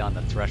beyond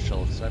the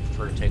threshold, so I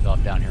prefer to take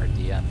off down here at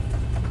the end.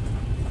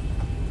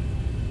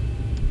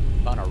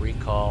 On a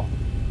recall.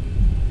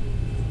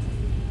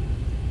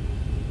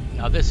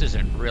 Now this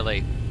isn't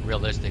really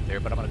realistic there,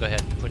 but I'm going to go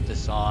ahead and put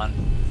this on.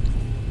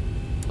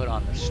 Put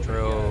on the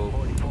strobe.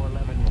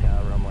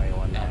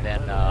 And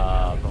then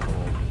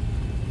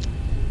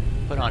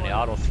put on the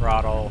auto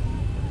throttle.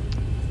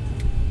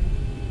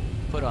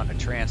 Put on the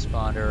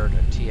transponder,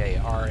 the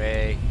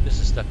TARA. This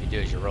is stuff you do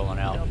as you're rolling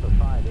out.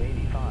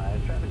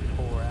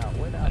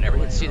 I never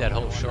did see that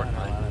whole short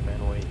line.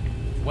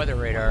 Weather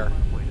radar.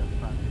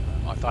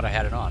 Oh, I thought I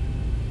had it on.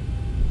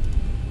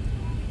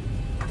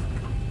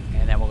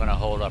 And then we're going to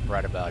hold up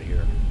right about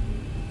here.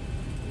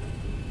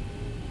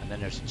 And then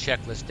there's a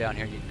checklist down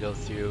here you can go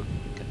through.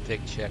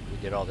 Config check. We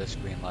did all this.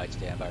 Green light,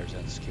 standby,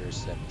 resume, secure,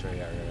 set, blah,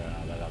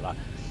 blah, blah.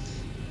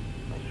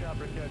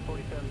 Brickyard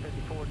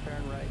 4754,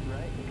 turn right and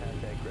right, and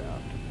contact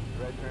ground.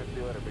 Right turn, see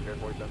you later, Brickyard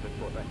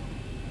 4754, bye.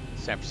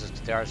 San Francisco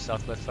Tower,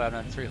 Southwest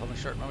 593, holding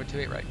short, runway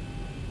 28 right.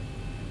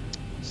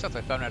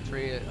 Southwest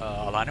 593,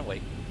 line and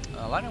wait.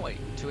 Line and wait,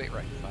 28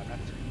 right,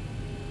 593.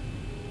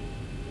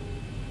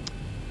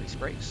 Release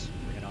brakes,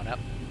 bring it on up.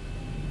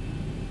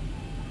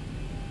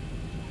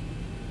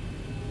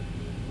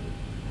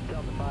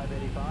 Delta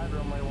 585,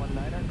 runway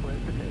 19er, clear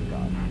for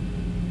takeoff.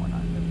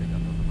 19er, pick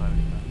up Delta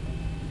 585.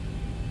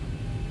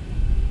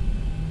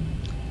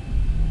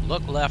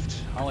 Look left,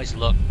 always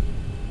look.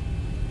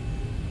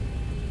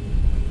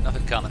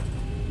 Nothing coming.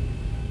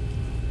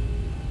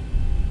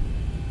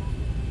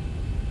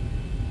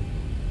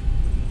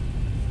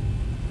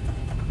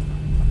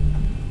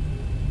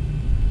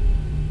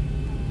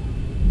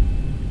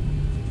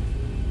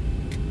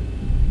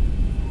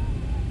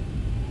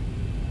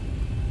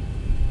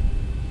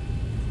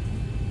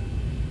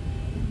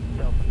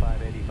 Delta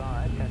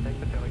 585, contact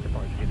Potomac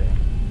departure today.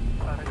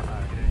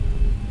 585 today.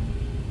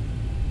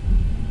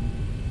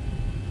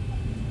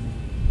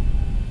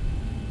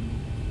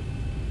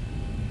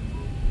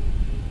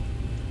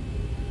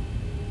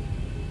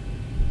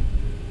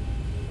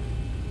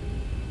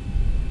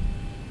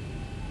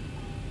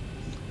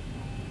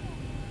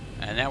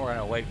 And now we're going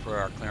to wait for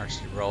our clearance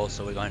to roll,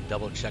 so we're going to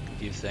double check a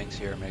few things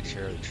here, make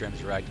sure the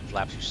trim's right, the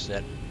flaps are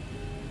set,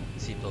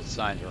 seatbelt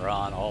signs are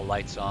on, all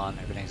lights on,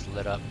 everything's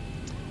lit up.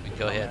 We can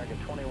go ahead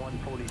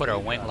and put our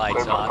wing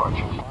lights on.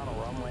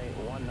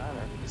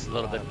 It's a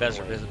little bit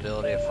better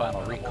visibility, a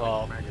final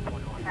recall.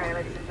 Alright,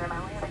 ladies and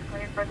gentlemen, we have it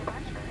cleared for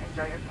departure.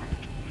 Enjoy your flight.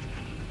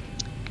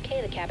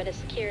 Okay, the cabin is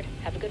secured.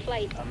 Have a good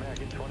flight.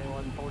 American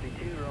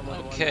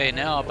 2142. Okay,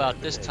 now about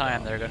this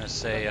time they're going to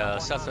say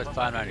Southwest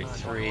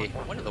 593.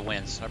 What are the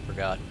winds? I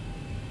forgot.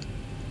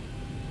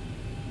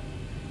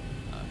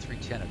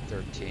 310 at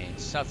 13.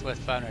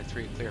 Southwest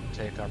 593, clear for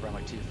takeoff.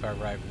 Runway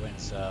 25 right,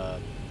 winds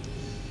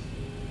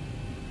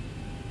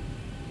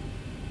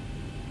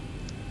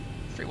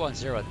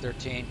 310 at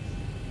 13.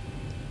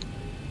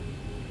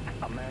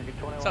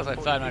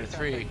 Southwest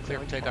 593, clear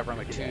for takeoff.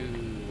 Runway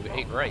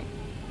 28 right.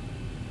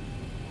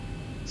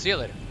 See you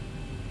later.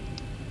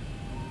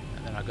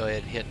 And then I'll go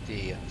ahead and hit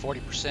the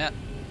 40%.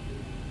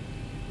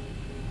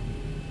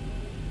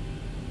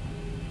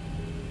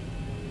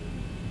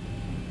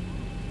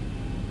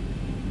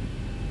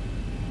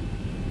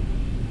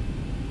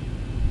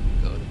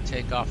 Go to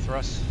takeoff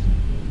thrust.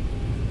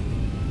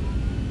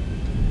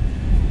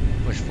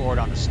 Push forward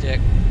on the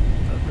stick.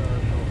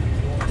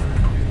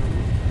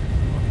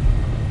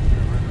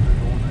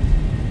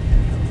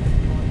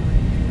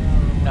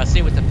 Now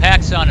see, with the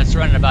packs on, it's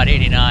running about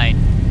 89.7.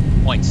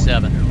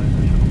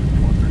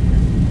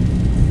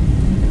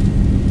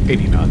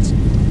 80 knots.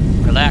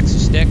 Relax the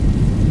stick.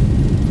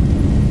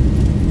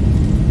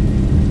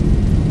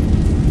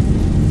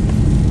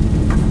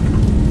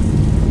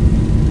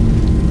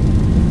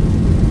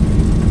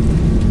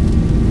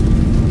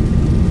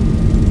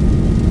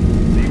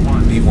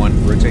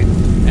 V1, rotate.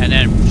 And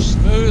then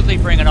smoothly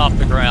bring it off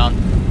the ground.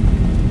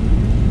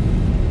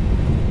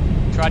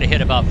 Try to hit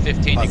about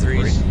 15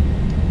 degrees.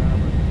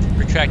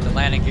 Retract the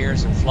landing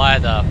gears and fly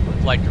the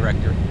flight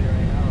director.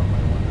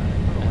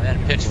 And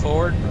then pitch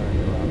forward.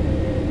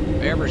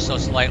 Ever so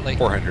slightly.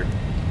 400.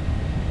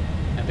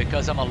 And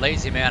because I'm a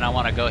lazy man, I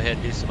want to go ahead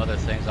and do some other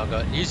things. I'll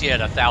go, usually at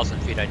 1,000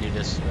 feet I do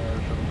this.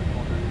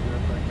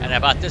 And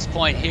about this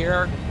point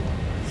here,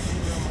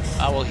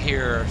 I will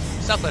hear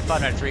Southwest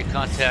 593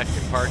 contact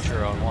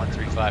departure on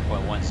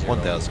 135.10.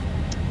 1,000.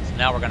 So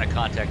now we're going to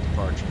contact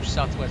departure.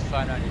 Southwest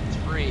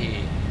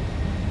 593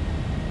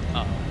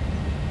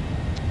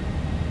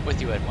 with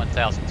you at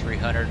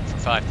 1,300 for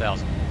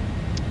 5,000.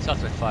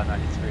 Southwest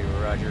 593,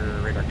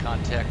 roger, radar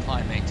contact,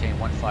 climb, maintain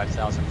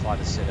 15,000, fly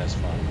to SID as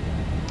filed.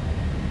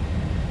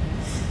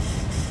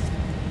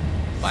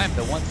 Climb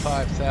to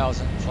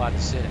 15,000, fly to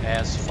SID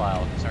as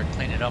filed. Start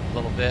cleaning it up a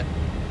little bit,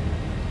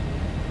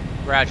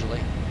 gradually.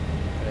 Go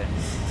ahead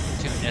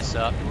and tune this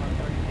up.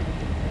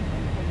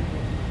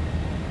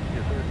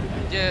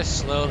 And just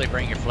slowly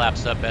bring your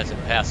flaps up as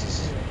it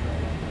passes.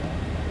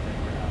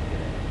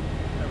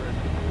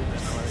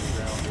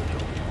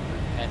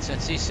 And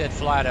since he said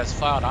flight as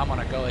filed, I'm going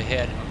to go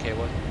ahead. Okay,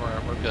 we're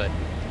good.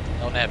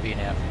 LNAV,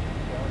 VNAV.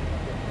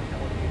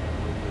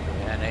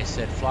 And they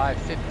said fly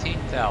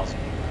 15,000.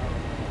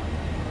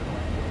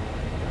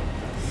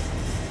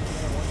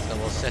 So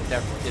we'll set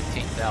that for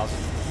 15,000.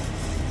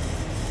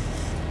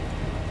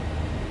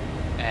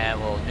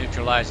 And we'll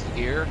neutralize the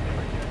gear.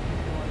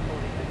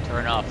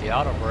 Turn off the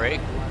auto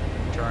brake.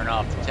 Turn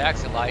off the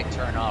taxi light.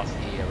 Turn off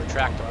the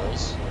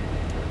retractables.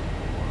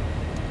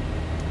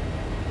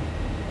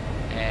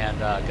 And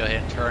go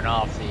ahead and turn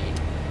off the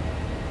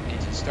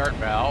engine start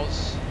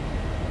valves.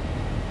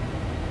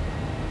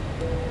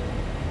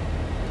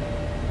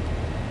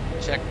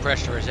 Check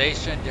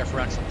pressurization,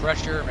 differential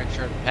pressure, make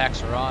sure the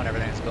packs are on,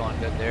 everything's going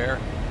good there.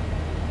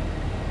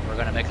 We're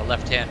going to make a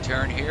left-hand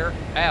turn here,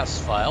 as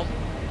filed.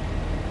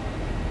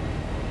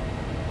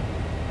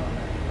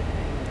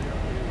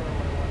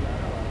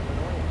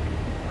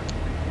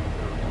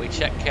 And we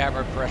check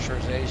camera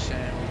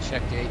pressurization, we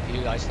check the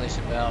APU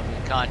isolation valve, we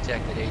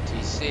contacted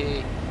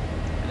ATC,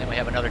 and then we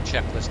have another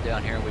checklist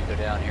down here. We go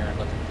down here and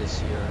look at this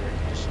here, air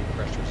conditioning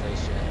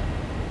pressurization.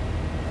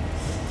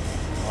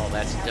 All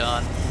that's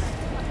done.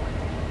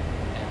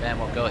 And then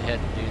we'll go ahead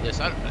and do this.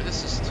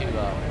 This is to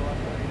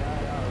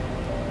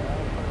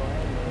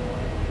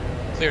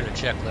clear the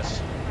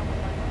checklist.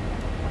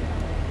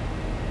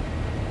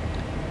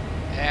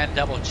 And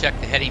double check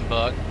the heading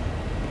bug.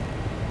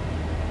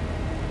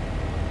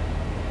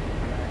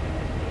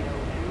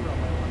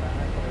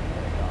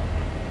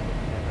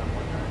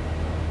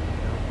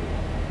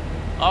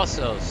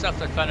 Also,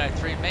 Southwest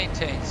 593,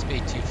 maintain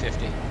speed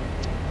 250.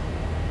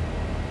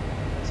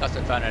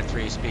 Southwest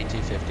 593, speed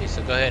 250.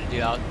 So go ahead and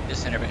do out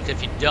this interval.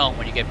 If you don't,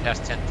 when you get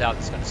past 10,000,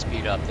 it's going to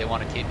speed up. They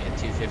want to keep me at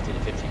 250 to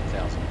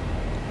 15,000.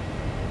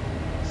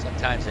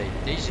 Sometimes they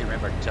usually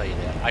remember to tell you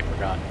that. I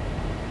forgot.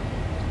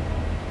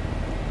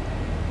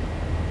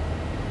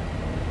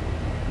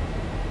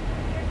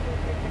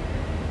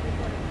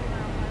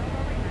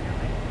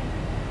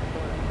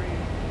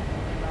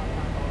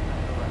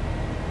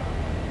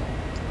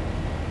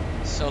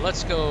 So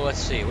let's go, let's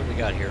see, what do we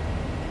got here?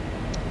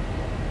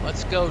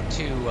 Let's go to,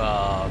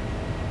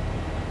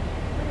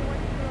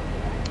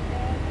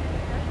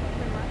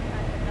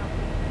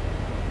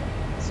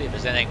 see if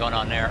there's anything going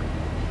on there.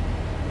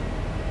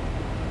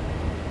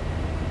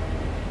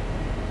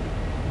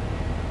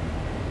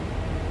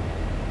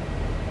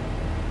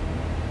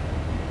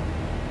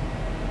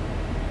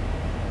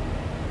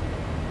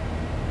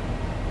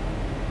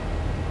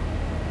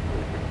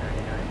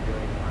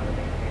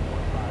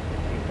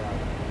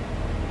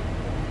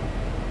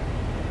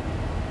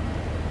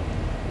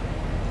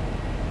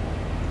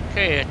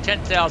 Okay, at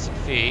 10,000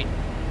 feet,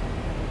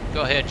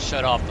 go ahead and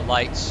shut off the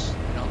lights.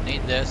 We don't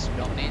need this, we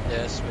don't need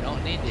this, we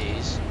don't need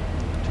these.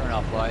 Turn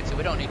off lights, and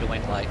we don't need the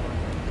wing light.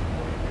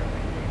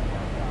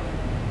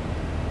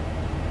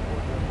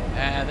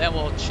 And then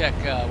we'll check,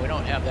 we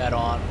don't have that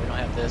on, we don't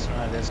have this, we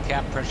don't have this.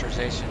 Cap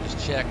pressurization is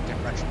checked,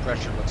 differential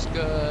pressure looks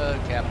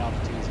good, cabin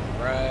altitude is on the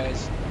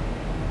rise.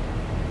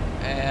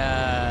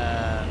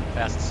 And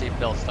fasten seat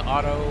belts to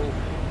auto.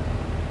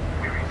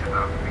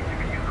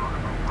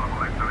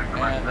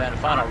 And then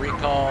final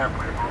recall.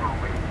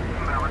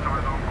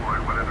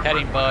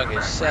 Heading bug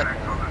is set.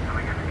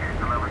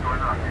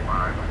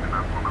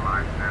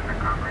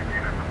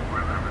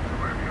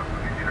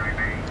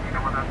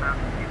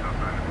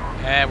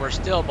 And we're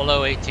still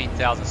below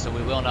 18,000, so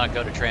we will not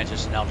go to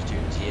transition altitude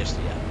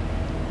TSD yet.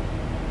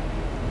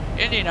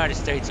 In the United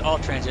States, all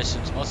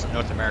transitions, most of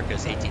North America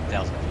is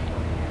 18,000 feet.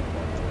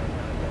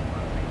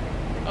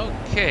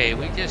 Okay,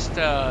 we just,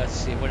 let's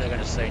see, what are they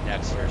going to say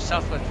next here?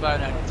 Southwest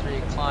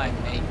 593, climb,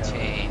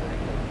 maintain,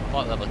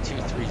 flight level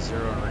 230,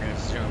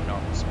 resume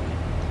normal speed.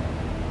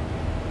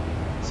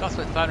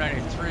 Southwest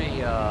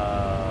 593,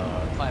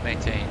 climb,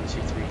 maintain,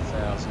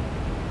 23,000,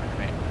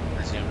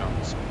 resume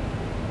normal speed.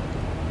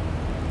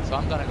 So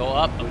I'm going to go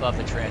up above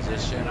the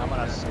transition. I'm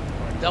going to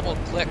double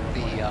click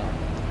the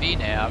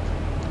VNav.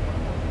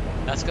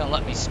 That's going to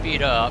let me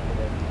speed up.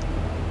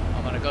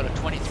 I'm going to go to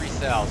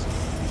 23,000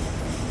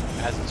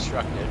 as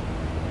instructed.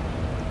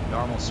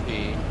 Normal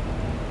speed.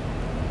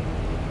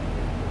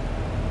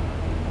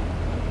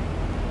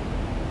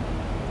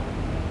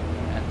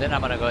 And then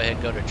I'm going to go ahead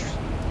and go to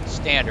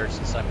standard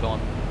since I'm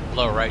going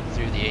blow right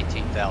through the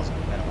 18,000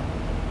 minimum.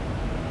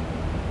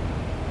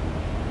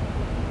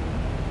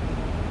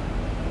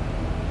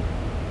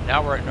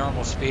 Now we're at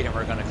normal speed and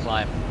we're going to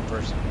climb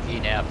first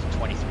VNav to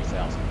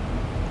 23,000.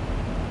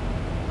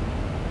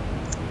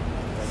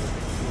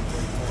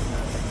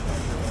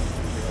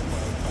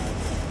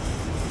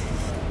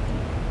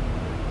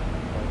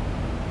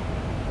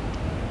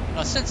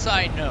 Now since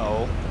I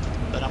know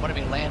that I'm going to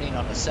be landing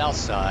on the south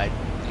side,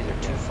 either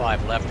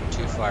 25 left or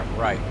 25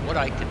 right, what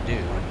I can do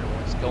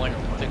is go into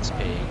the fixed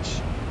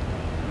page.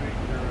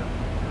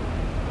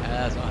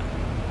 As I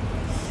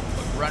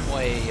put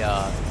runway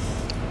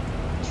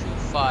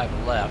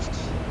 25 left,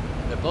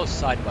 they're both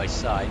side by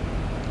side,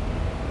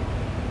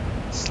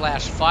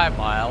 slash 5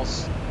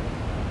 miles,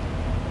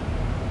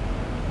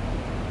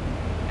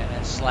 and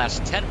then slash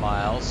 10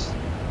 miles.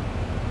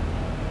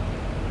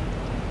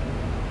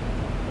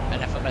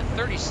 And if I'm at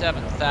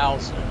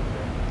 37,000,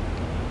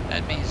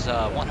 that means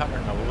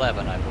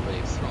 111, I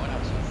believe. Throwing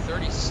out to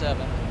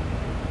 37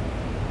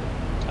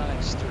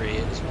 times 3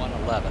 is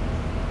 111.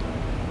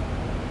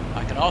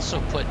 I can also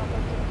put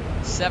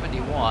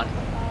 71,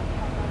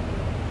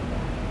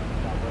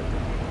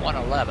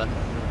 111.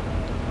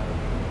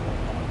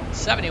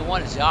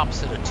 71 is the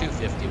opposite of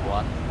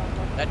 251.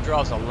 That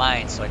draws a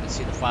line so I can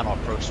see the final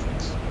approach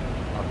fix,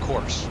 or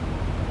course.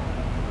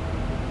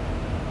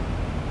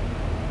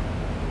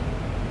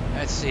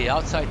 Let's see,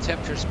 outside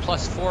temperatures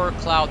 +4,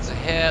 clouds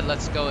ahead.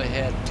 Let's go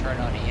ahead and turn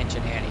on the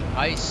engine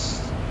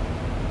anti-ice.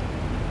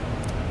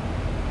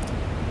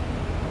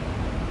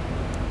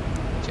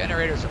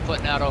 Generators are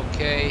putting out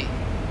okay.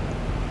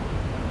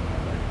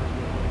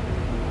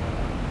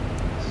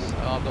 So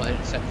I'll go ahead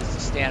and set this to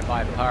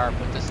standby power,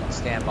 put this in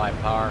standby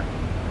power.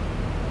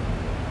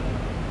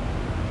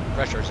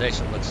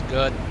 Pressurization looks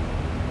good.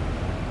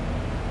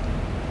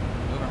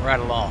 Moving right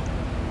along.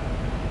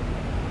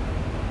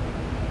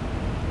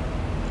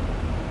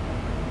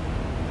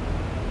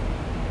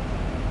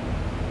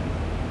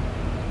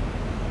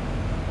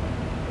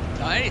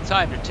 Now,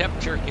 anytime the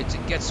temperature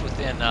gets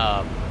within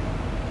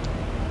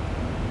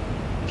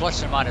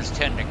plus or minus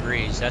 10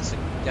 degrees, that's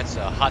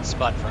a hot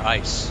spot for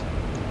ice,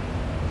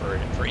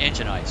 for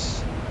engine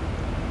ice.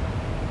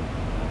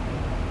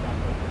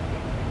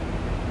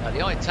 Now, the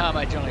only time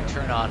I generally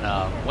turn on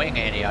wing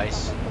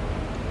anti-ice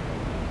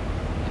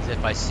is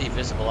if I see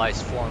visible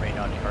ice forming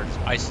on the, or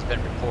ice has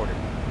been reported.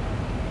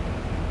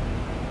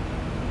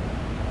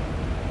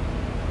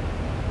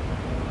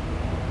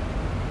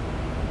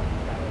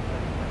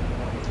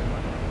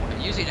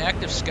 Using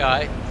Active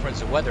Sky for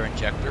the weather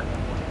injector,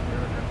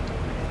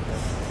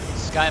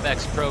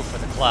 SkyMax Pro for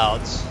the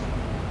clouds.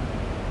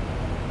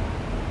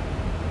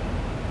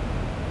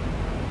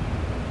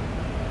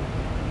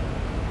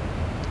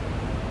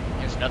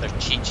 Here's another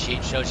cheat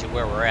sheet, shows you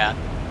where we're at.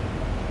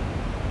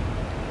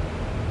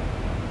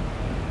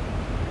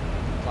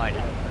 Find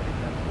it.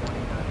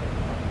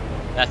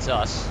 That's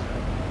us,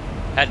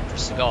 heading for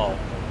Seagull,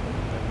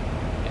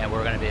 and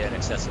we're going to be in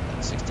excess of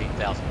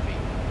 16,000 feet.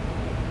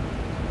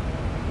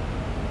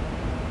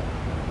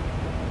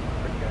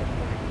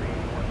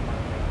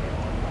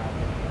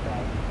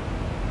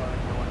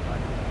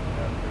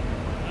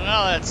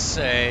 Now let's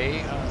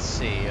see,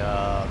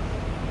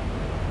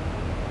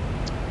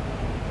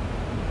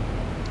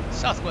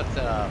 Southwest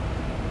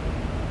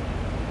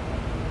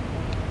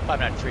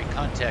 593,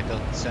 contact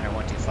Oakland Center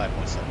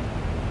 125.7.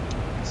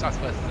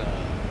 Southwest,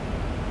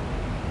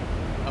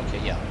 okay,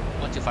 yeah,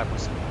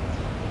 125.7.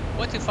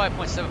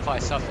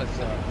 125.75 Southwest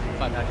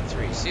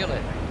 593. See you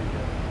later.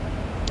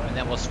 And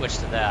then we'll switch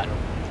to that.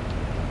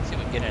 See if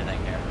we can get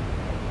anything there.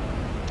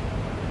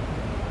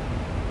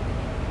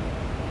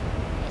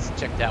 Let's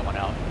check that one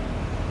out.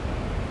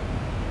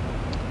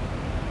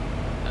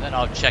 And then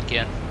I'll check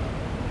in.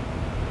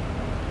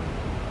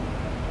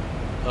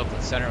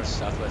 Oakland Center,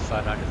 Southwest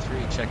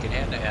 593, checking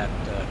in at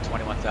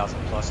 21,000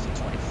 plus to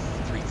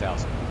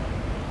 23,000.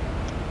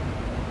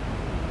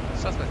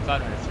 Southwest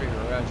 593,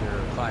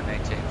 roger, climb,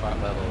 maintain flight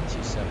level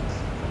 27.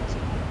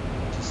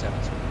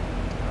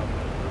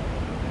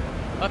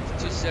 Up to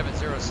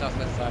 270,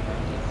 Southwest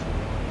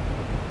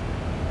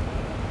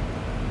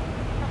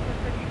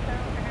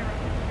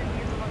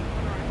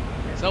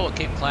 593. So we'll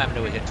keep climbing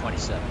till we hit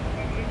 27.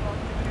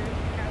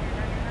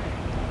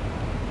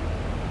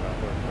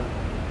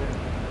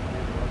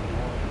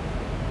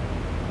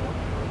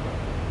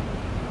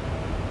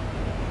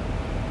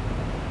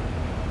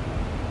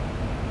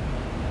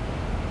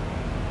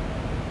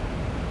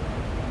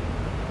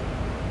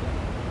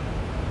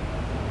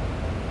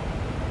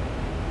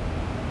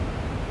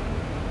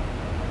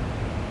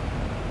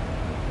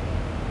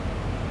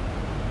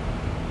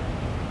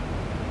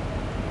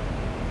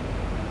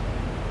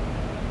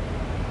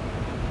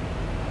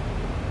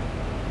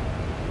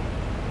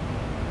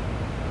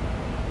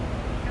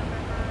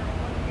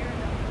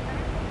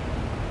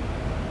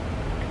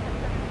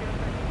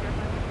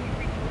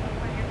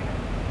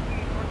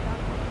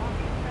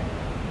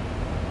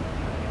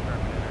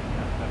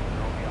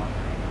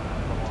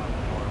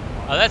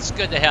 That's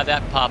good to have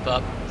that pop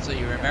up, so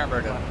you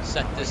remember to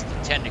set this to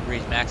 10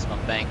 degrees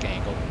maximum bank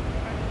angle,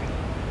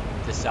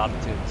 this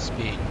altitude and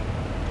speed.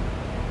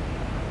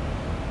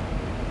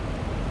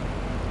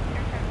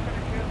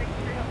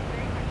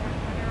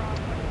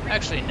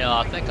 Actually, no,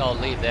 I think I'll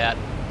leave that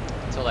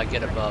until I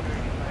get above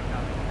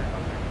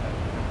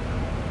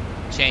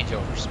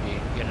changeover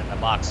speed, get into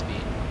Mach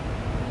speed.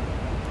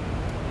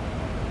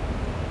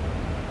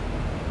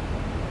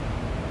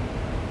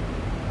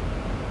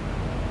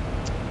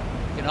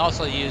 You can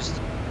also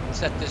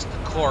set this to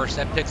course.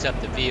 That picks up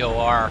the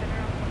VOR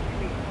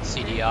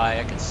CDI.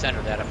 I can center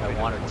that if I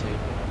wanted to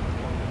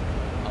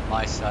on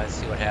my side.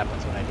 See what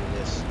happens when I do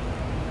this.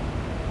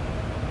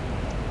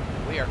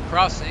 We are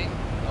crossing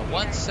a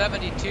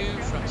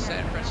 172 from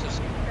San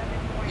Francisco.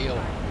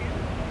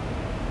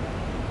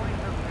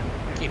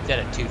 Keep that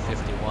at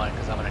 251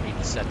 because I'm going to need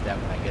to set that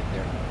when I get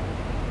there.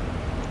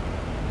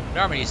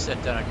 Normally you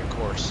set that on your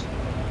course.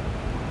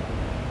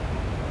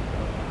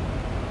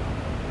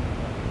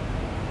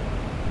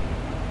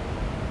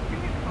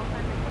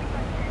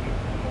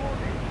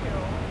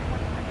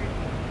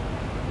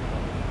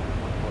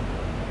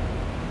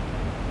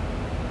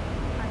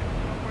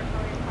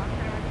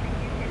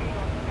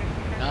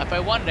 If I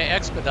wanted to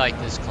expedite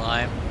this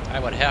climb, I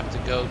would have to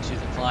go to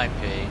the climb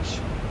page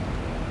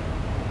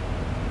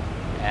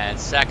and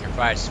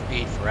sacrifice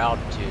speed for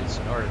altitudes.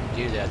 In order to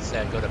do that, so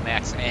I'd go to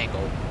max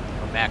angle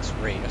or max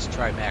rate. Let's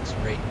try max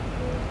rate.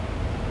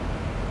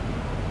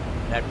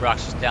 That brought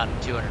us down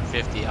to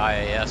 250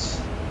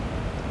 IAS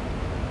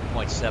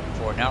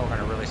 0.74. Now we're going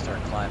to really start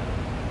climbing.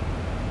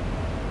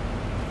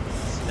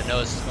 See the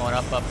nose is going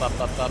up, up, up,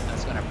 up, up.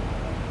 That's going to,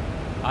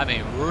 I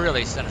mean,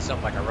 really send us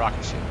up like a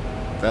rocket ship.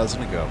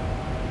 1,000 to go.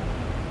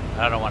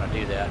 I don't want to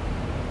do that.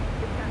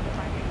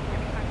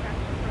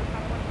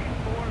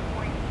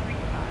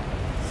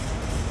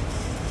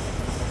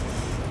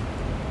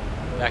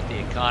 Back to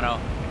Econo.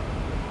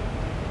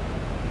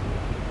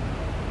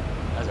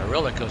 That's a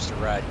roller coaster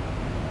ride.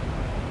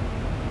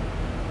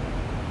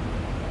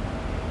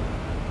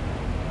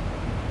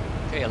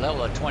 Okay, a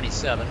level of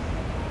 27.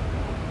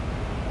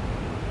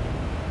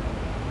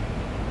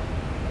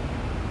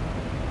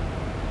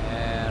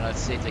 And let's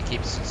see if they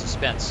keep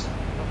suspense.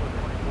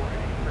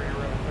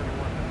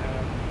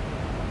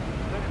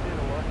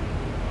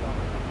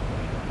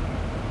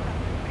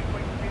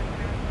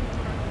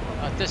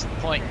 At this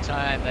point in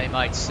time, they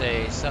might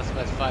say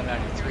Southwest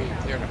 593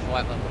 clear to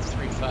flight level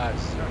 350.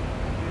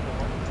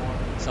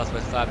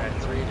 Southwest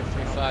 593 to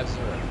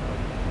 350.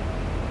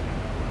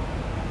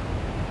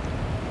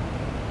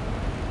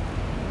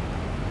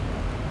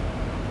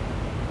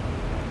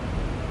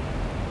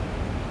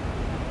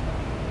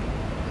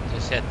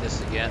 Just hit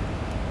this again.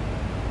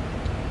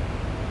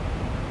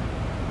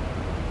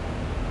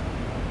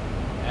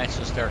 And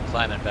she'll start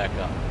climbing back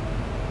up.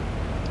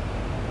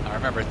 Now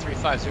remember,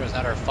 350 is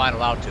not our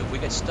final altitude. If we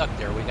get stuck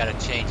there, we got to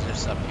change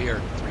this up here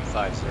to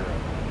 350.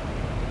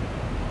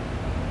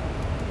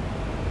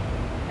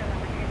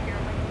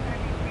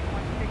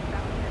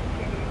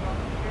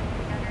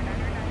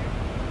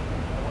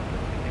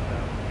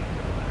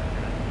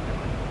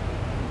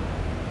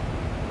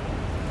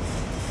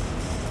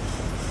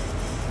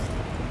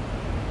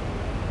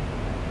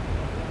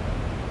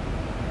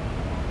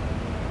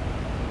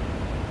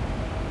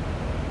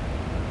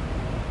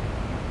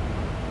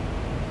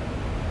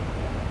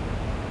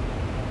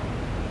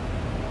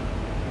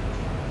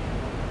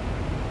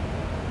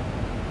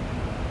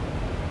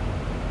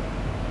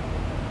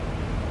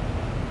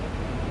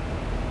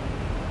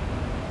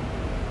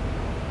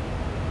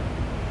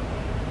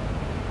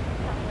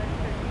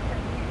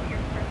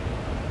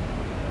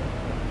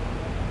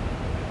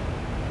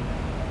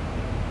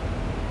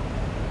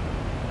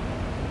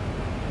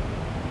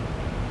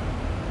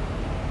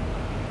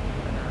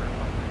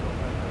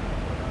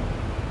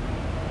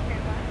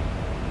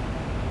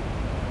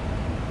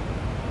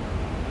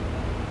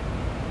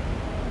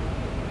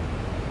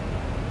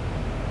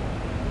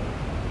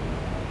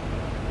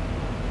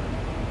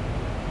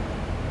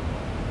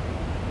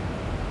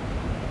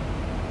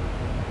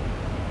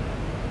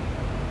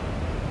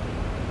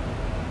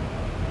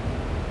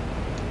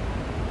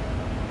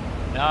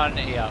 Now on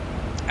the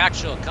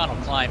actual Connell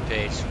climb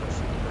page,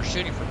 we're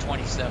shooting for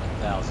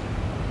 27,000.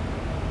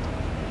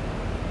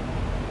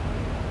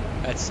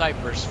 At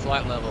Cypress,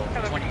 flight level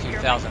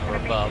 22,000 or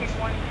above,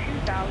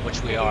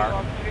 which we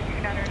are.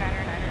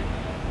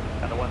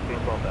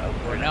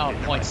 We're now at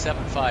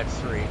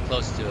 0.753,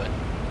 close to it.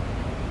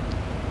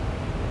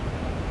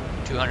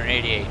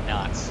 288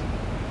 knots.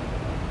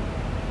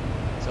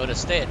 So to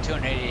stay at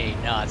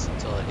 288 knots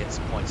until it hits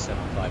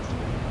 0.753.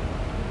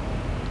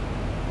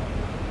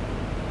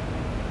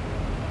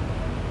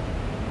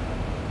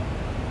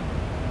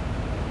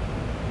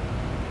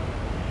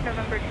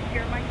 November,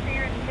 secure my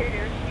clear indicated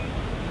airspeed.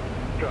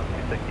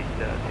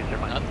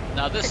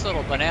 Now this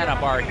little banana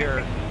bar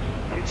here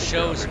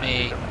shows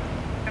me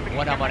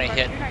when I'm going to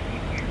hit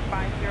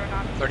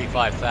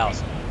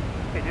 35,000.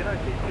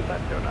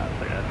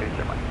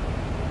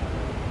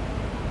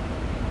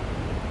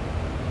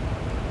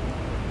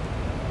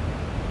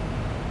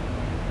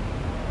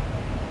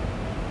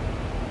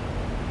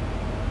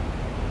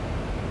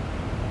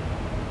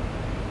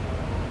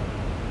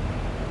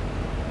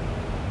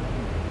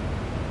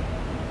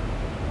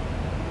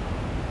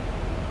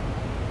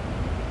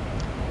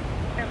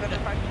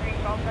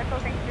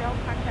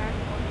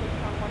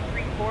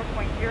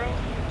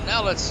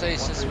 Now let's say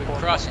since we're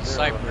crossing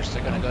Cypress,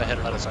 they're going to go ahead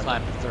and let us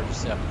climb to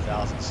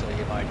 37,000, so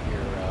you might hear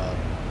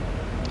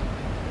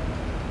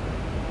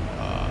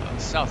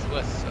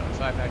Southwest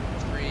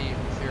 593,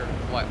 clear to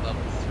flight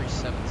level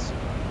 370,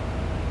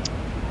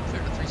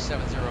 clear to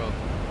 370,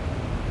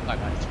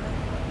 593.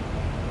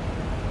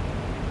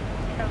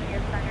 Kelly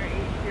Center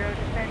 80,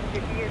 descend to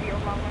the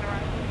long one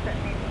around set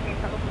maintain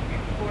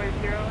television 40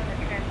 and the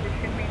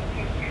transition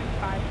maintain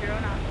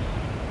 250 knots.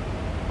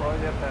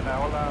 Roger, and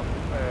hola,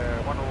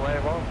 one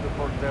arrival,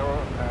 240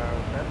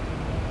 set,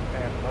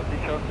 and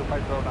position 250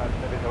 knots,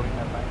 territory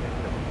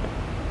 987.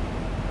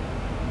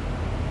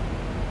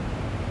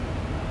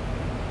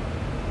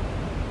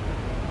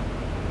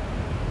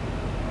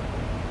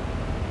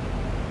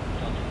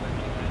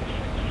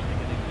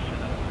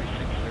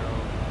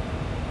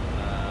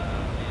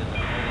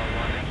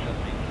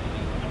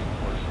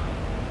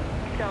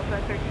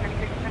 Delta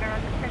 1396 center on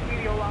descend to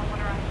the long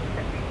one around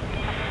set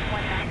maintain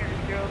 1900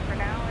 for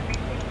now and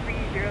maintain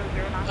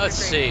 300 knots. Let's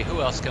see,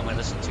 who else can we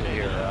listen to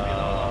here?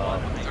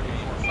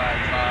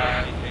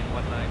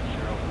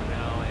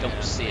 3455.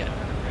 Don't see it.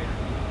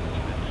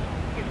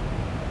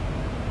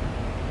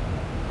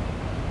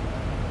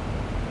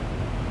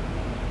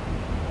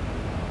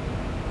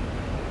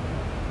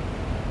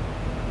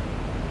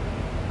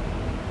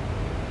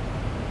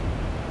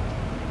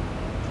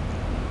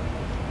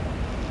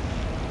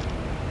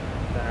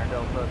 Center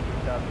Delta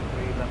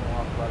 3003, level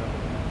off flight level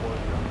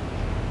 240.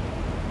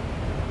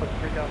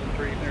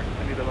 3003, there's going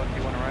to be the Lucky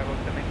 1 arrival,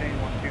 to maintain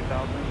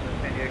 12,000,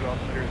 San Diego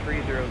altimeter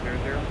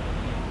 3000.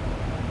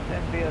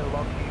 San Diego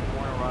Lucky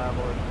 1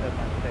 arrival is set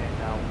on staying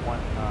now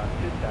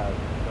 2,000,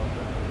 Delta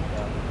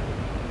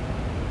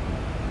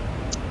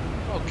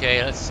 2,000.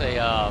 Okay, let's say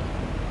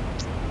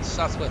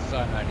Southwest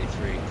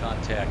 593,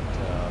 contact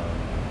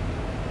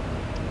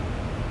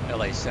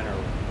LA Center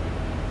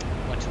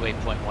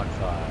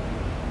 128.15.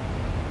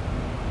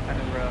 And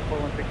then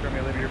 416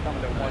 Romeo Lima, you're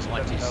coming to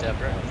 127,000,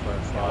 correct?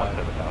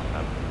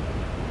 127.45.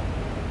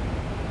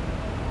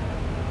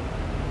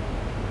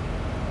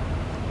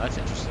 That's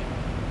interesting.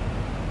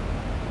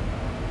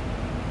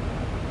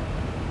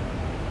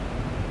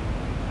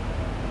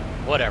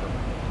 Whatever.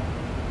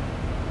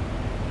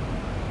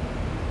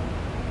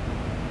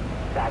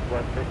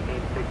 Southwest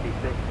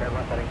 1566, turn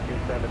left heading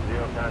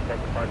 270,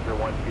 contact departure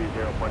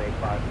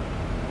 120.85.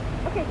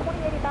 Okay,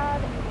 2085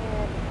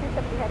 and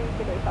 270 heading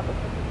to the Southwest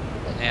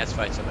 1566. Let's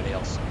fight somebody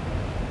else.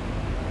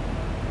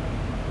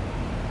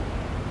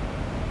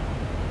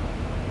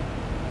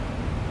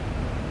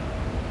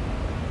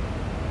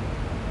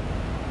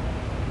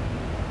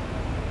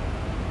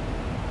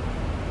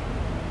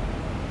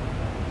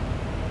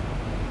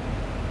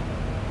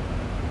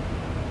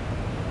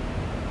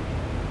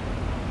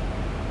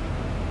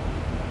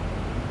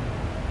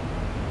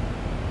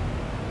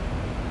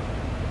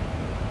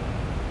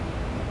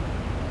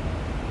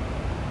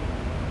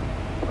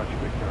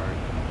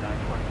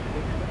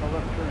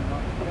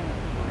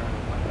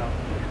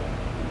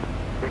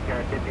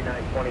 Brickyard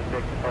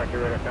 5926, departure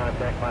radar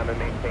contact, climb and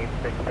maintain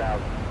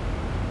 6,000.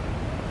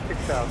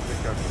 6,000,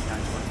 Brickyard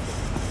 5926.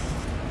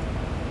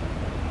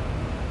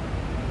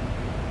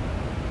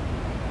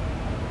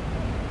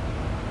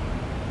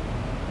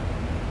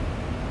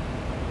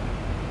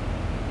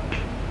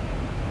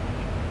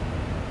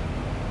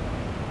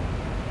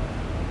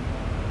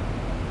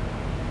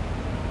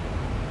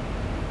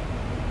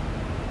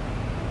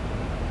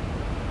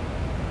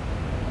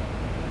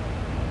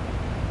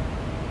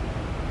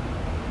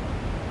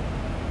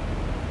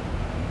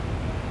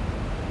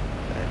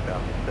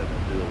 Falcon 7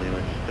 Zulu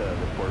Lima, just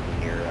report when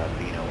you're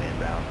Vino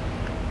inbound.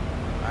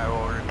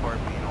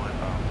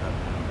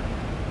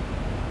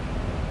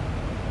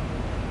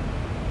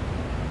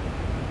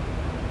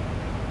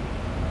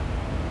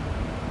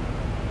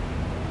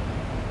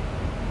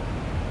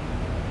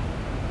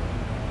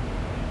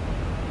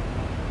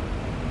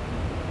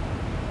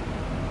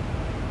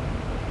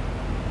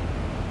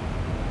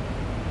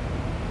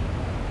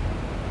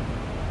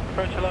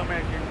 Approach hello,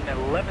 American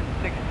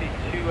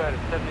 1162 out of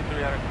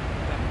 73 out of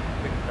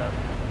 6,000.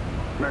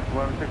 American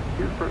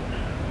 1162, approach.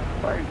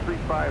 Flying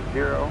 350,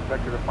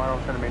 vector to final,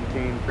 center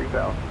maintain 3000.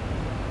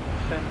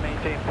 Send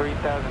maintain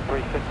 3,000, 350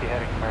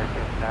 heading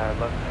American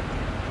 11.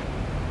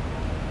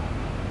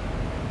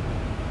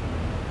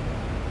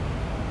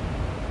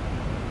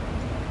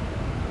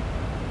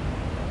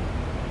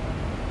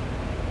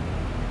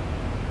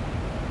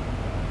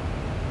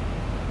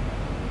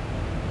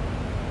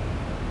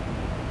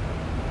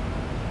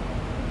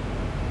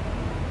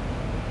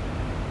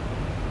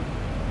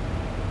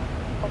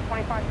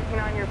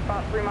 You're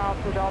about 3 miles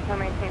from Jalpa,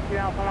 maintain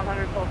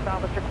 2,100, full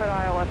establish your cleared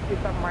ILS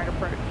 27 right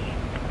approach.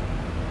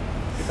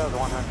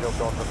 2,100,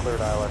 Jalpa cleared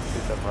ILS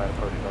 27 right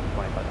approach,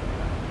 25.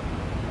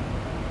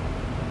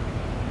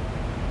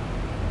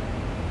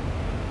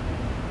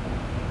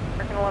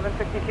 American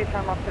 1162,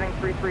 turn left heading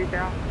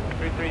 330.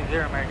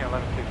 330, American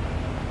 1162.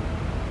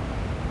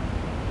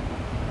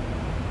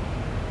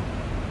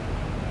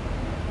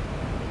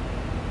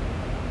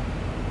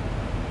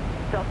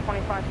 Delta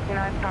 2559,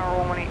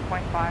 power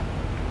 118.5.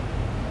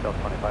 Delta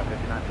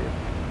 2559 to you.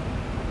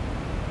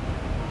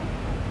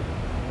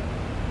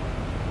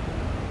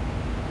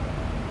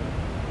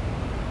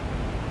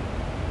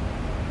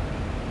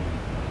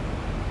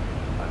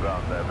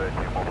 Ground there, very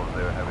team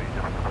 110 heavy,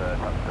 just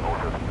touch the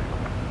auto speed.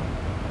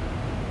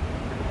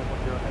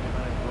 110 heavy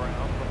running ground,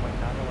 runway 9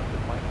 left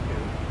at Mike 2.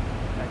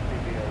 Taxi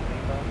via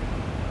Lima,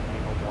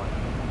 Lima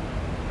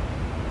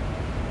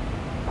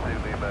 1.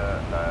 Lima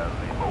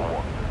 1.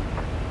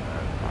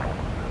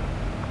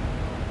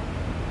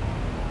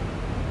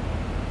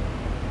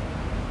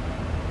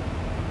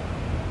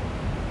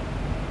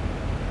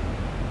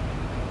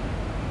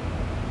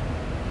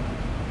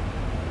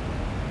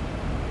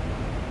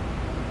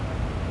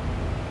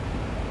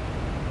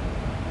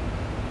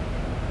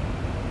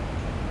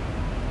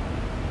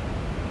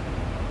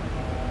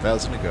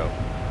 Thousand to go.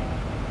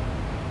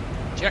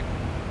 Check.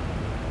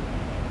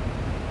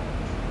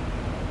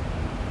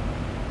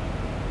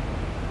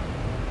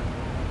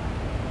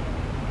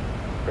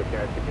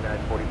 Brickyard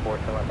 5944,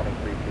 turn left heading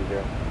 320.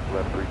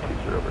 Left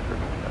 320, over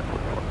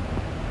 5944.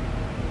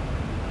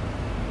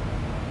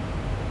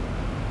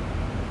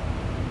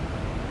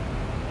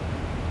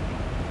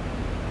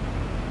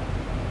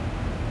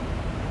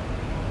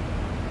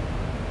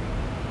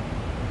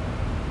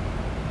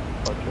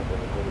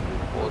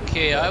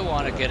 Okay, I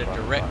want to get a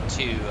direct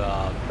to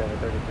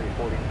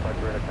 3340,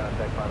 departure radar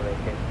contact, final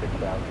maintain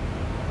 6,000. 6,000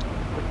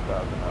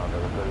 now,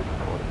 another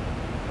 3340.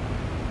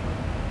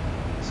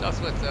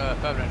 Southwest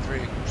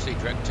 593, proceed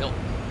direct tilt.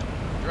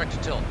 Direct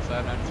to tilt,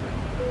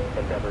 593.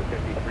 Endeavor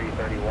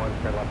 5331,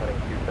 turn left heading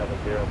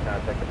 270,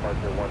 contact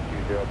departure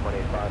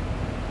 120.85.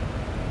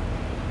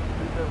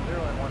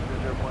 270 and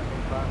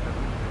 120.85.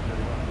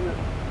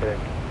 Okay.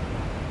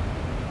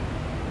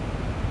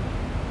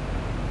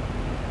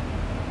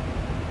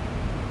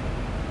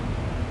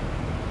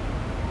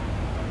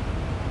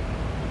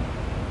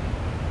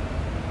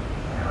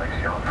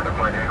 For the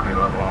flight we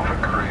level off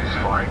at cruise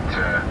flight.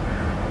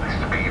 Looks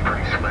to be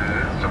pretty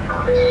smooth. Some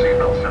northerly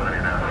seatbelt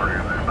signing out for you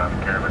in the above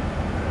cabin.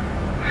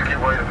 Just give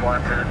way to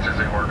flight attendants as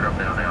they work up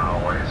down the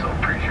hallway, so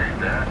appreciate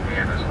that,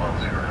 and as well as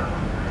your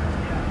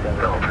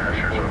fellow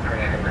passengers will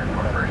appreciate that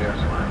cooperation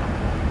as well.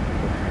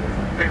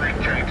 If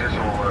anything changes,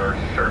 we'll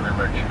certainly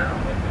let you know.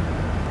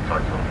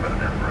 Talk to you a little further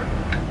down the road.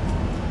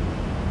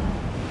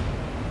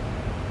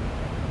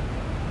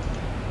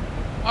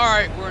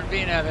 Alright, we're in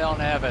VNAV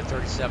LNAV at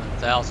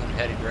 37,000,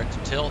 heading direct to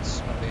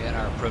tilts. We'll be in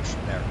our approach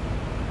from there.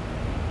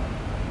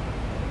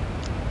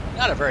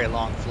 Not a very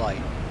long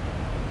flight.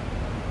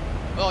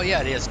 Well,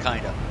 yeah, it is,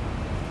 kind of.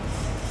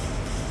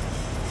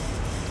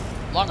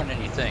 Longer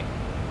than you think.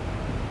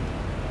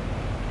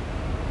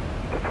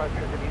 Departure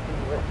to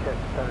DC West at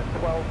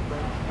 12,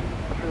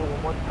 through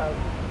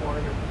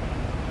 1,400.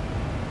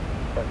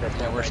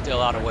 And we're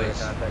still out of ways.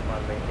 Contact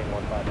on maintain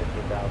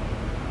 15,000.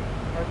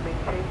 And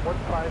maintain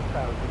 15,000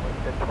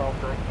 at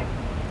 1219.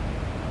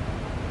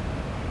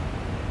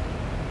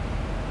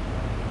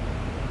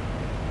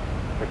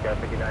 Brickyard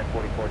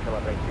 5944, turn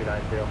left heading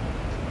 290.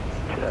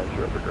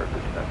 290, Brickyard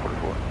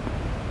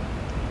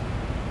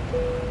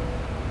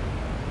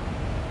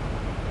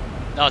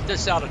 5944. Now at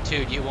this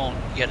altitude you won't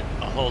get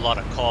a whole lot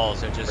of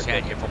calls. They'll just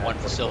hand you from one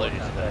facility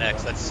to the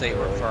next. Let's say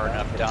we're far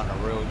enough down the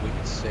road, we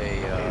could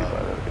say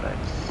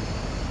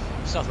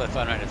Southwest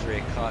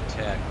 593,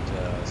 contact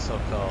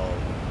so-called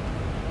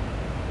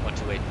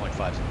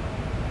 128.5.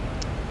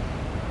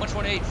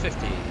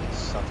 128.50,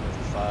 Southwest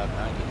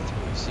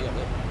 593, see you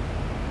later.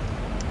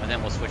 And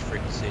then we'll switch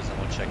frequencies and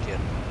we'll check in.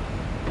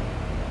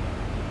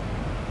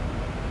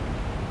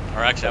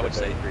 Or actually I would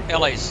say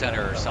LA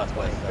Center,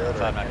 Southwest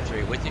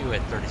 593 with you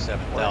at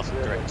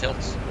 37,000 direct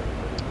tilts.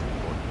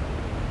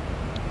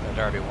 The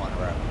Derby 1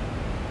 route.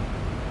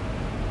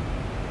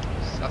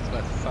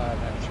 Southwest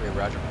 593,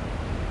 roger.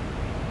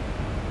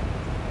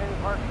 And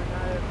Park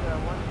United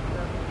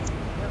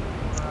 177,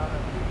 we're out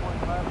at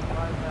 3.5 to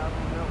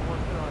 5,000,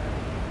 040 heavy.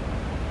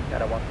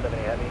 Got a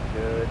 170 heavy,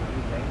 good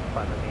evening,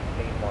 final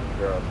maintain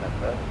 10,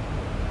 Memphis.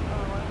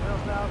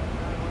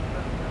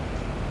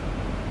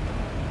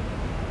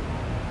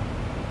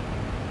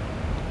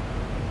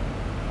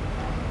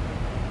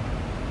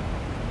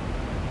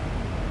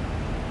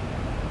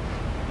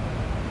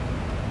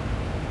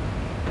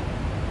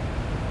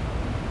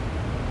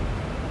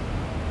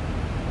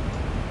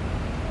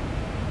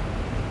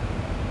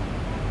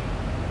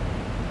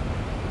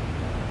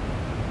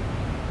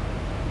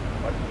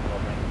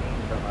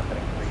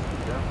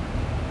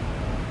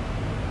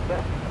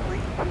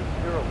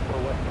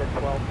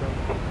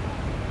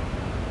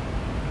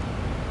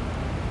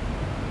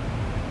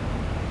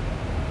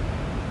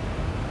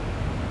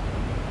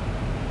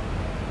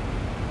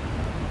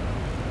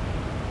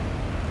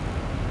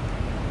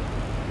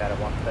 Got a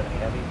 170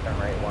 heavy, turn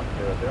right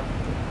 100.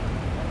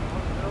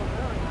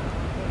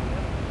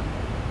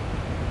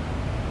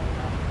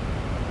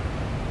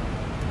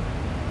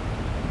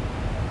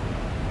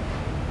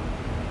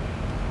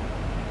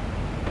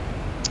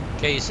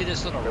 Okay, you see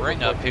this little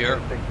ring up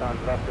here?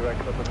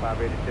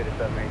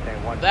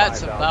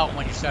 That's about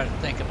when you start to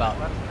think about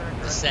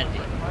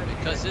descending,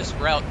 because this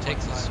route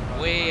takes us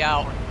way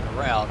out and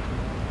around.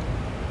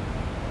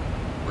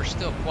 We're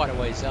still quite a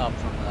ways out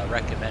from the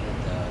recommended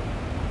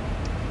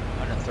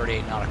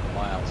 138 nautical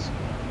miles.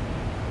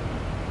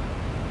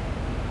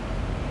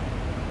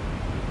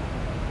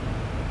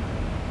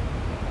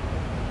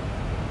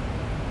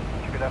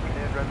 Good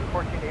afternoon, Redwood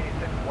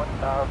 1486,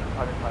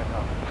 1,105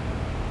 knots.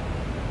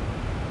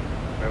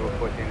 Redwood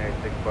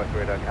 1486, bus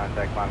radar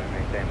contact, climb and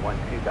maintain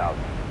 12,000.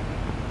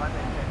 Climb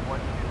and maintain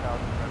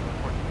 12,000, Redwood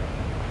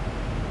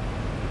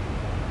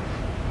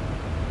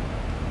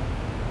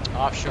 1486.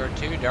 Offshore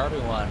 2, Darby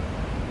 1.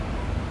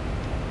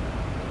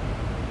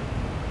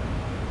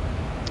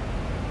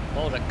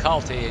 Hold at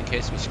Calty in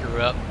case we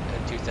screw up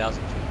at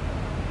 2,000 feet.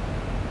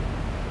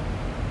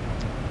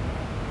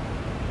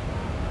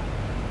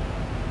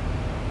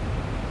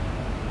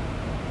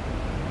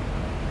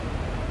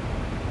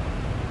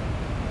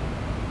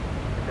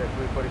 Okay,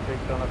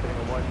 346, on up heading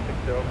to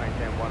 160,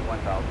 maintain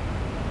 1,000.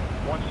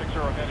 160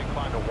 heading,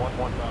 climb to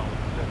 1,000,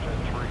 Jet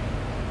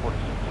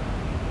 346.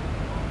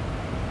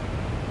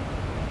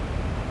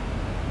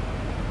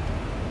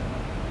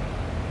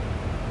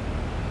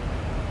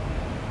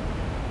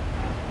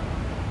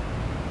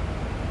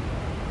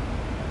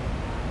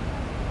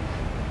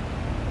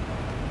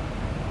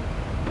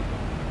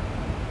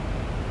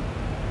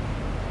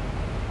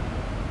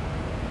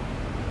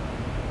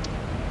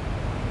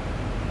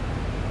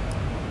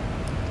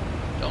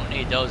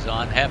 Need those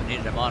on. Haven't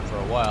needed them on for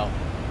a while.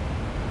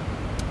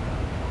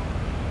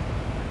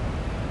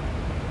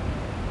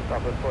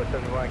 Southwest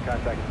 471,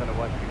 contact is under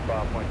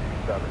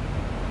 125.27.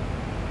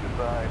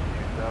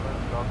 2527,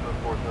 Southwest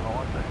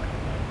 471, thanks.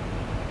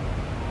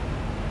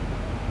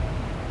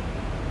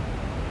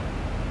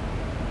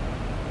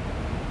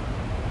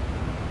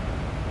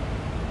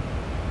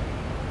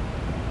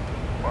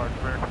 Mark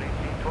American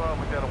 1812,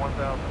 we got a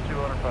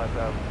 1,200,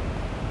 5,000.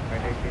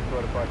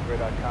 1812 departure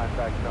radar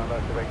contact on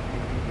left direct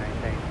TV,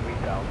 maintain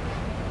 3,000.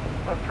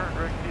 Left turn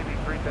direct TV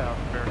 3,000,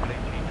 American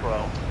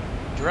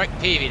 1812. Direct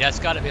PV, that's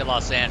got to be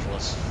Los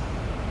Angeles.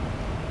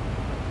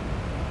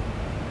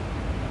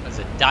 Is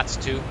it DOTS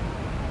 2?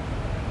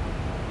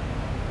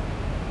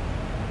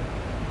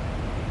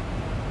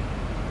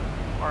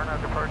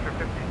 R9 departure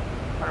 50,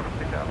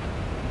 150,000.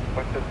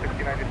 West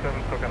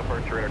 6097, still got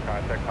departure radar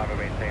contact, climb and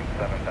maintain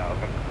 7,000.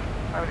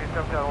 I would need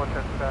 7,000,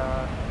 what's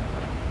that?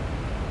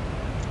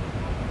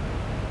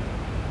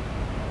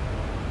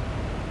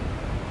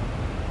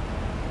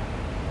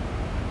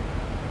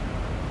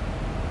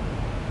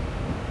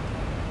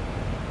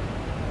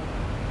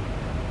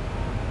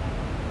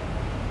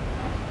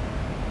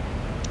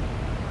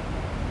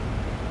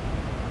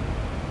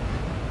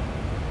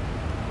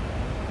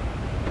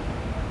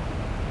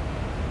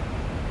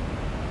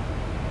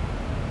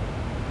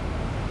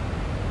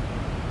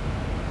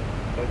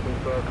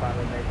 Climb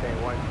and maintain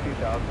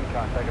 12,000,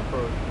 contact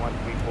approach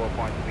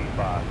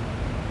 134.35.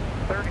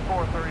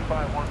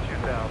 3435,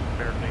 12,000,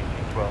 American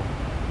 1812.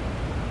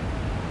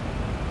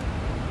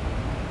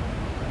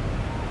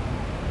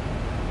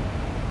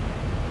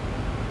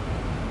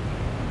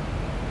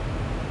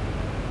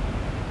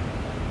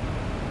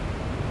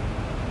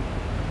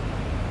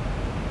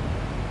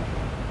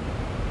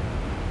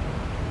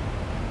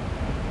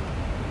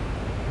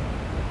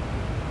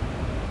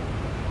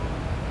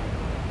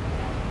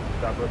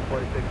 Southwest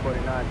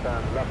 4649,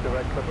 turn left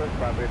direct clipper,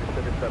 climb via the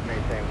Civic, sub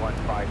maintain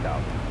 15,000.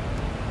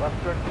 Left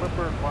direct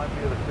clipper, climb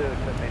via the Civic,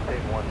 sub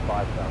maintain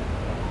 15,000.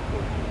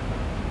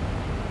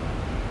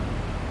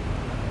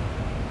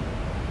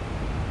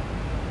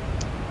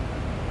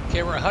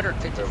 Okay, we're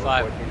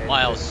 155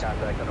 miles from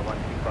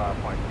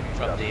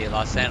the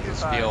Los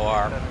Angeles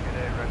VOR.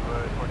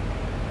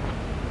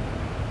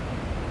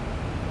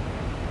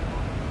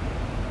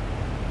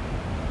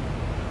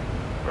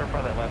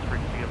 Verify that last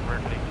frequency of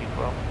American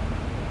 1812.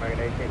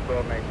 American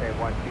 1812, maintain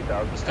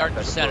 12,000. Start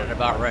descending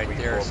about right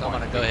there, so I'm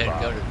going to go ahead and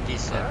go to the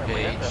descent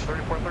page.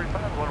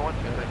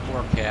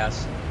 3435,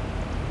 Forecast.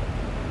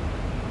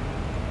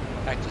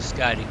 Back to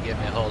Sky to give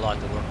me a whole lot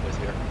to work with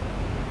here.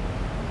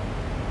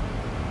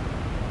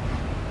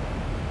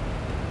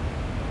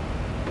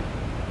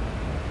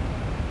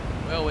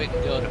 Well, we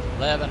can go to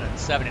 11 and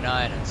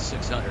 79 and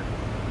 600.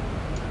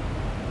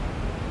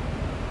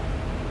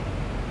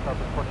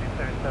 Southwest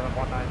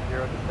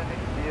 1477-190, descending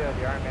via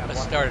the Ironman.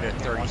 Let's start it at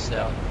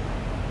 37.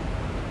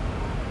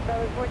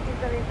 Southwest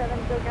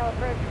 1477, SoCal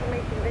approach,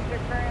 formation Victor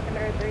current,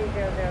 limiter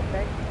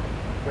 3006.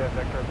 We have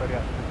Victor 30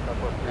 on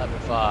Southwest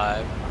 5.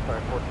 I'm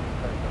sorry,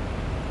 1477.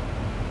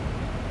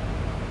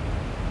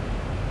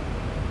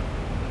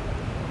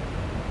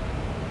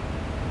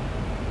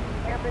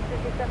 Airport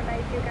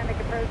 5792, contact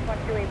approach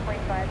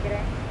 128.5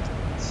 today.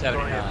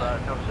 79.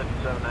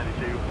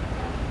 5792.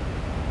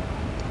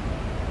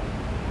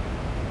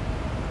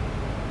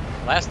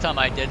 Last time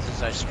I did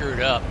this, I screwed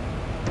up.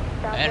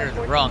 I entered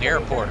the wrong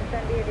airport.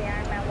 Via the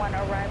Ironman 1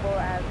 arrival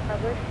as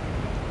published.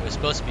 It was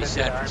supposed to be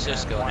San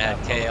Francisco and had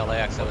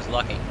KLAX. I was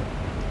lucky.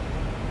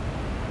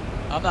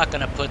 I'm not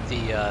going to put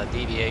the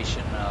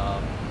deviation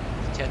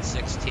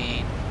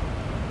 1016.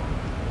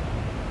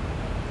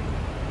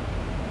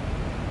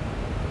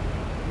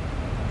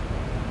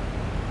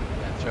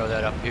 And throw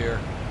that up here.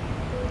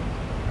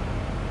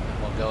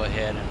 And we'll go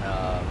ahead and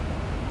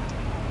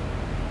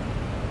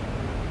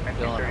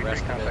fill in the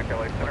rest of it.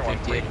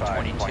 158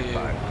 and 22.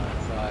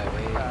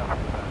 158.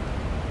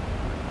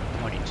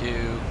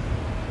 22.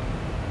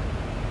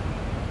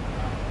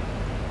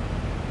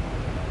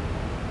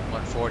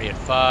 140 at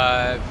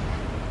 5.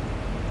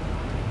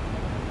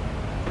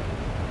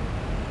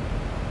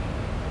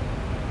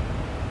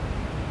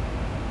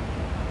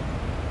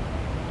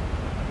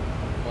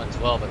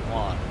 112 at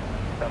 1.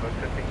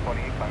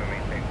 1520, climb and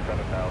maintain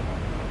 7,000.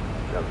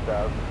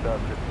 7,000,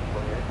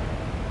 1528.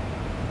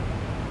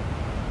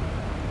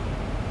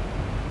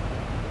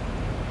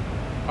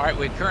 All right,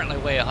 we currently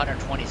weigh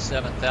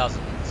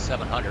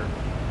 127,700.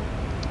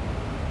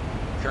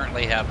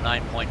 Currently have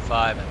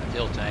 9.5 in the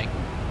fuel tank.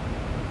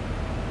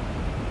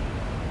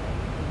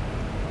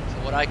 So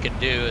what I could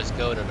do is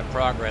go to the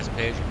progress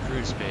page and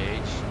cruise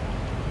page,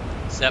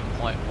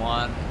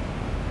 7.1,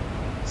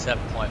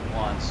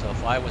 7.1. So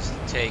if I was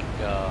to take,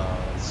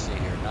 let's see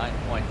here,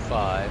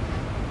 9.5,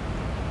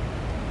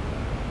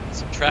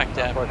 subtract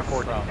that from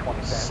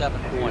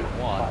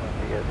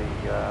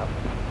 7.1,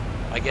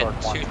 I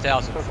get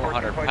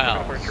 2,400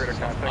 pounds. So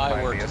if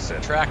I were to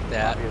subtract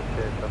that,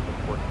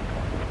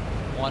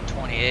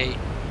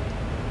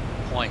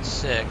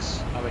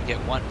 128.6, I would get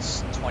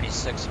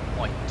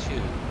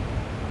 126.2.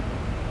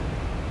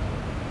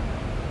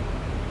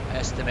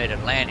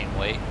 Estimated landing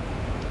weight.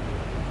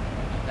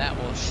 And that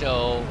will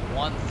show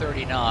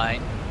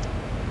 139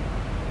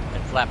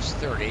 and flaps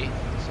 30.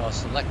 So I'll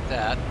select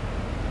that.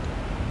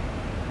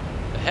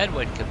 The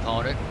headwind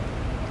component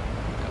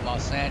at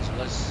Los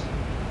Angeles,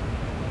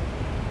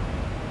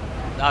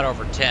 not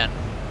over 10.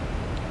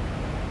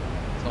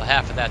 So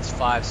half of that's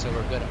 5, so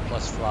we're good at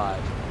 +5.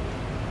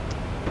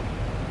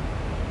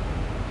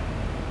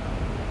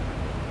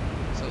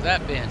 So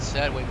that being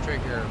said, we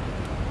figure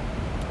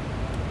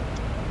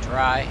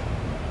dry.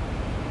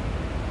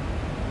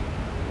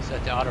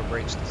 Set the auto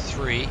brakes to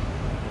 3.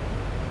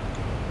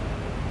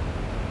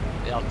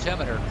 The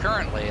altimeter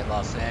currently in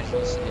Los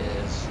Angeles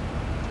is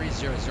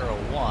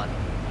 3001.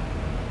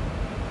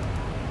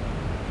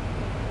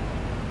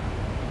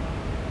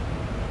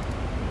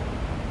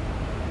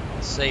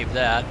 I'll save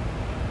that.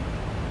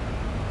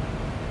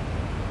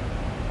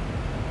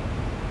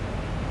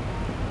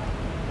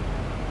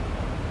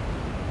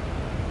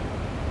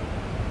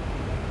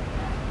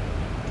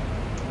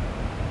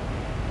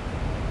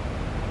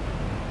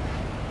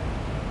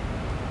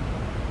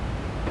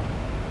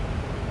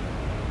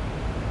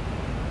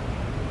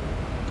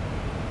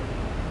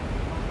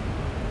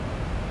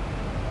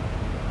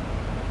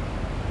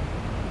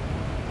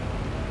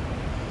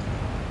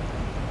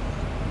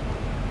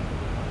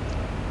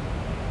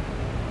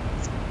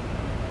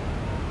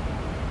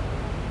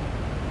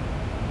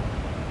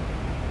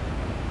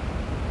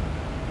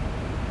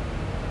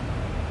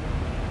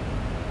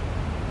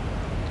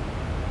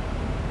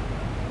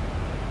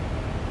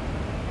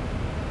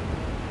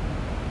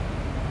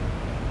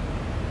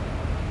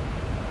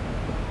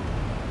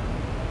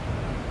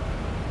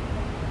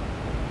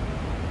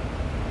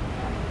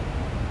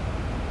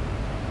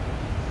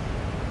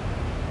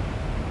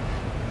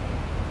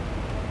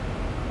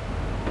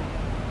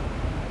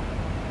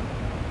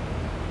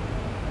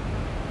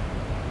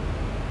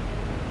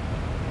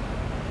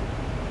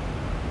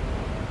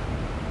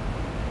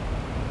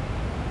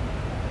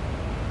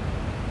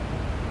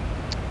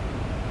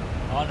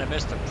 On the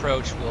missed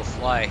approach, we'll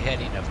fly a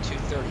heading of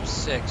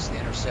 236, the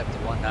intercept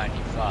at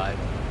 195,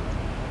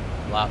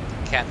 out to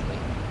Catley,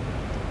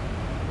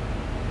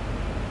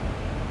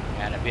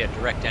 and it'll be a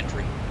direct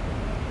entry.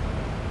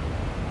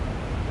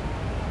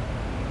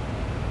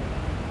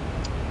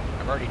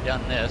 I've already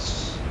done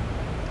this,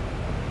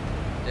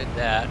 did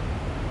that,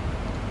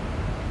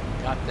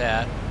 got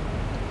that,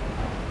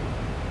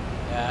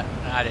 no,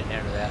 I didn't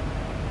enter that.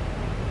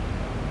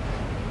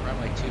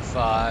 Runway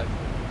 25.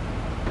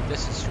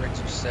 Distance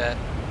strings are set.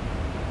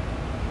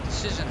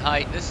 Decision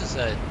height, this is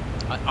an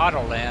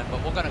auto land,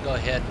 but we're going to go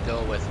ahead and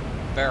go with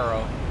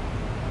Barrow.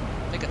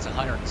 I think it's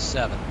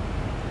 107.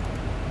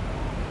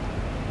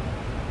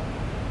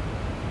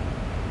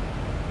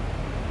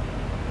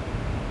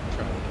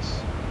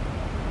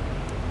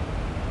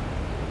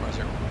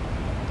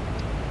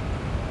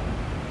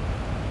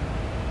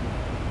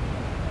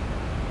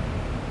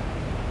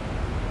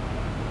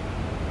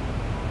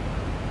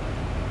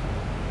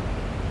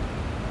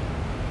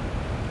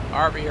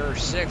 RVR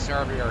 6,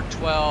 RVR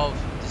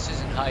 12,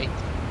 decision height,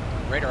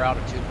 radar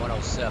altitude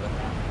 107.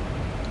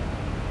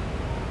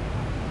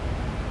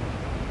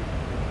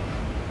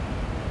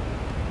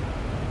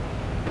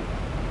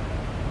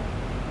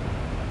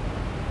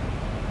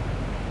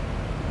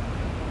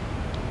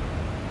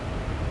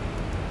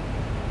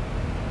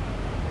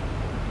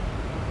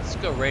 Let's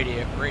go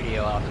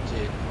radio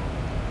altitude.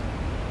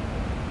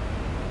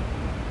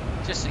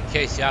 Just in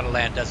case the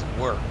autoland doesn't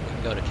work, we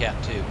can go to Cat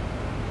 2.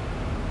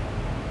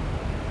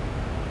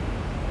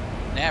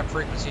 Nav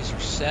frequencies are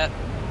set.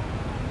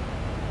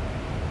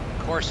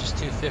 Course is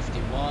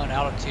 251,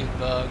 altitude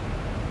bug.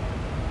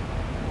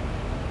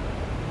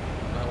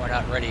 Well, we're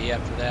not ready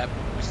yet for that.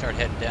 When we start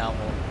heading down,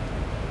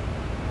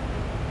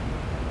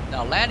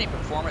 now landing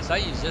performance, I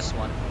use this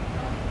one.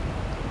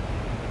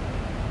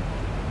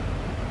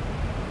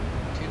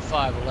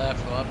 25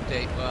 left, we'll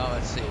update, well,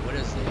 let's see, what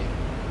is the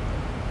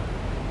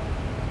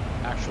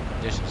actual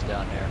conditions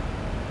down there?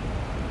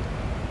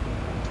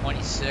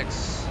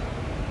 26.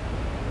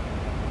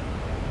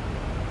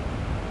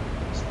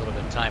 It's a little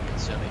bit time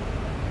consuming.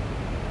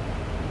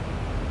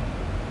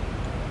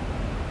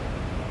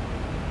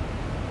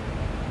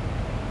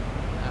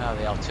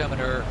 The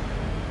altimeter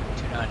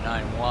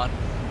 2991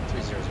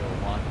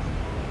 3001.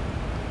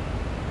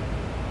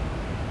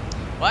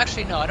 Well,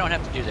 actually, no, I don't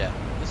have to do that.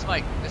 This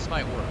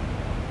might work.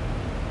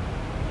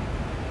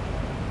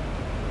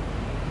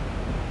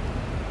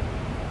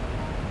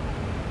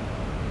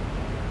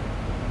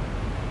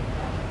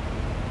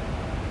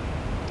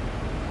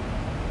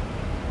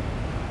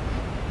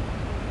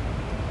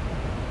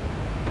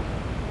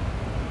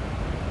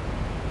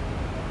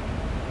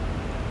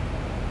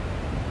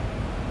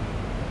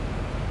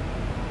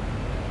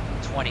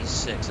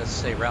 Let's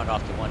say round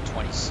off to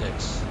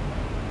 126.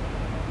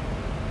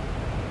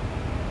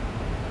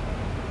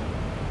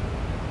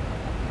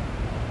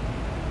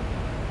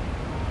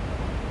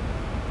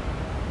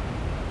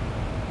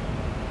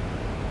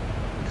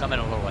 Come in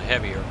a little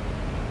heavier.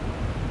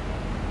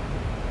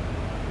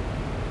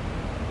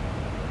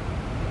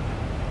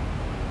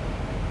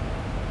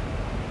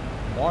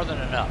 More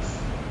than enough.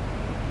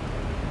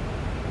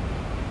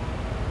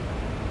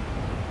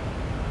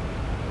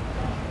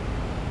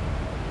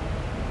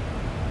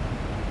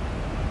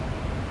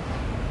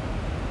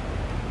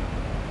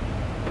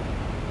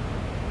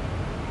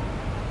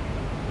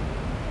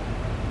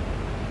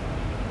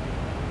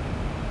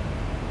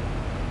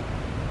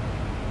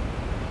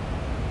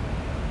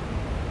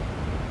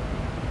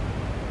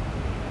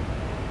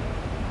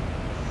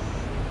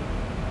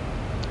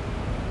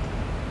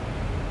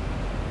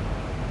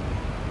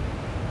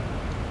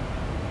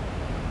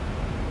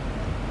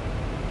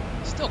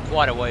 Still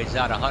quite a ways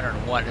out,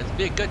 101. It'd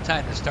be a good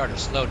time to start a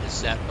slow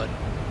descent, but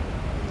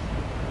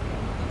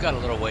we've got a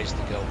little ways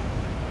to go.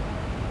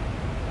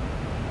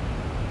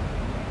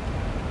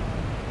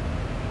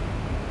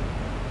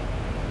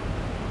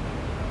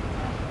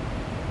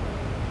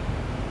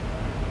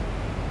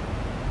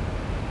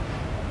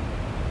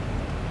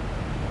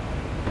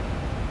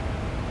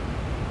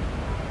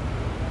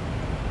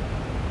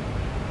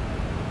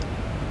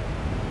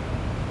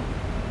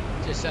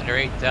 Just under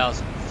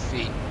 8,000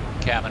 feet.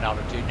 Cabin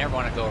altitude, never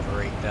want to go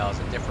over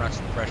 8,000.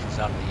 Differential pressure's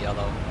out of the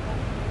yellow,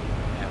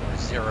 and we're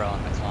 0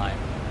 on the climb.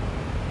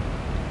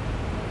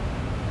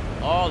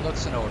 All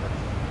looks in order.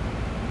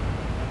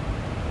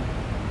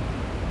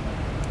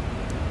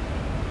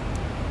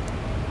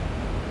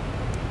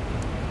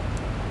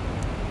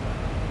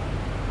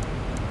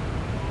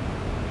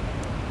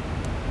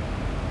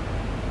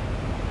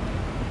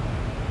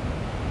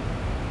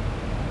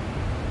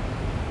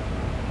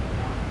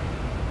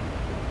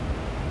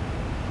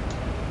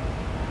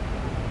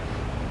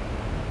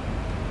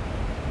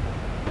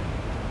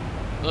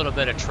 A little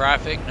bit of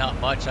traffic, not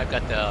much. I've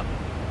got the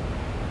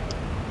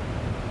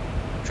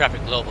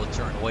traffic global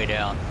turned way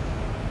down.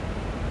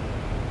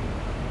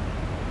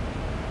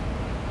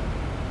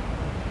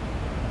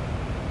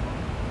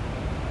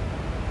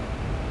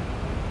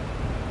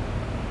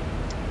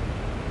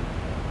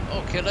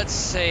 Okay, let's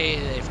say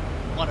they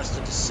want us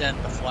to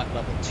descend to flight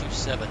level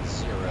 270,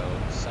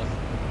 south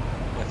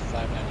with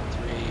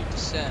 593,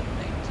 descend,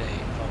 maintain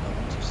flight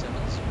level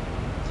 270.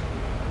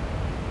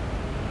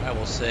 I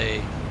will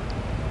say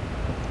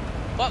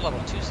flight level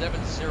 270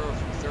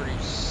 from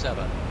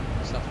 37,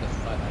 southwest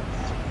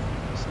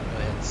 593. So go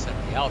ahead and set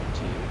the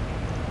altitude.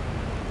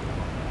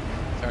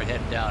 Start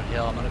heading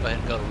downhill. I'm going to go ahead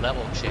and go to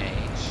level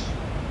change.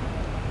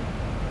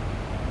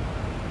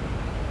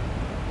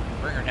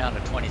 Bring her down to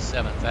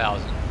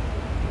 27,000.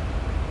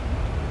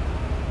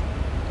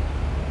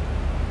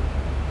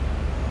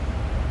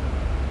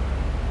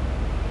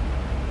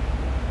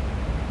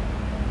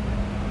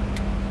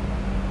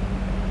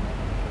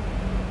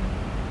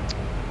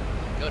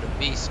 Go to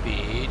B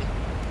speed.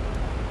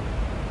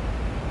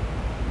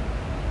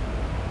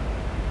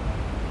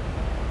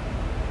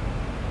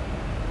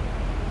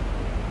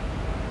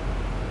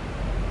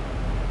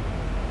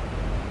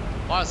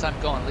 As long as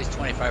I'm going at least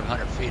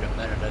 2,500 feet a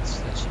minute, that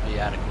should be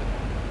adequate.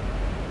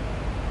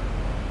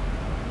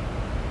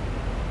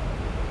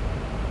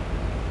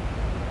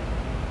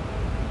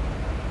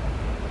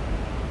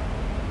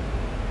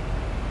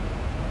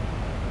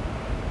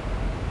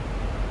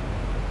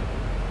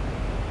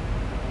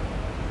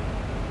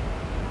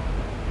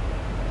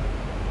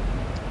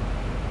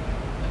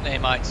 They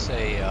might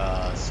say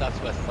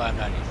Southwest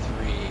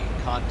 593,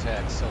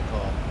 contact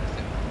so-called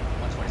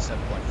 127.40.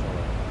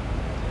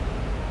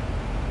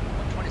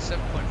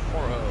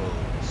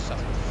 127.40,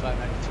 Southwest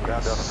 593.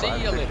 Ground down to See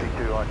you later.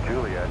 562 on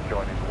Juliet,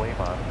 joining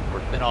Lima.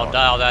 Then I'll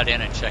dial that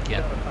in and check in.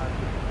 Down to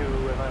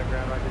 562 Atlanta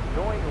ground roger,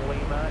 join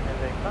Lima, and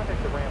then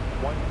contact the ramp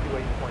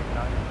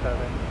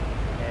 128.97,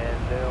 and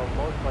they'll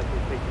most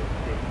likely take you to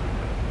safety.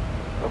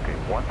 Okay,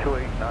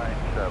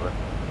 128.97.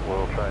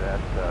 We'll try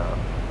that.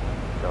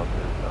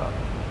 Delta's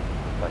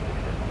like you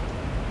said.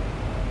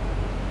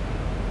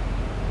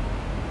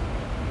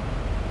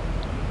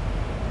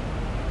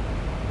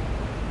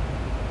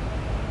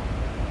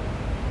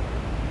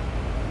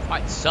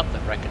 Find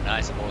something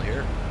recognizable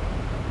here.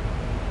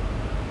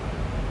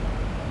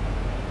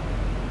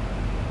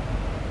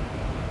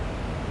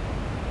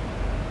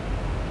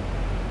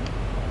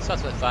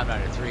 Southwest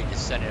 593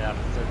 descended out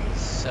of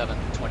 37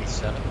 to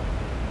 27.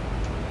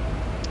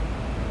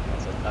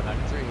 Southwest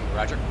 593,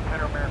 roger.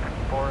 Enter American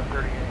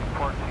 438,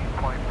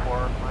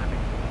 14.4, landing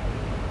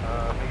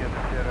via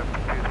the setup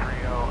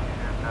 230,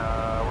 and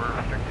we're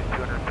restricted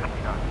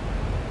 250 knots.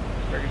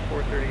 American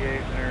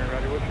 438, Center,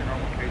 roger. What's your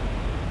normal speed?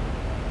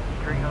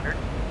 300.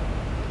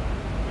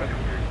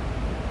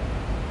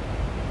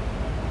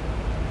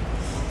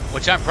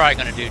 Which I'm probably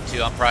going to do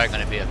too. I'm probably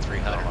going to be at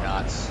 300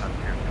 knots.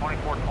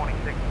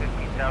 2426,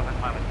 15,000,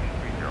 climb at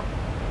 230.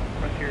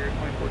 Frontier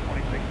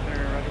 2426,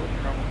 Center, roger. What's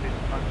your normal speed?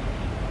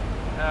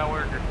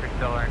 We're just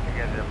accelerating to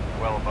get it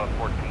well above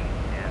 14,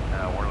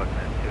 and we're looking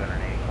at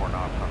 284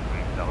 knots on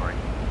speed acceleration.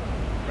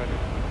 Roger.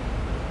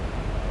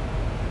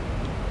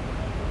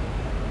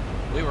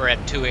 We were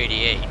at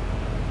 288.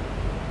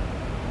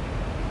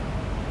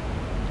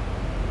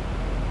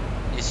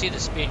 You see the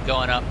speed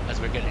going up as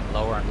we're getting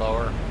lower and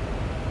lower.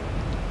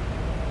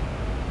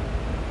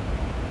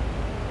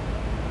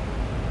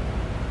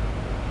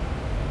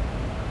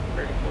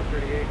 American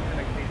 438,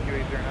 next speed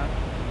 280 knots.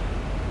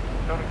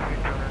 Don't exceed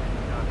 200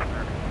 knots,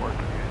 American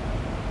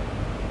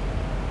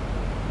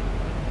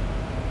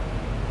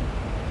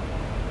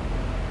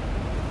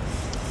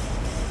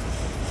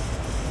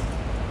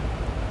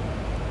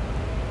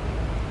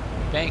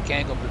Bank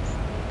angle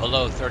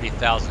below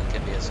 30,000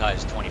 can be as high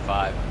as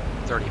 25,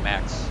 30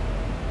 max.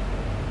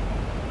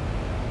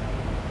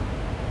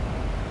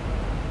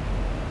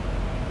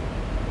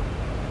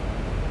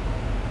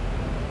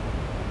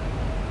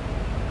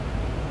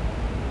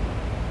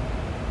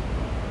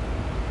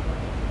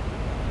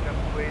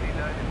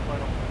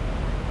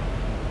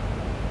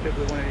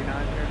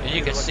 And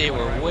you can see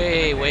we're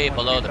way, way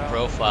below the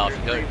profile. If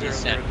you go to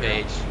descent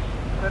page,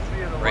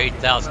 we're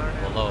 8,000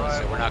 below,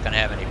 so we're not going to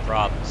have any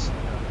problems.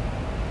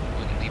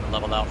 We can even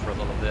level out for a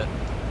little bit,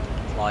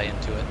 fly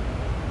into it.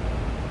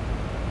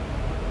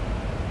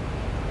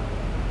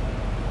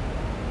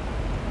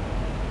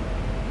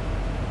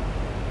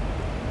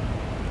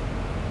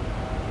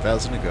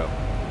 $1,000 to go.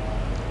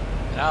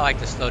 And I like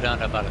to slow down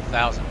to about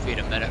 1,000 feet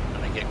a minute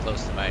when I get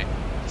close to my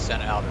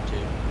descent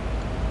altitude,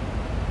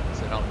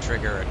 so I don't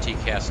trigger a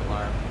TCAS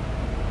alarm.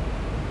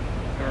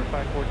 Number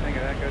 514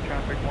 at Echo,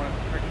 traffic 1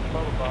 at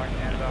 12 o'clock,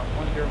 and 10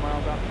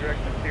 miles out the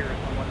direction of Sirius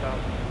on 1,000.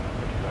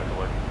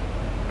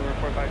 Number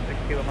 456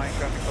 Kilo Mike,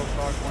 traffic 12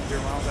 o'clock, 10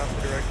 miles out the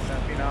direction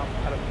of Phenom,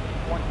 out of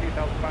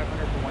 12,500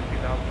 for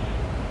 1,000.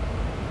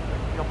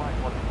 Kilo Mike,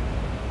 what?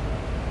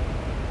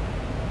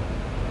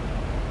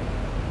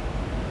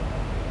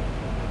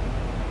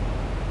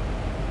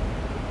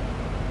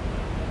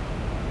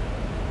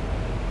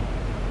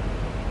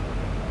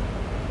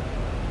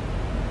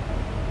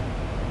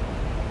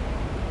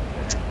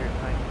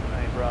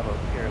 Bravo,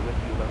 Sierra, with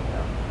you,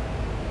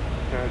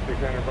 11,000.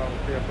 600 Bravo,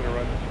 Sierra, center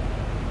right.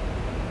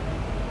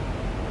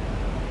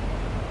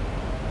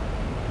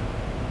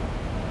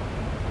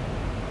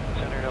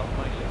 Center Delta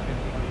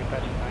 2615, will you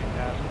patch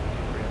 9,000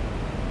 to 300?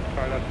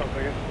 Sorry, that's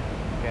something again?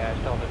 Yeah,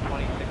 Delta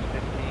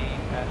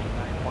 2615, patch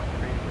 9.30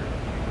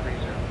 to 30.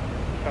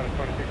 Got it,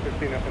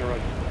 2615, up in the road.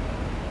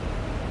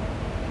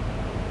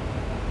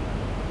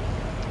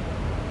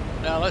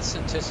 Now let's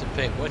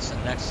anticipate what's the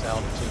next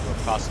altitude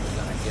we're possibly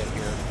going to get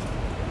here.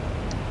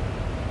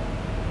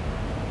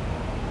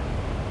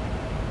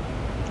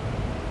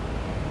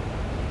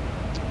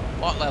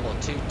 Flight level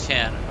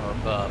 210 or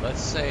above.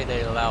 Let's say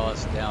they allow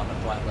us down to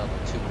flight level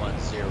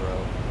 210.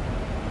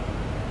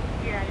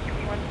 Yeah,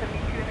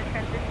 2172 in the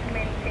transition,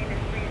 maintain is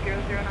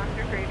 300 knots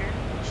or greater.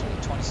 Actually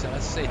 27,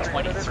 let's say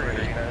 23.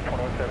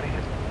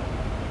 2170.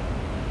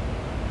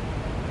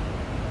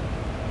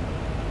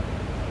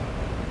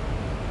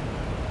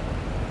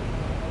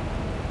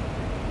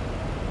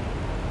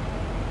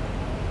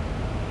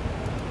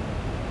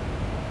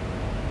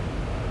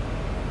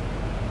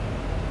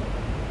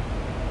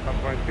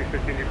 Line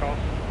 615, you call?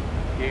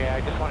 Yeah,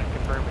 I just wanted to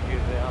confirm with you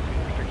the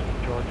altitude restriction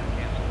in Georgia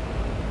canceled.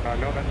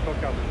 No, that's still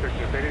counts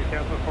restriction. If they didn't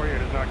cancel it for you,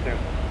 it is not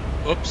canceled.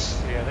 Oops.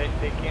 Yeah, they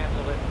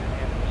canceled it and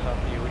handed this off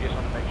to you. We just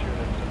want to make sure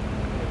that it's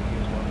good with you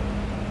as well.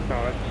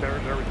 No, that's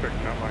their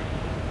restriction, not mine.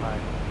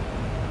 Mine.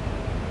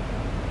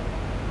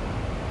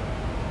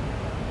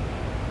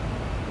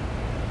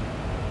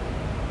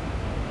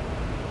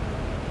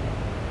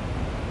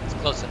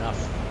 Close enough.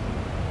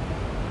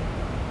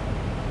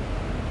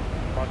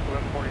 Box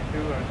 1142,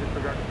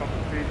 disregard the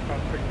compass speed,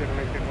 cross 6 and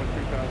maintain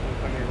 12000,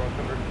 San Diego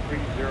altimeter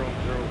 3000.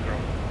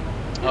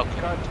 Okay,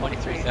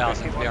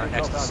 23,000 to be our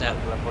next descent.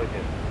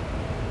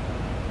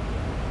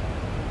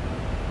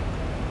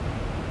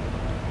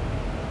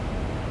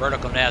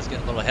 Vertical nav is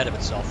getting a little ahead of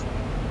itself.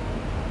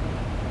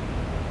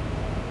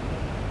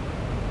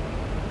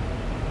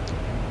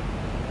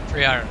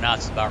 .300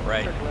 knots is about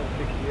right.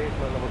 1168,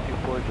 level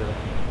 240.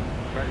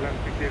 Max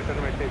 1168,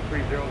 center maintain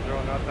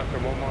 300 knots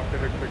after Momar,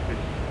 clear expectation.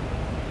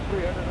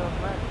 300 knots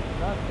max,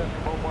 knots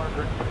after Momar,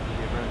 clear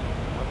expectation.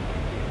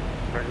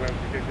 Max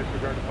 1168,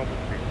 disregard the compass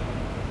speed.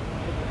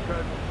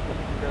 Disregard,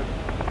 disregard.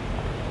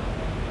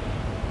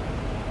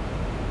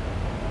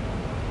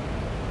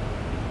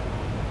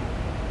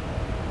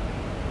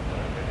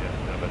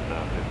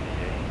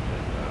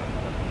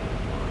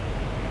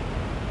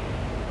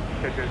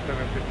 Catch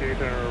 758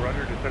 and our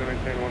rudder, descend and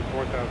maintain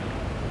 14,000.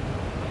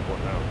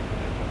 14,000.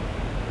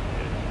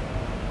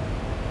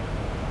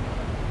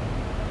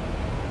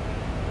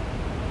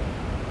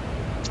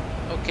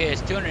 Okay,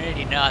 it's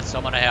 280 knots, so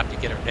I'm going to have to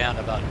get her down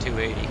to about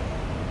 280.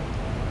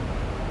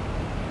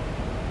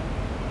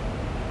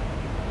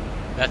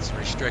 That's a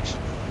restriction.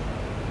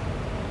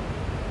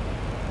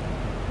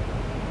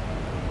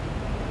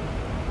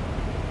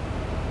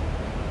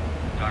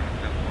 Talking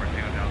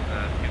 742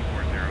 Delta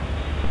 240.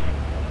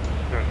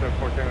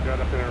 742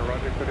 Delta, up in our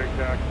rudder, put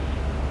exact.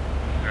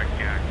 Direct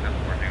KLAX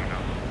 742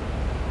 Delta.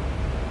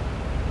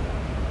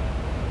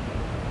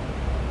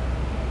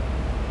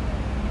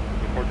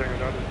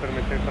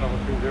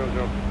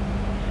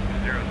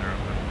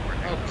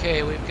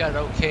 Okay, we've got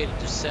okay to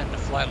descend to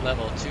flight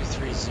level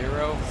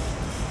 230.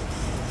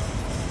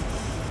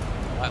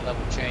 Flight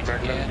level change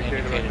again,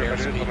 indicated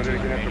airspeed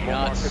 280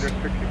 knots. That's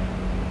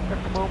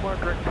Momar,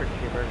 correct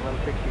 60, American level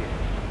 68.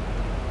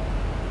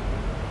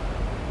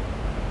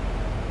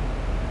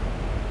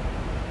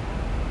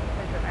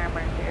 This is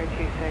Emergency Air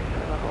 26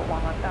 for level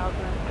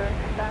 1000 during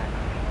stacks.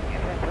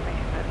 Give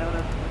information that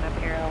notice an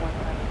Imperial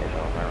 17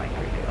 visual runway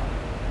 30.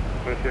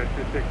 Let's see,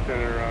 26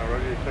 center,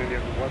 rudder, saying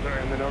you have the weather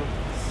and the notice?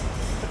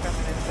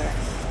 Affirmative, sir.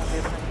 I'll be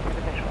applying for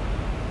the visual.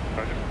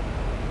 Roger.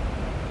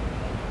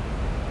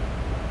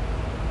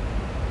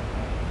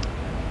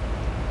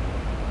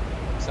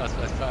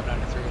 Southwest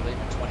 593,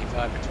 leaving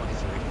 25 to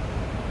 23.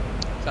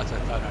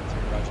 Southwest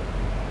 593, roger.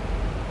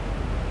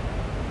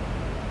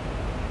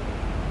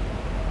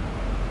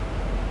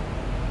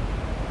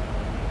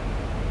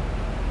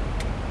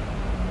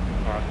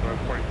 Alright, so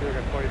 42, I'm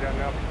going to slow you down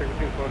now, stick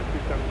with you, slow to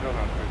 270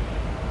 knots, please.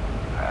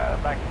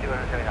 Back to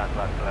 270 knots,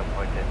 left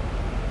 11.2.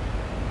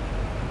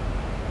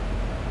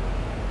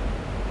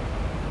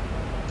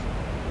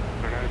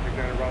 Our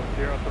 9600 Bravo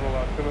Sierra, total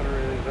altimeter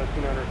is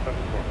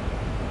 274.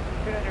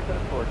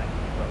 274, thank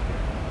you.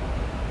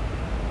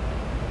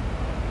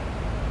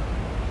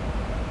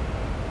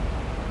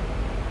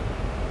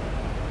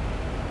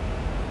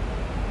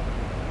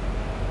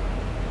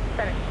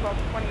 Center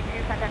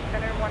 1222, contact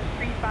center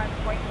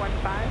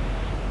 135.15.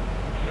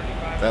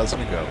 1,000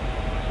 to go.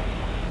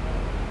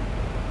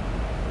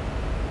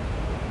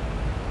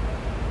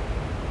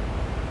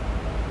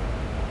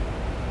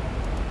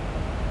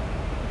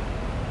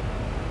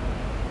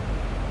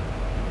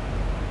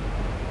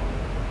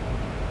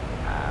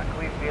 Can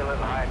we be a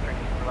little higher,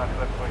 Tricky, for left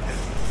 11.2?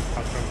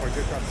 Outside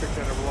 42, top 6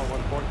 center below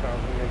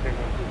 14,000, maintain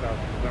 12,000.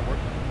 Does that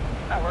work?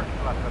 That works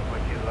for left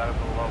 11.2, let it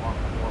below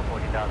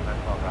 140,000,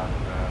 that's 12,000,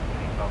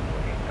 12,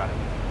 14, got it.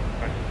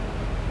 Right.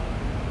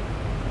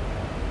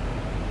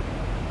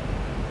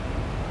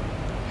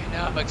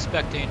 Now I'm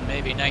expecting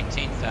maybe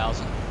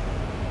 19,000.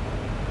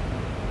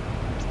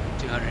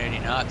 280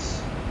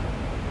 knots.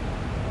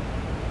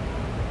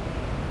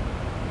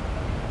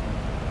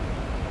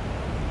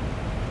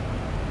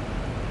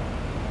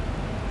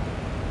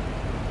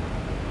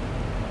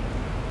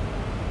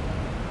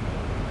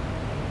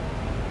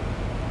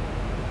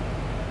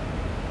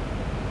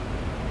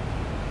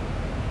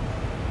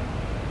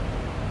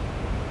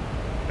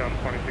 Down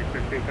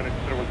 2615, connect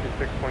to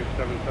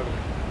 126.77.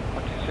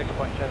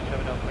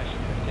 126.77, no,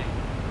 2615.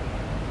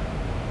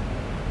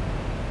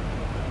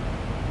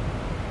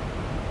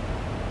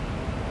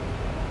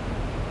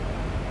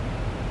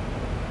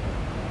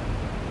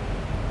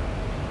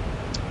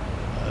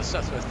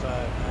 Southwest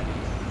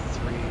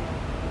 593,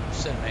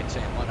 descend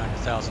maintain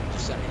 100,000,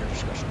 descend at your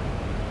discretion.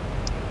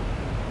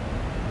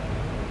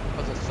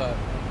 Southwest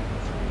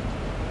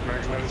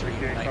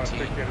 593, 23,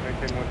 19,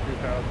 maintain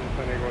 12,000,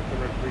 San Diego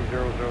altimeter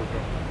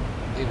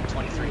 3000. leaving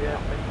 23 Yeah, now.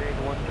 maintain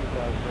 12,000,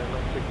 right,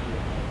 level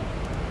 68.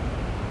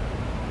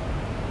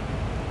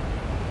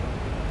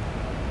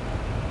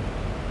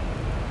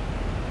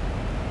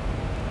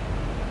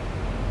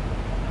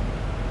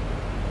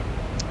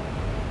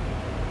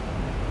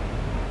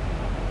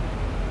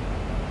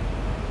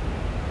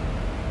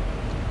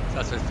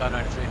 Southwest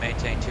 593,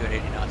 maintain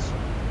 280 knots.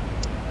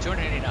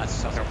 280 knots,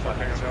 Southwest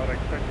 593.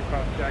 Expect to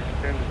cross Jack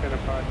 10 to 10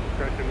 apart,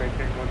 discretion,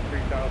 maintain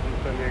 13,000,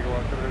 San Diego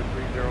altimeter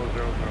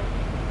 3000.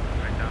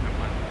 Right down to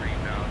 13,000,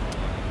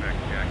 expect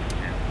Jack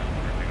 10,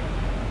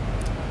 742.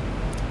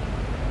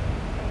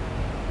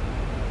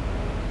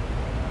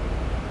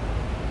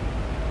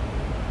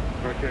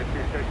 Yeah,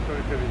 26, go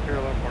to the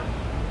Imperial Airport.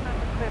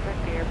 Clear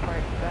to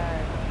airport.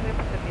 Clear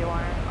to the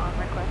VOR on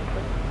request,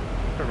 please.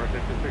 Clear to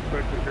 26, go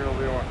to Imperial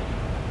VOR.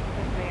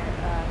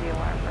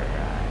 VOR for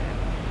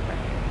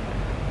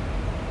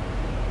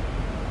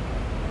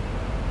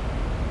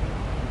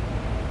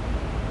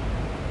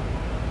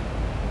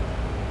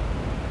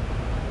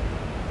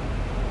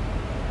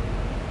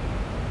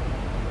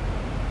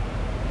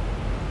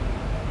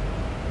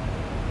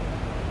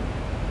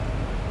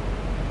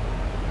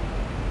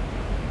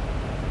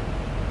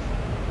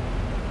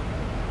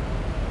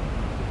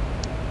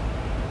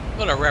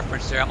little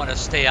reference there. I'm going to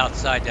stay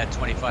outside that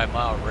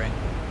 25-mile ring.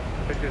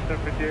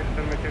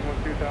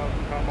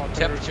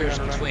 Temperatures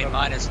between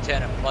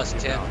 -10 and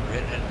 +10. We're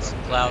hitting into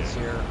some clouds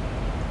here.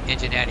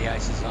 Engine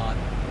anti-ice is on.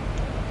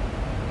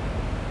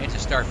 Engine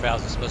start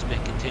valves are supposed to be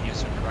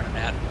continuous when you're running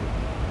that.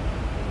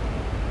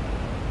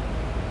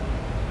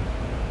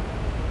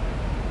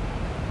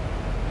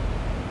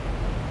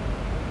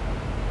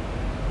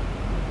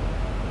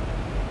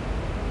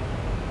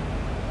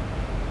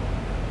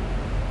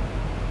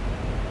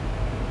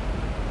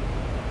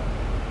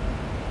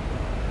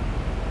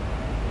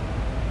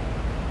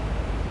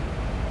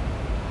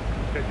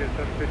 Ticket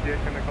 758,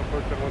 can I come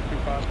approach at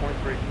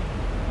 125.3?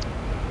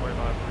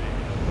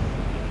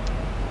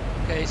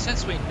 Okay,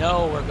 since we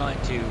know we're going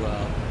to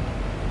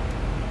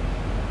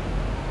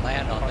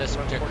land on this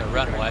particular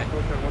runway,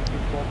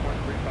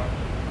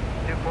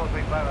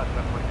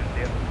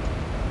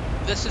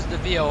 this is the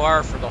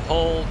VOR for the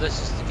whole.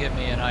 This is to give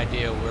me an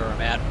idea where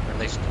I'm at in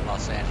relation to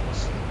Los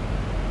Angeles.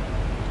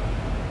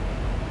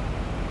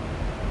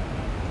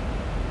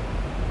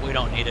 We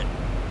don't need it.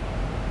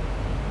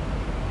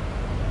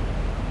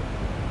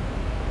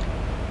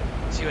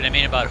 See what I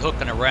mean about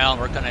hooking around?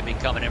 We're going to be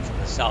coming in from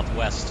the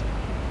southwest.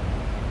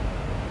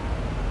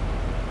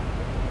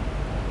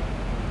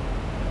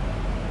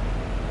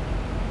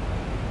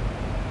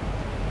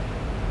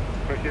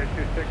 Appreciate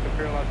 26,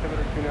 Imperial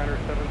altimeter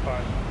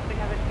 2975. We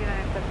have a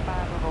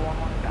 2975 over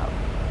 11,000.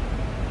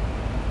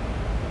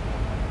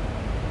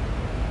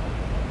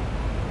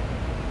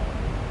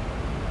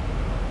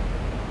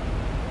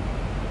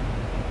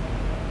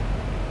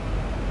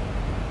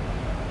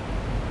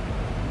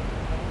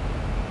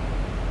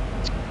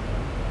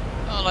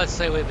 Let's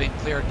say we've been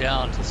cleared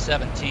down to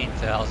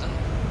 17,000.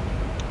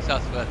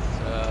 Southwest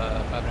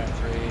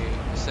 593,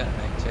 descend and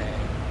maintain.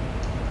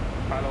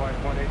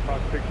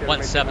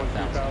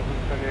 17,000.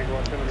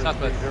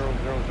 Southwest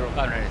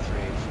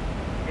 593.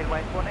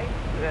 Inline 18,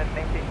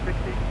 maintain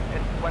 60,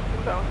 and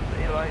 12,000,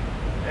 inline,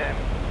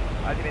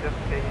 altimeter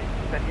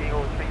San Diego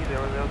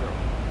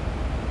 3000.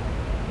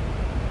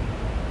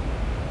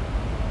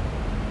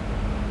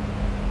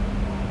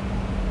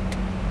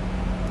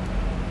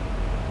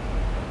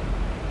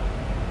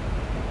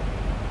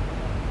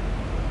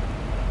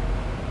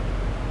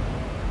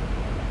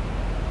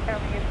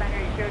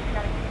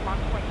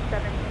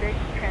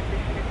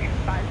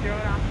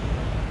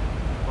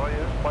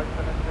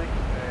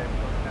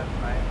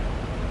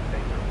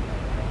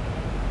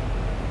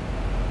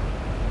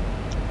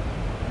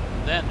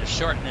 Then to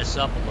shorten this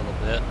up a little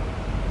bit,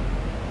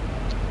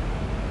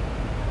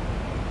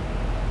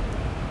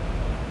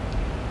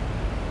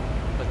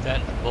 put that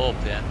in the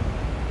bullpen.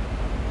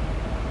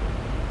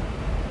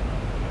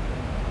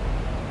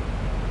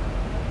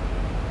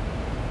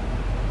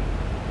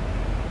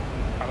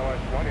 Otherwise,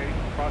 18,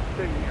 cross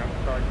 60,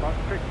 cross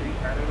 60,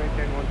 and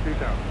maintain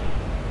 12,000.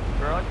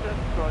 Roger,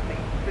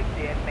 crossing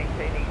 60 and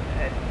maintaining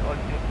at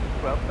altitude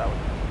 12,000.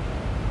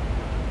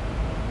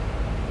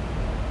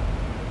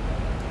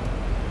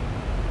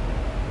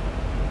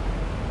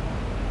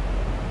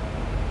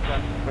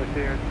 Let's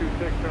see,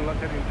 26, turn left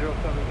heading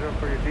 070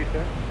 for your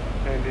descent,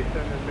 and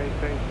descend and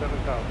maintain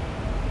 7,000.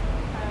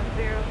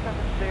 070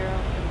 for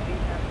the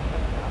descent,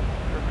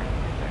 7,000.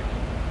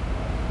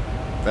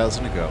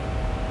 1,000 to go.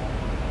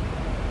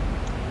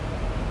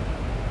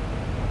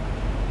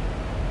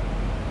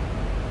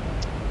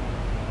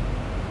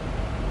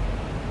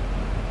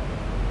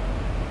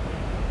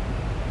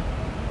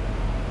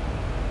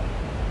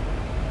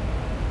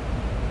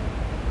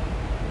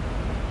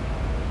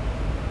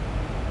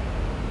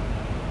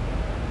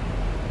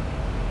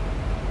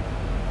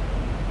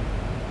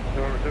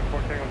 November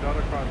 10, Tango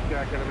Delta, cross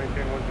Jack and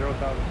maintain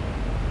 10,000.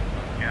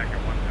 Jack at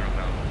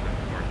 10,000,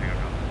 4 Tango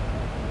Delta.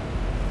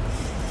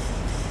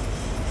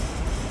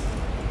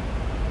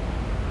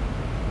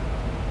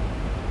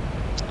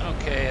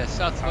 Okay,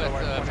 Southwest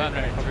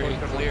 593,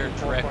 clear,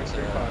 direct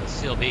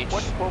Seal Beach,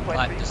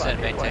 climb, descend,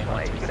 maintain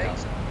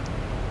 13,000.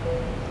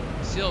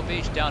 Seal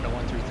Beach down to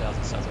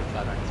 13,000, Southwest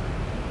 593.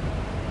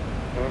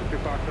 November 2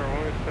 Foxtrot,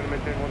 only descend and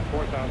maintain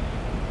 14,000.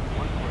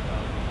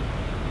 14,000.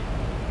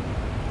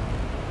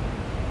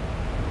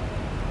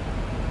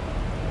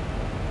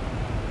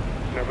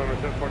 November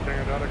 10,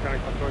 Tango Delta,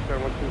 connect on Toy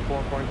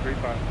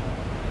 124.35.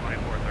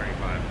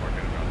 2435, 4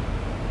 Tango Delta.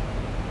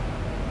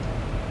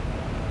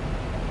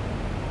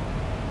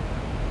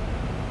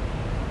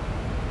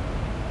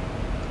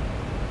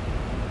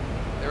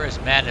 There is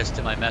madness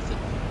to my method.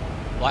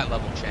 Flight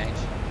level change.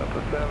 Up to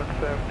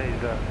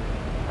 770s,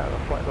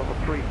 Flight level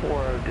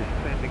 340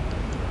 descending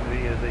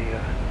via the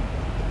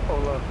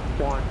Ola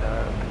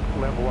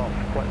 1, level off,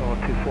 flight level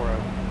 240.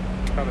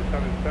 Out of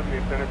 770,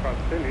 ascend across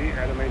Cindy,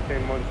 and to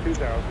maintain 12,000,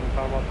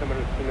 time altimeter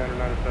is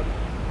 2997.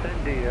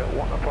 Cindy,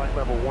 flight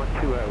level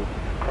 120,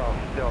 across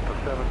Delta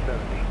 770.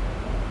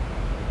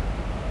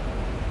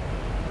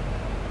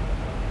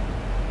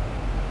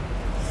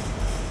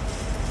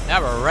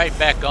 Now we're right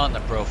back on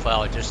the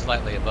profile, just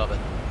slightly above it.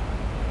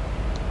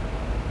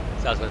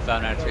 Southwest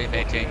 593,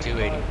 maintain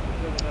 280.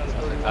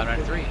 Southwest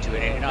 593,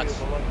 280 knots.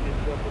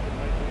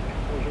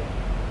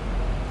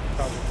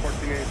 Southwest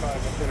 1485,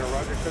 ascend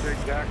Roger, clear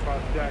exact,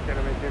 cross Jack, and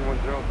to maintain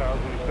 10,000,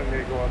 San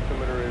Diego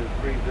altimeter is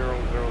 3000.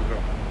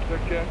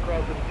 Clear Cat,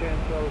 crossing 10,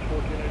 Southwest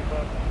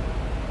 1485.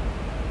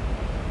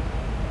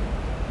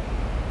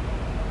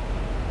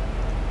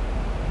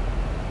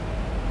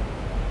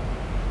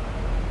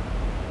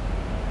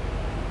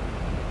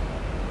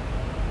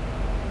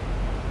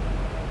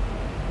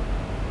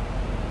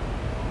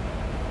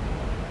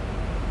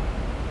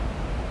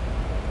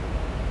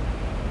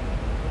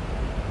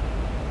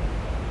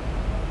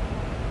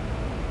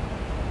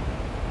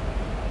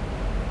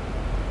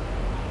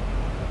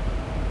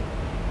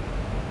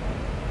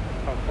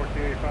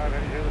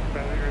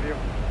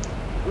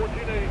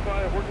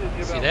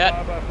 See that?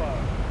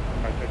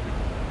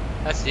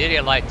 That's the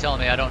idiot light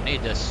telling me I don't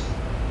need this.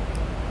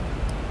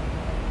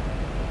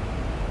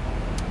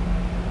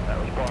 That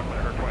was Bachman,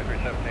 I heard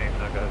 2317,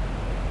 now go ahead.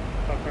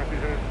 South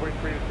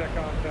 23, to check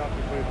on south,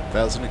 please.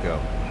 1,000 to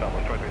go.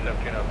 Southwest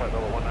 2317, flight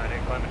level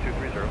 198, climb at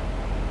 230.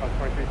 South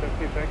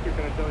 2317, thank you.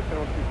 Can I tell you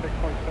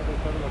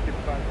 1026.77? I'll keep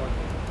the time going.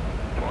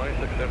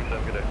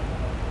 2677, good day.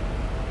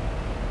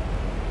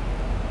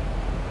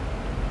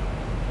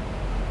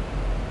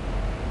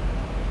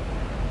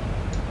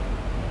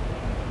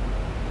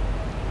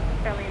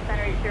 Airlane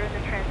Center 80, the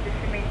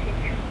transition maintain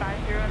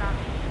 250 knots.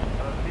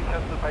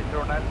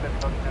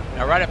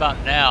 Now right about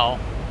now,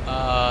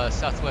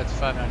 Southwest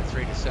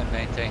 593 descend,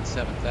 maintain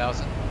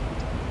 7,000,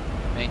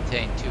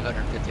 maintain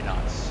 250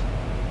 knots.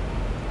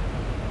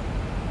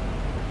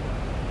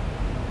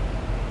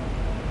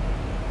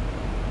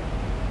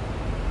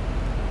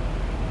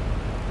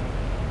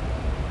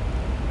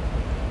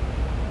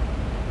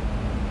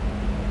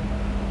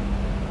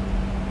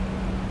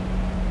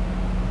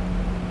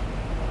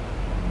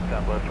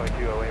 Southwest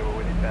 2208, we're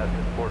with you past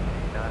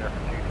 14-9er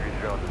from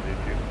 230 on the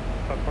Z2.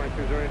 South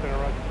 2208, then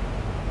arrive.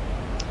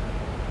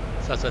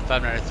 Southwest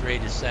 593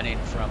 descending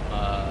from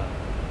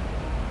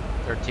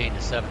 13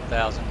 to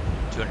 7,000,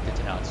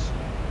 250 knots.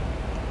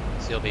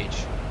 Seal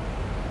Beach.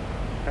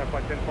 Flight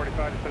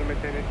 1045, descend and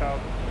maintain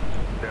 8,000.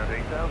 Down to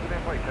 8,000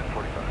 and flight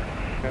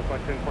 1045.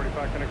 Flight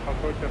 1045, connect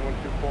approach at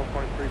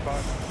 124.35.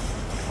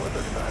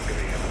 435, good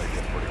evening,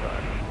 flight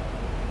 1045.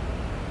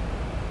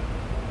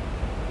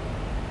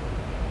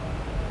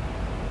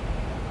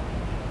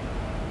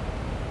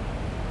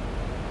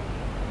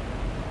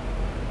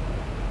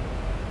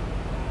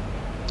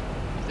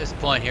 At this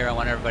point here, I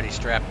want everybody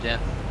strapped in.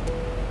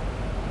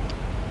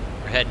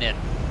 We're heading in.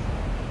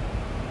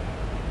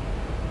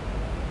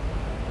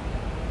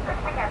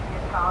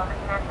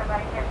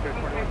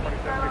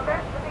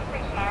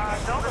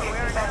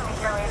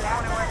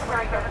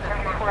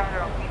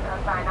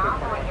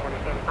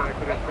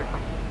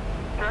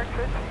 Direct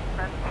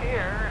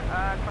Frontier,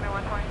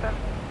 2127.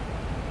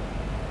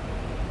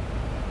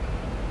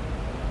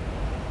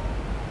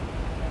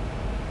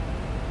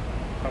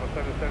 Out of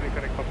 770,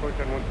 connect approach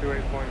at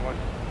 128.1.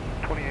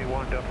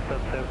 28-1, Delta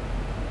 77.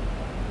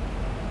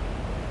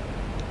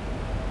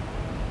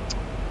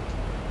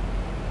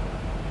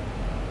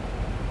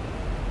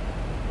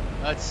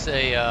 Let's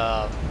say,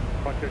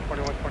 Frontier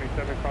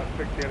 2127, cross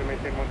 60, and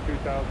maintain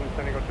 12,000,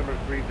 sending altimeter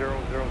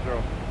 3000.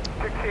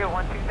 60 at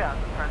 12,000,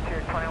 Frontier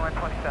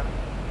 2127.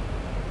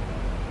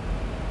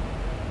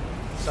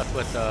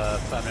 Southwest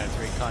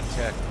 593,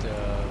 contact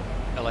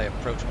LA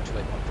approach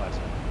 128.50.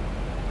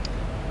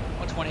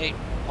 128.50,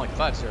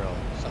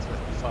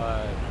 Southwest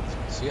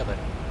 593, see you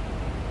later.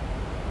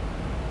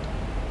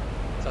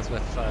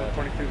 Southwest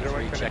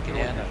 523, checking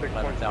in at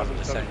 11,000,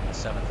 descending to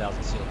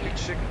 7,000, Seal Beach.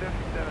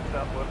 657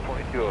 Southwest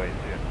 2208,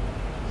 yeah.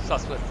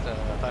 Southwest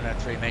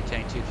 593,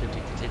 maintain 250,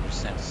 continue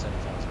descent to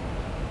 7,000.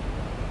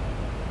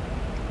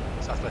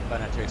 Southwest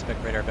 593,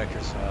 expect radar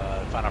vectors,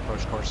 final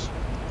approach course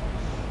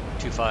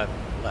 25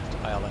 left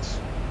ILS.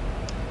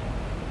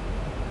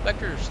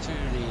 Vectors to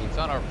the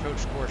final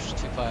approach course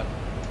 25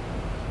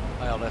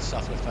 ILS,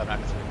 Southwest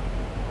 593.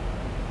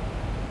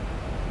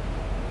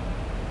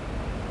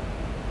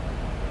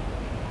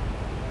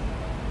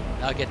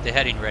 Now get the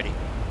heading ready.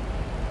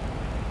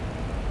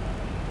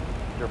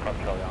 Your Pop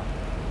Charlie on.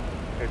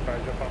 Okay,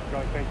 sorry, Jeff Pop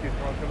Charlie, thank you.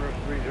 Altimeter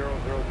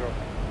 3000.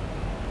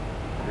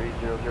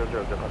 3000,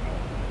 Jeff Pop Charlie.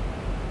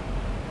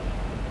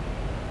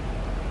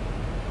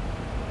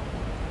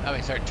 Now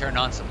we start turning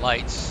on some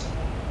lights.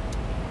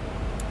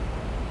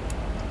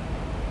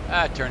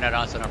 Turn that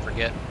on so I don't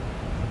forget.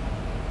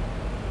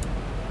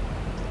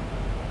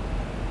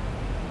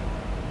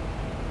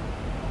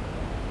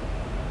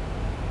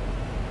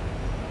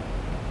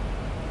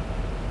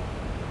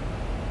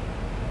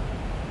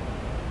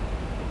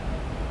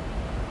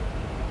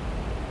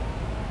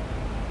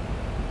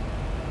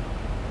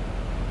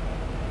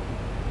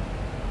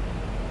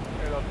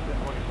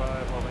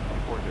 holding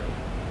 240.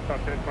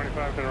 South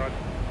 1025, then roger.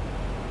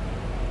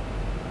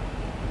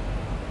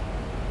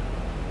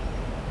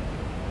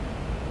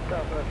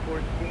 Southwest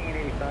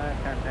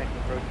 1485, contact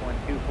approach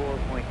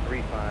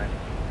 124.35.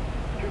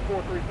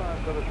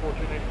 2435, Southwest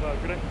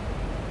 1485, good day.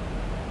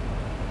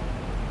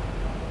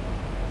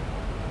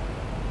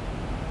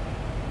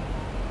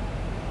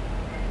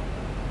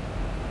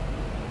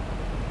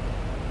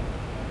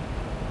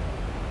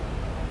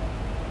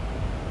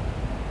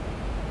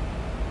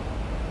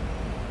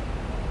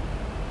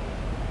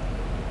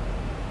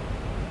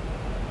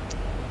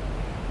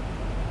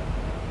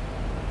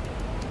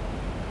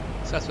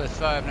 Southwest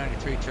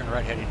 593, turn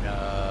right heading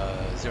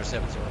 070.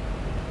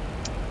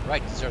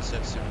 Right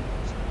 070.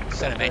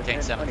 Descend and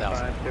maintain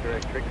 7,000.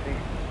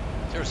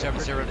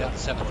 070 down to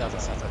 7,000,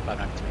 Southwest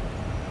 593.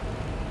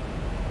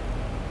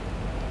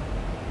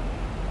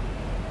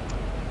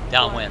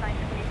 Downwind.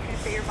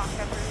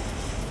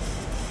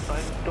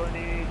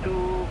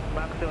 922,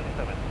 Mach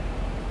 77.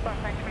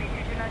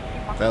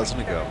 1,000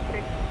 to go.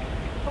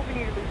 Hope we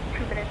need to lose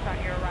 2 minutes on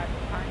your arrival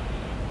time.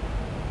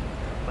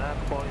 Mach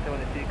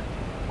 76,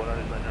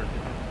 100.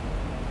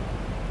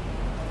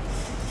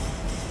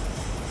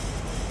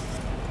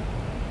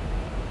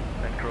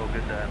 Control,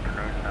 good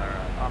afternoon.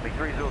 Omni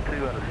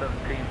 302 out of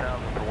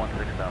 17,000 for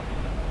 16,000.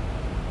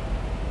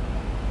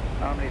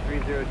 Omni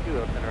 302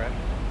 up and around.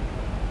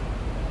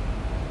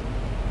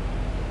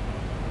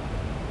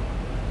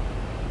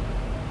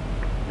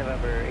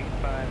 November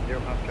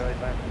 850 Pop Charlie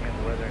 5 from the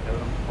weather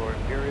NOTAM for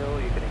Imperial.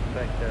 You can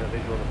expect a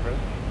visual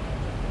approach.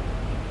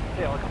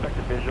 Yeah, I'll expect a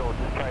visual.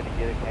 Just trying to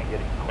get it, can't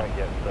get it quite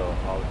yet, so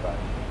all the time.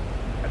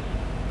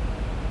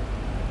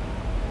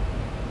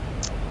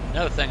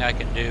 Another thing I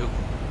can do.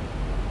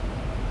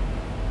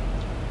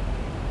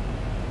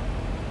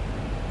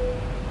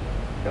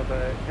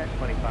 Delta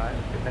 1025,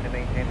 descend and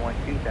maintain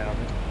 12,000.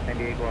 San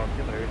Diego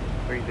altimeter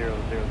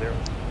 3000.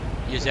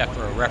 Use that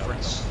for a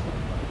reference.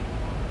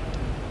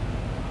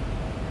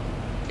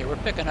 Okay, we're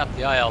picking up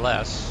the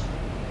ILS.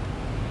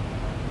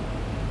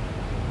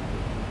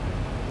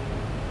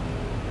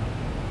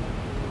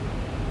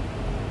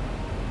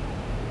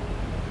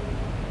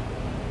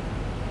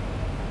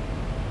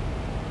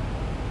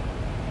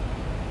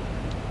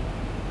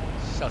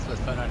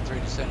 Southwest 593,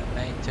 descend and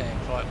maintain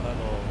flight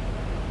level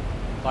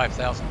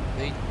 5,000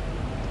 feet.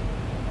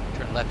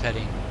 Turn left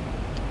heading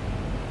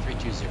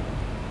 320.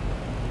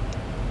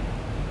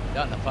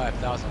 Down to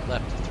 5,000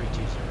 left to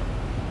 320.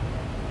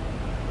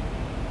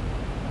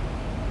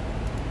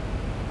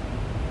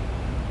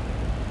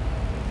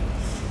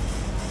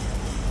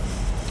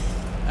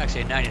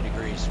 Actually 90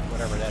 degrees,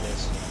 whatever that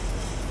is.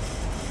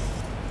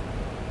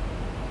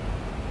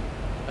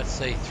 Let's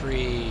say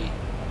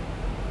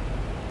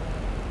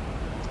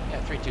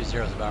 320 is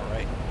about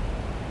right.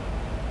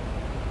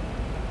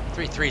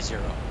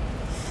 330.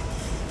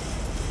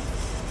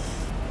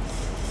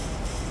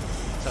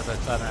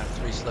 Southwest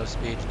 593, slow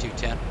speed to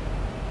 210.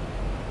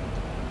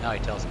 Now he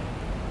tells me.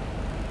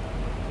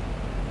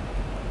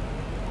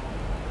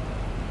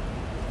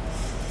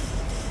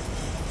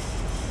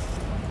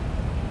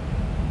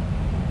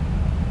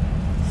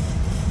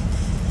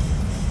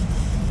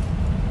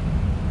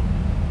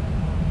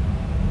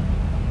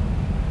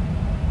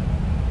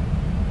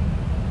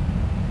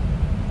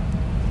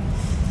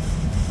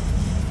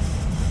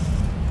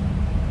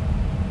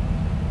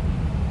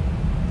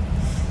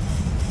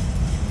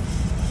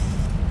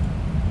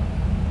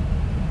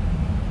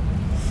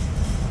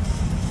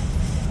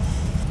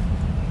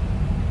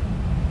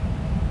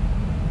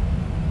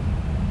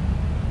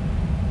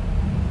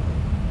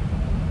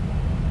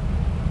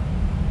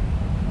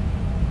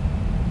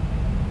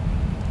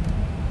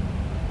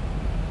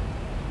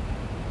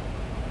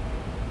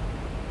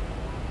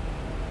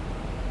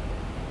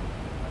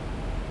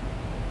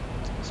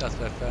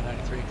 Southwest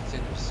 593,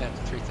 continue to descend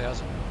to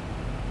 3,000.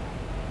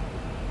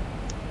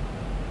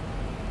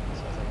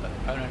 Southwest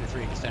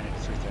 593, descending to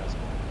 3,000.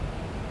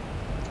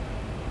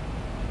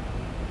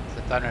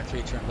 So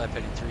 593, turn left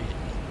heading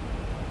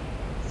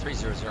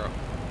 300.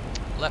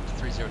 Left to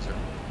 300.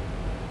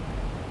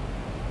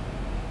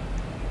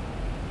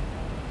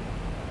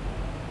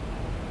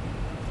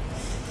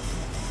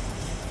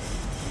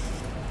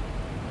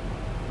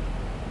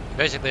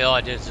 Basically all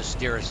I did is just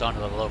steer us onto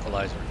the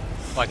localizer.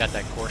 Oh, I got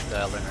that course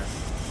dialed in there.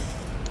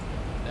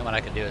 Then what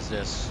I can do is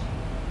this,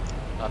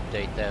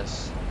 update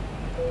this.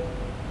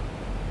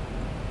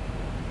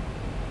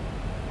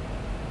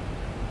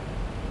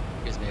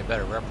 Gives me a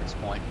better reference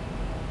point.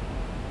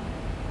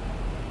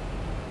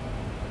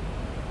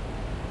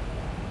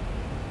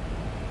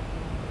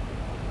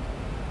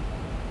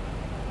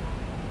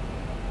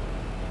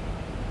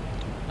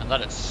 And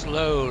let it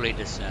slowly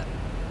descend.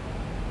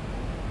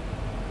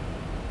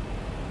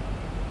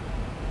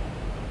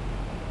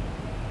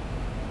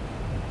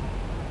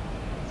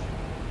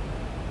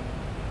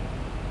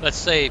 Let's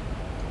say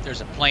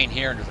there's a plane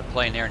here and there's a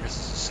plane there and this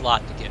is a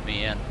slot to get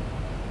me in.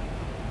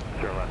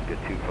 Sir, Alaska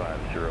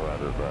 250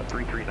 out of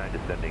 339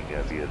 descending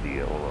via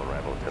the Olo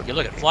arrival. If you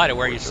look at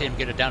FlightAware, you see them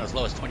get it down as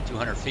low as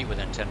 2,200 feet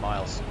within 10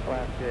 miles.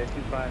 Alaska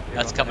 250.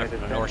 That's coming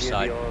from the north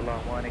side.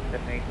 Long one,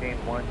 except maintain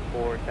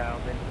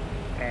 14,000,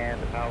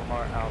 and the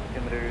Palomar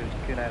altimeter is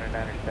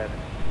 299.7.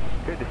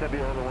 Okay, descend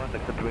via Olo 1,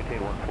 except to maintain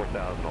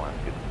 14,000,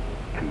 Alaska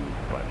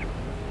 250.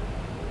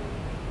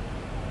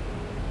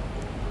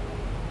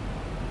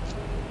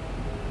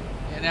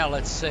 And now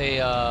let's say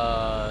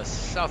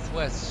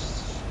southwest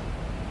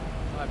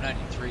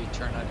 593,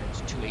 turn under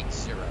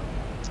 280.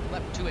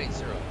 Left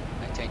 280,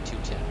 maintain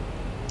 210.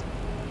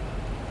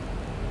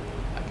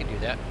 I can do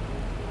that.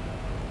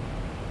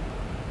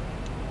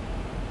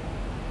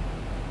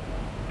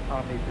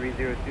 Omni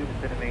 302,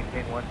 descend and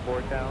maintain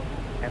 14,000,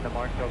 and the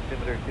March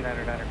altimeter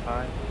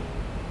 299.5.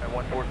 And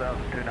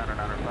 14,000,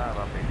 299.5,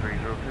 Omni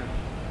 302.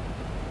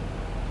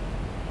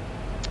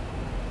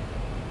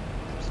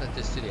 Set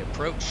this to the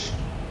approach.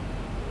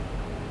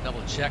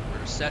 Double check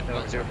we're set.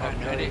 Well,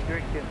 990.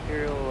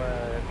 Imperial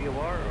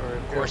VOR or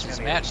of course, it's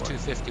matched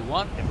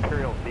 251.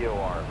 Imperial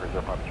VOR,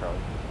 Reserve Papa Charlie.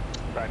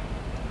 Right.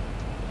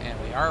 And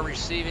we are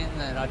receiving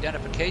an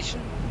identification.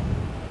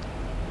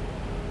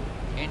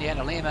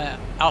 Indiana Lima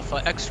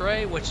Alpha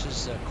X-ray, which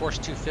is course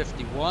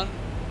 251.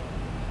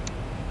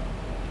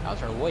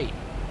 How's our weight?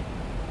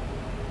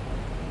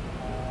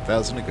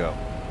 1,000 to go.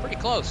 Pretty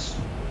close.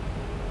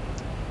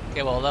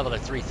 Okay, well, level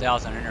at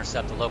 3,000,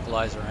 intercept the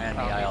localizer and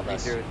the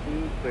ILS.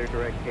 302, clear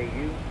direct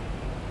KU.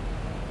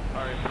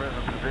 Alright,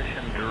 present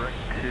position, direct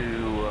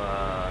to,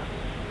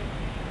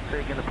 say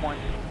again the point.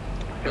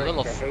 We're a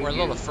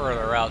little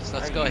further out, so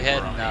let's go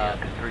ahead and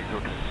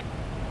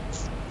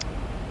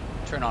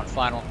turn on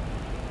final.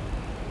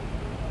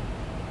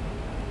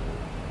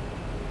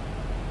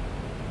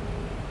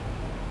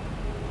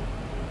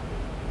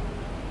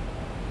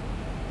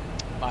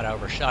 Might have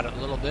overshot it a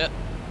little bit.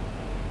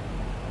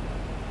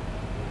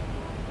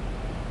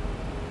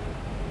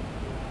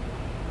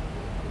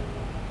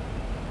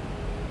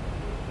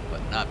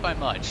 Not by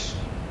much.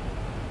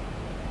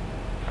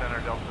 Center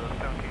Delta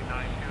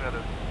 1792 out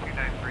of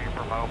 293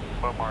 for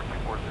Beaumont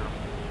 240.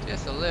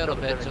 Just a little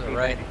bit to the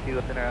right.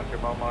 1792 center after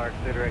Beaumont,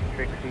 clear direct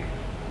Trixie.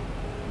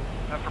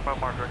 After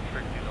Beaumont, direct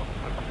Trixie, Delta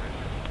 1792.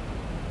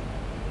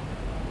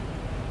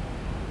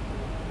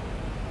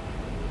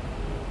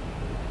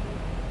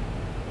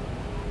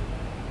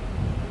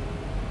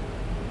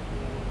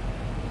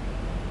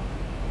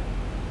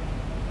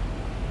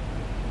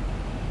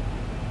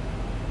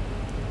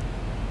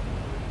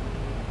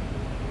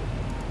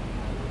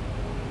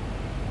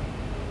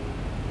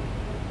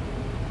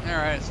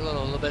 Alright, it's a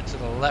little bit to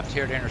the left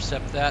here to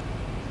intercept that.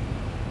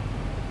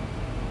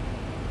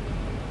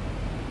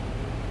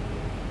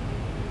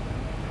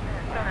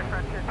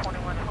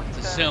 Let's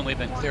assume we've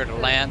been cleared to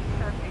land.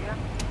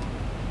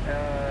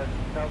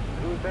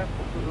 Who's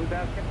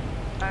asking?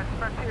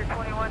 Frontier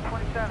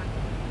 2127.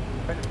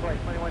 French flight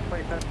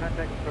 2127,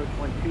 contact approach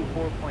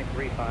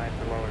 124.35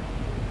 for lower.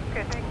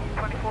 Okay, thank you.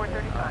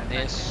 2435.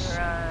 This.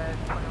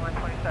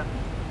 2127.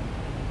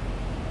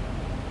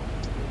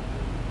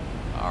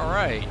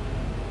 Alright.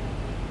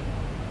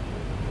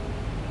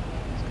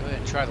 Go ahead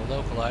and try the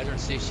localizer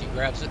and see if she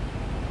grabs it.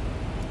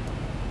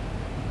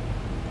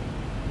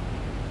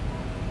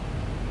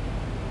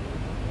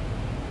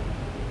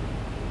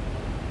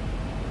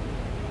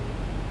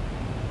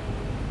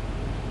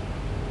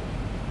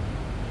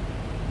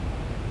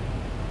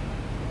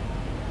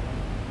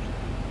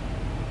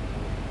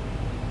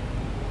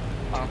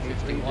 Omni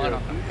 51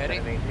 on the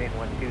heading. Maintain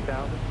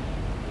 12,000.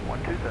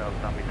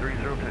 12,000, Omni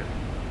 302.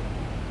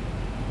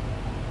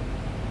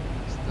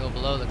 Still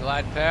below the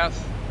glide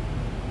path.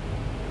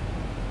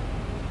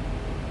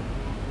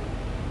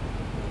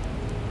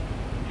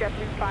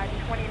 Jeffrey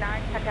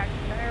 529, contact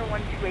center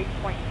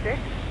 128.6.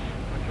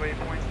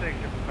 128.6,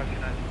 Jeffrey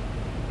 529.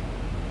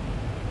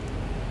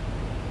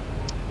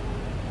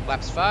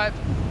 Flaps 5.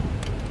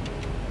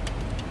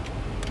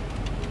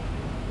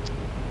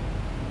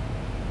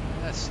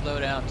 Let's slow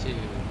down to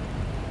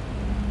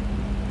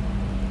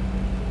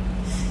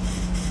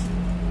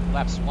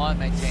flaps 1,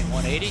 maintain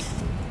 180.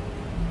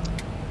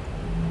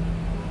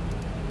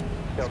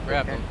 Let's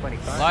grab a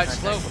glide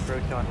slope.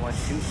 Approach on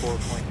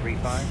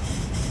 124.35.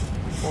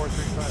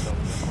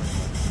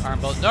 435. Arm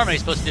both. Normally, you're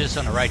supposed to do this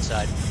on the right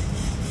side.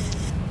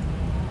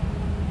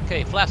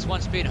 Okay, flaps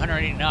 1 speed,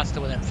 180 knots to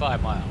within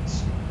 5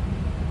 miles.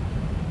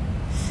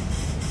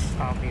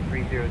 Omni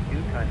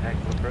 302,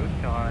 contact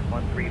approach on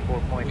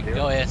 134.0. We can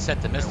go ahead and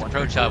set the missed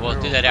approach out. We'll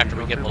do that after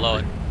we get below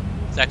it.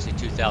 It's actually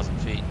 2,000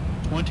 feet.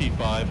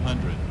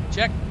 2,500.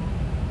 Check.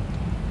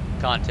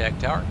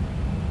 Contact tower.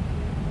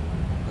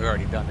 We've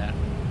already done that.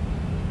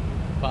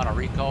 Final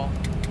recall.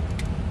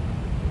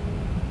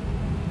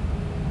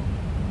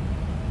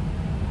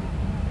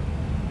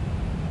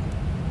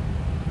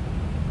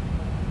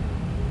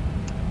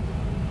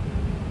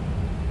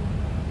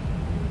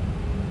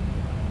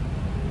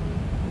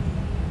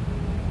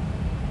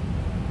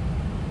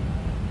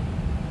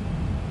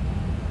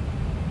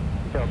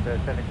 Delta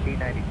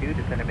 1792,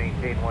 descend and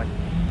maintain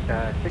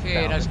 16,000.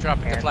 Okay, let's drop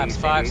it to flaps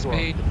 5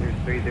 speed. There's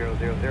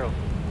 3000.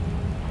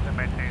 And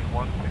maintain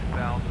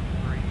 16,030.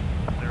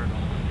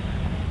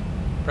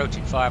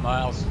 Approaching 5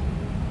 miles.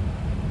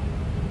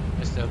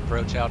 Missed the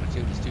approach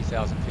altitude is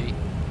 2,000 feet.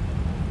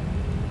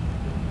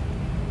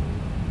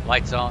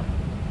 Lights on,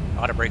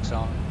 auto brakes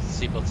on,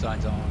 seatbelt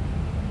signs on.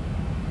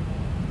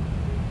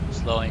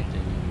 Slowing to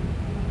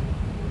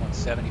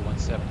 170,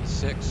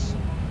 176.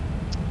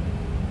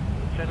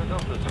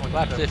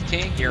 Lap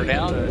 15, gear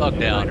down, bug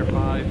down.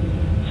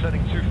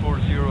 Setting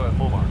 240 at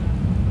full mark.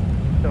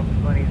 Delta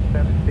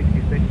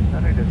 2766,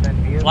 descend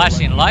via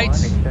Flashing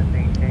lights. Extend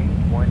maintain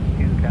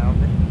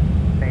 12,000.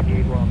 San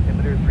Diego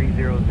altimeter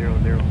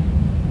 3000.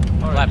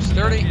 Flaps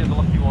 30. Is the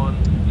lucky one.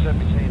 Set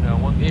maintain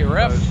 1,000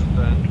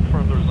 and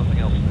confirm there's nothing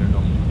else in there.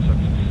 Delta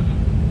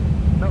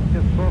 766. No,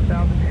 just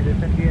 12,000 and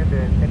descend via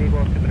the San Diego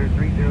altimeter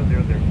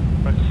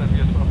 3000. Right, descend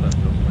via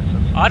 12,000. Delta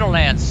 766. Auto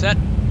land set.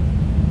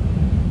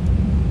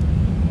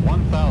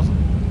 1,000.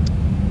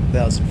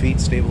 1,000 feet,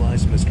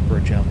 stabilized, Mr.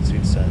 Perch,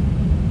 altitude set.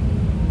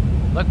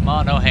 Look,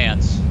 Ma, no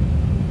hands.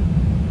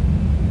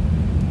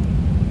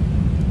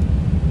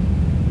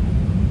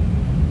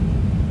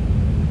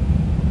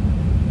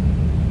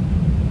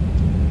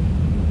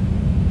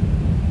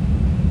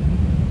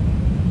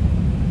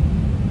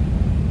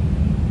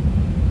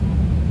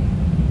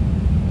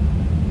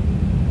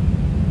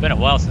 Been a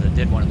while since I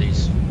did one of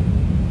these.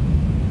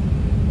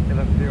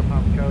 Zero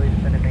Papa Charlie,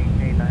 descend and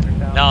maintain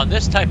 9,000. Now, on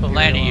this type of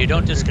landing, you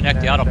don't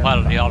disconnect the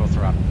autopilot and the auto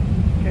throttle.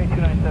 Okay,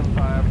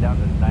 2975 down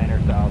to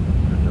 9,000,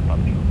 Mr.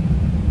 Papa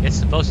Charlie. It's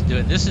supposed to do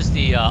it. This is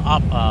the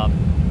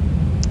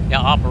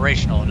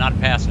operational, not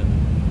passive.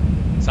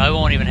 So I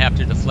won't even have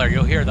to do the flare.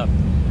 You'll hear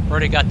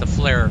already got the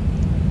flare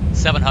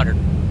 700.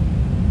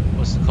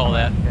 What's to call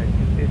that?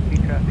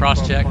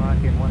 Cross check.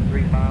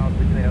 13 miles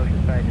between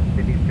Oceanside and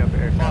Cities Jump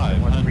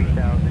Aircraft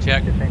 13,000.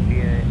 Check. Descend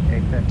via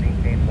except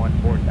maintain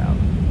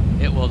 14,000.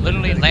 It will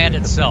literally land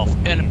itself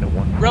in a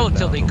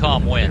relatively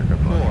calm wind.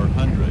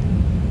 400.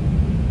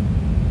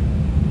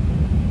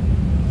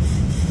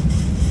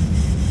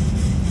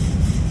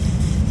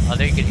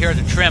 Then you can hear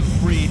the trim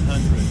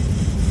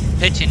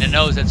 300. pitching the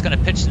nose. It's going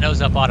to pitch the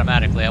nose up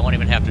automatically. I won't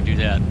even have to do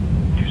that.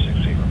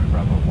 260,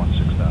 Bravo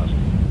 16,000.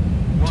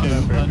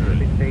 200.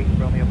 68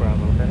 Romeo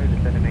Bravo, center,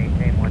 descend and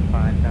maintain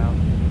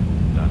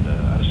 15,000. Down to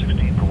out of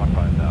 16 for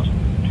 15,000.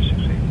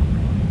 260.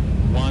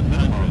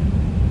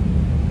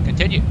 100.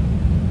 Continue.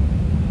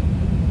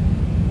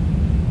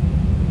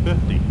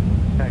 50.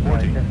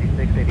 Contact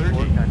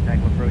 7684,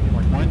 contact approach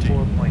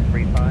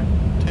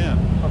 124.35. 10.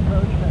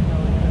 Approach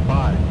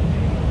 5.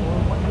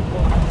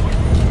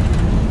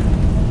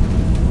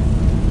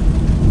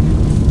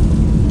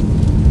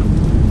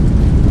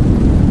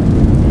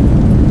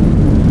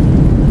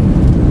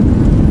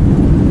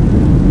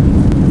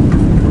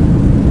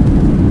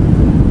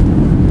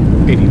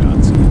 80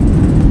 knots.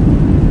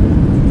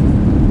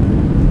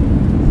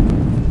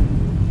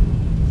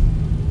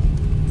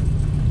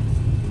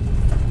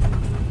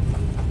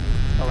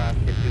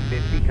 Alaska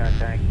 250,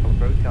 contact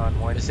approach on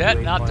 1. Is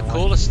that not the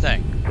coolest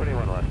thing?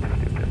 21 left,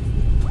 250.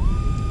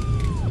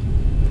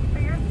 For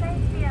your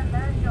safety and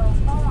those you'll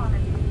fall on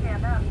if you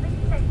stand up, please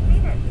stay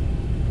seated.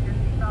 Your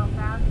seatbelt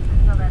fastened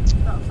until that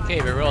seatbelt sign. Okay,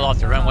 we roll off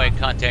the runway,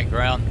 contact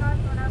ground. Because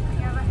when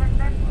opening overhead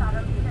vents, not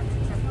open to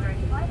temporary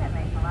flight and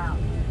may allow.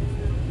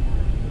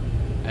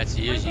 That's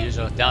the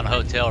usual down the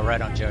hotel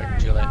right on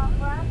Juliet.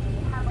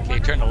 Okay,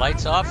 turn the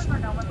lights off. No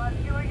one loves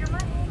you or your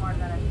money more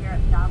than us here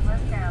at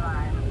Southwest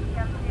Airlines.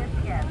 Come see us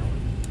again.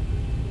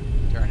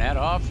 Turn that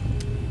off.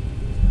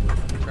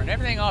 Turn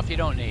everything off you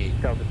don't need.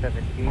 Delta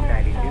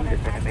 1792,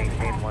 descend and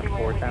maintain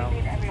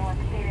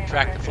 14,000.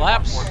 Track the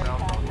flaps.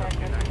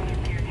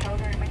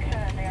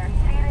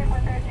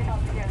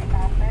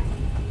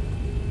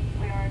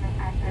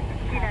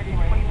 United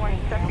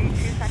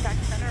 2172, contact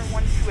center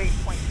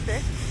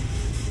 128.6.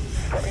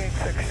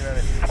 Section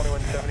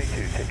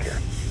 2172, take care.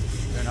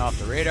 Turn off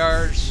the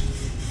radars.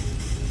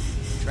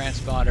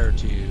 Transponder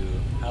to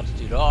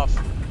altitude off.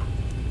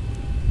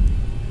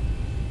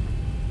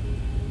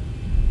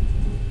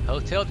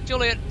 Hotel to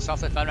Juliet,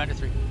 Southside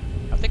 593.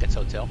 I think it's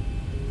hotel.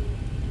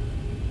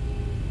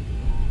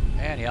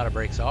 And the auto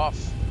brakes off.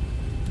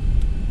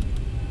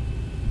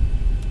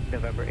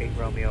 November 8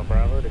 Romeo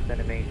Bravo, descend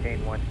and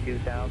maintain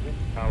 12,000.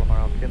 Palomar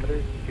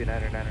altimeter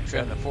 2997.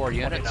 Trim the 4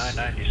 units.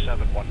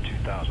 2997,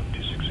 12,000,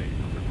 268.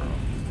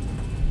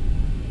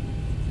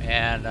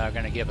 And they're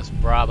going to give us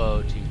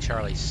Bravo to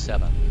Charlie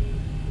 7.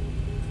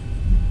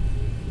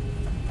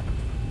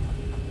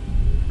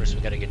 First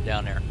we got to get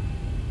down there.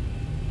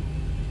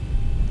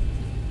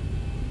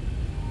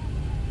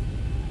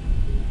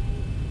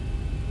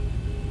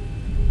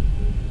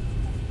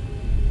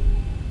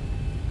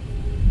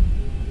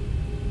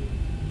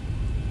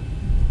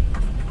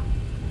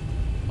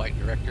 Flight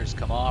directors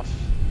come off.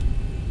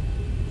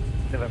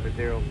 November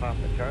 0 Papa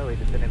Charlie,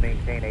 descend and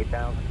maintain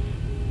 8,000.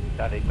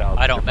 Down 8,000.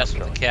 I don't mess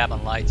with the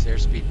cabin lights,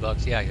 airspeed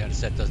bugs. Yeah, I got to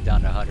set those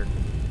down to 100.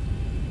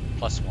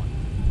 +1.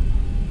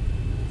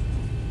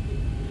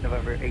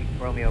 November 8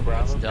 Romeo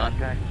Bravo. That's done.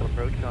 Contact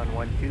approach on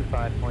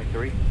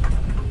 125.3.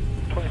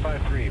 25.3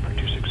 for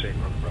 268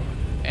 Romeo Bravo.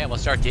 And we'll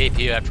start the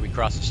APU after we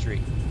cross the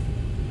street.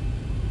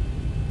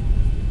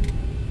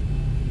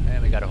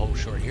 And we got a hold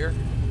short here.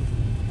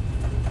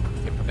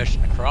 Get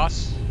permission to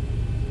cross.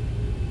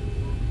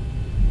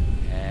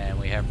 And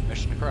we have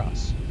permission to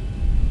cross.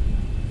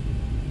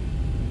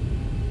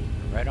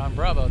 Right on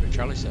Bravo to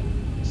Charlie 7.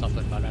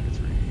 Something about under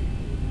 3.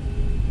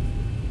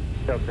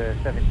 Delta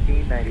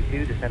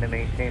 1792, descend and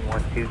maintain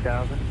 12,000.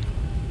 Descend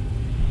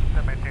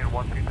and maintain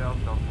 12,000,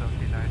 Delta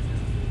 1792.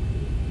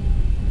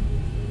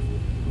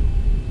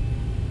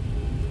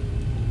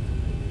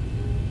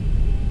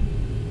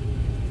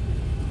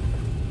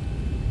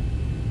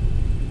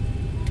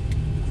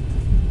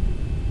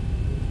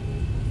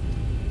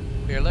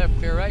 Clear left,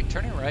 clear right,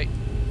 turning right.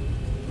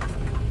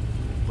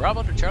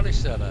 Bravo to Charlie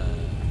 7.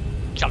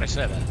 Charlie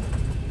 7.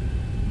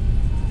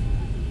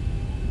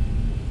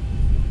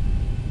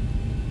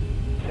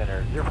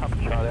 Center 0 Papa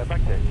Charlie, I'd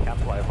like to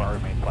cancel IFR,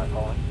 remain flight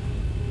following.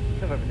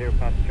 November 0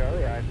 Papa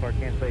Charlie, IFR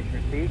cancellation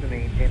received, and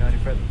maintain on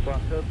your present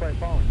spot code, flight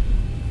following.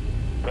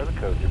 Present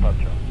code 0 Papa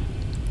Charlie.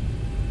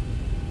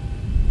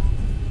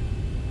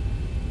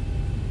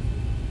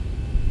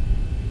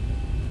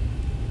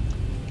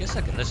 Guess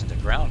I can listen to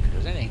ground.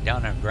 Is there anything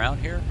down on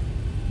ground here?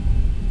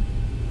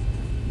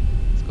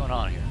 What's going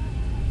on here?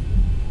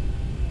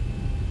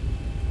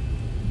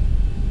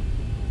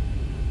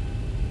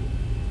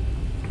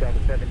 Delta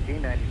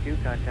 1792,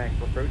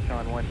 contact approach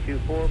on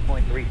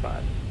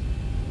 124.35.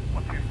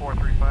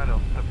 12435,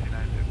 Delta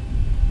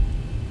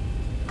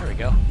 1792. There we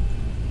go.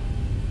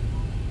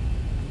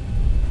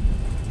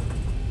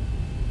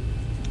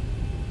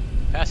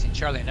 Passing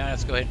Charlie 9,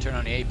 let's go ahead and turn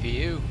on the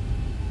APU.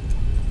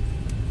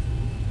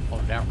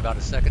 Hold it down for about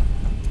a second.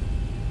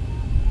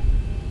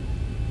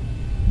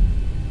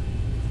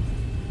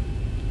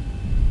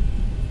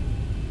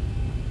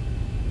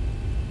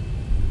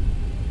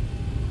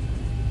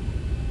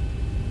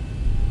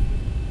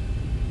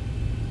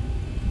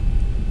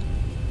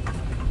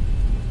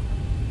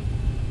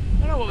 I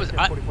don't know what was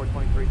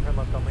 4423, turn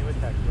left on Lima,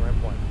 taxi to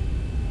ramp 1.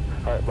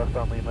 Alright, left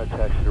on Lima,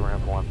 taxi to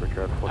ramp 1,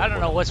 prepare for I don't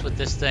know what's with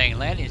this thing.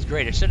 Landing's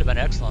great. It should have been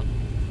excellent.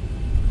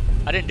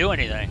 I didn't do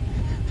anything.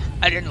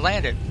 I didn't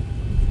land it.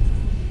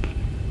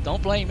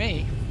 Don't blame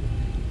me.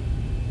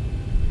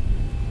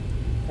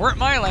 Weren't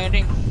my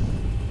landing.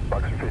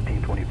 Boxer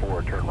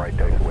 1524, turn right,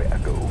 taxiway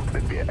Echo,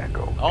 then via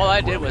Echo. All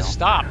I did was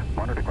stop.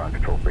 Monitor ground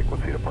control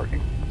frequency to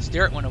parking.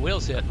 Steer it when the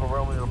wheels hit.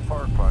 Romeo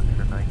Park,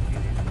 Boxer 19.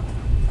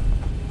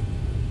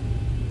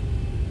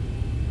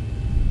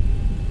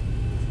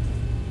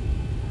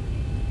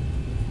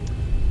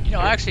 You know,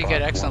 I actually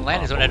get excellent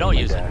landings when I don't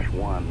use it.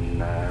 Where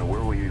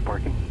will you be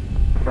parking?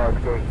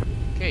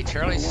 Okay,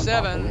 Charlie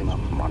 7.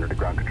 Monitor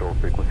ground control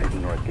frequency to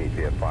north gate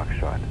via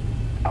Foxtrot,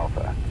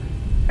 Alpha,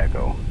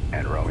 Echo,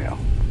 and Romeo.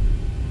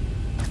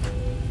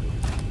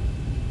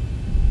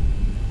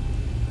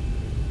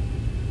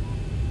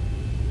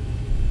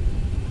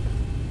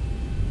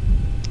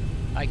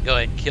 I can go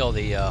ahead and kill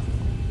the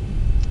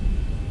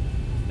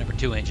number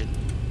 2 engine.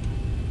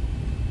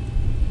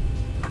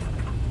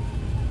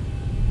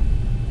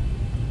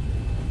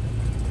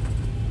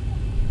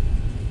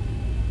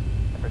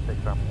 Number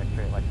 6 Romeo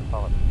X-ray, like to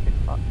follow 6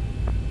 o'clock.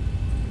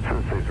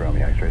 6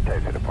 Romeo X-ray,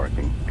 taxi to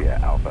parking via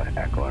Alpha,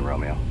 Echo, and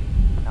Romeo.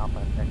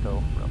 Alpha,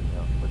 Echo,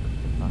 Romeo, with the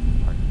 6 o'clock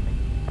parking.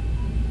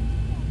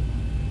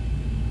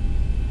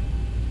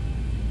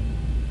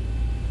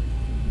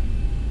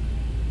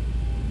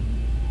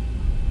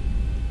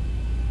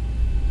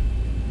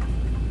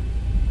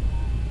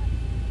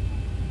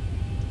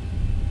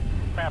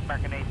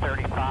 American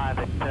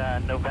 835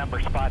 at November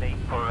spot 8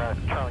 for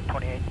Charlie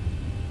 28.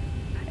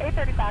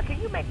 835,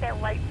 can you make that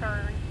right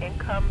turn and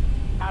come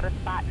out of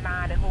spot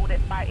 9 and hold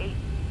at spot 8?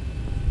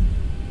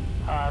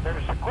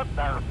 There's a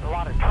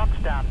lot of trucks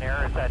down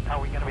there.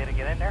 Are we going to be able to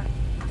get in there?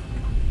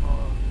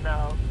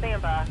 No,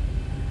 stand by.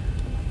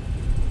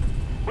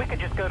 We could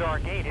just go to our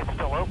gate. It's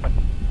still open.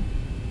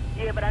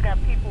 Yeah, but I got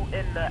people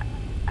in the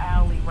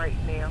alley right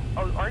now.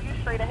 Oh, are you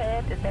straight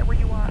ahead? Is that where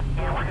you are?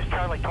 Yeah, we're just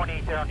Charlie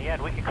 28 there on the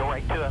end. We can go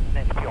right to them, and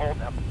then if you hold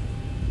them.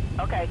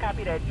 Okay,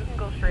 copy that. You can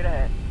go straight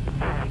ahead.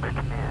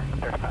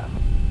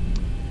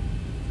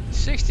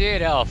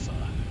 68 Alpha.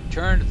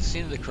 Turn to the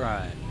scene of the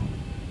crime.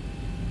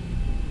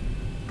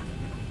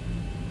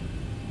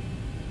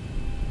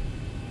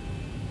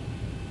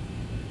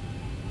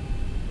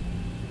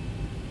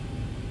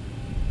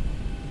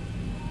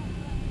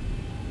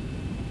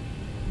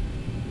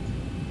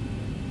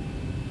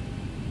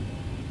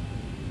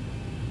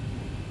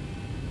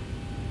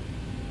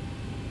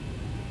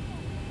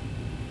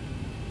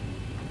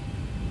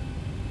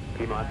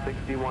 Piedmont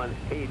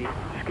 6180.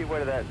 Just give way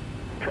to that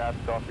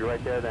traffic off you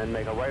right there, then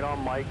make a right on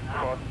Mike,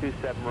 cross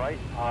 27 right,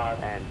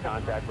 and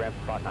contact ramp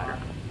spot 9.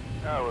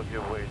 We'll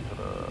give way to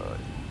the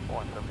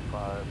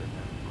 175 and then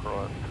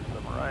cross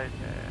 27 right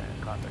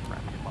and contact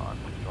ramp Piedmont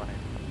 620.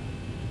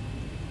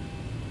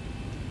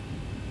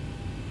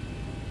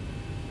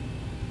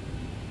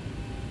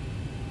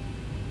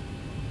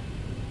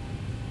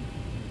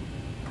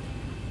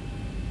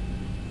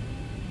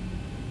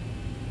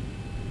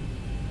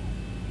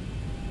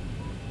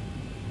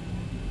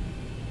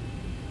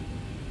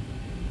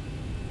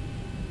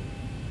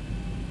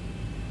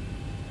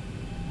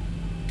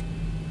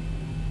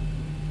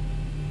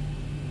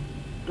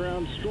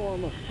 ground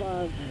storm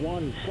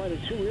 5-1, flight of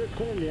 2 rear,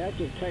 clearing the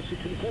active taxi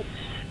to the pits.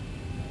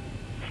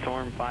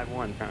 Storm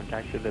 5-1, ground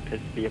taxi to the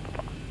pits via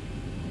Papa.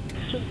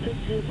 To the pits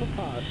via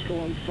Papa,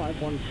 storm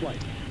 5-1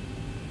 flight.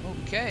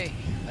 Okay,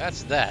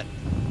 that's that.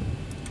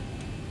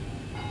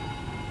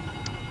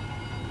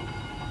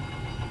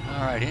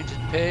 Alright,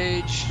 engine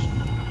page.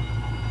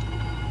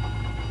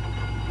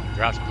 When it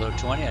drops below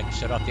 20, I can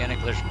shut off the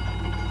anti-collision.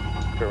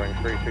 Clearing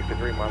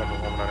 363, monitor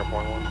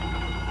 100.1.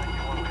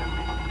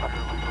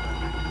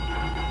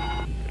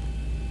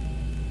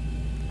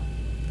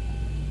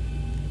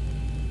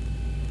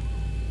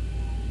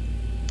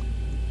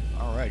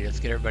 Alrighty,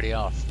 let's get everybody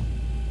off.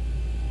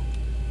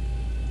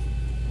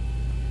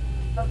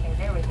 Okay,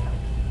 there we go.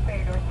 Clear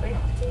your doors, please.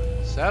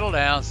 Settle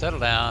down, settle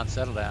down,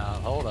 settle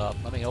down. Hold up.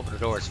 Let me open the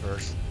doors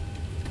first.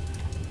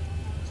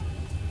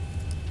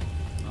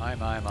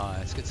 My.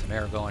 Let's get some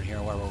air going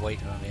here while we're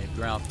waiting on the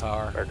ground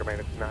power. American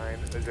Maintenance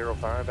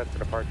 905, that's the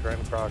departure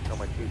end, cross on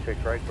my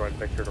T6 right, join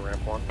Victor to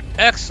ramp 1.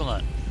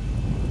 Excellent.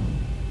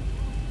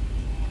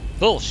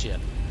 Bullshit.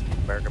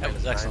 American That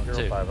was excellent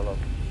too. 905, hello.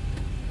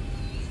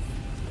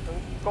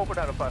 Go for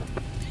that,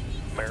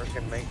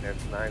 American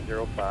Maintenance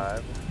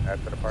 905,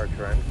 at the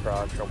departure end,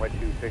 cross on my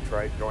 26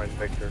 right, join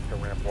Victor to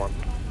ramp 1.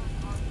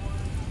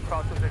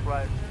 Cross 26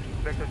 right,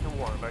 Victor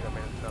 21, American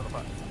Maintenance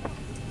 905.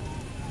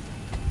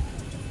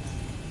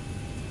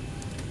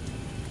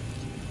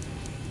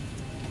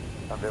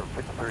 There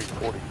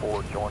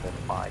 5344 joining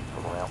Mike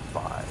from round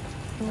 5.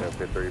 There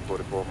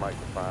 5344, Mike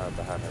 5,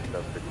 behind that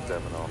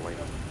 757 on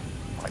Lehman.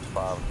 Mike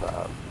 5,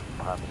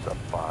 behind the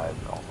 75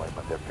 on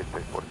Lehman, there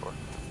 5344.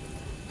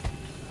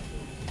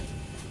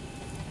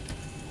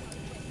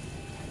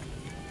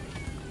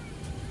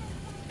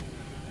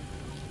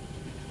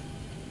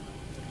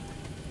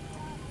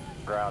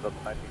 Ground up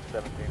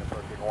 1917,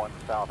 approaching 1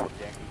 south with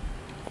Yankee.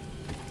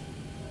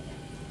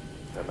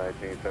 At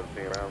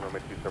 1917 round, number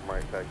 27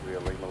 right, taxi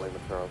at Lima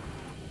Charles.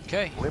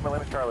 Okay.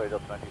 Lima Charlie,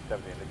 Delta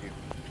 1970, and you.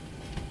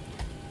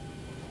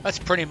 That's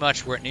pretty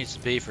much where it needs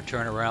to be for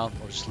turnaround.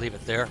 We'll just leave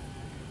it there.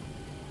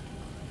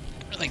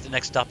 I think the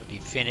next stop would be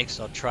Phoenix.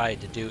 I'll try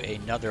to do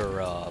another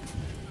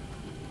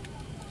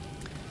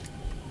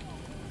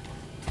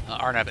RNAV,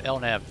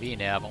 LNAV,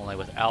 VNAV, only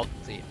without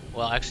the,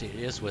 well, actually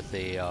it is with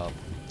the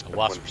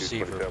WASP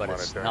receiver, but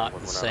it's not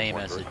the same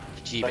as the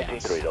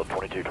GBAS.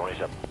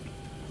 2227.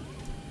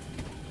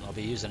 I'll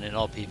be using an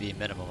LPV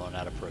minimum on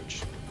that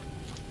approach.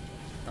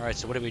 Alright,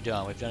 so what have we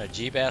done? We've done a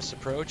GBAS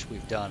approach,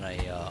 we've done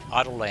a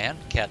auto land,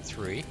 Cat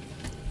 3.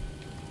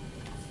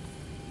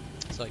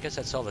 So I guess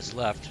that's all that's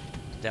left to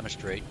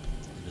demonstrate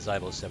the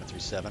Zibo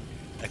 737,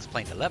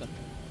 X-Plane 11.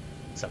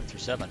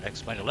 737,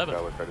 X-Plane 11.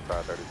 That was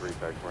 3533,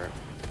 tax ramp.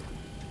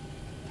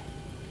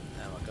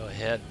 Now we'll go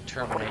ahead and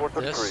terminate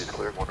this. Is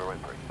clear, one right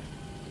break.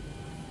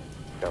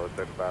 That was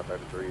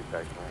 3533,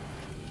 tax ramp.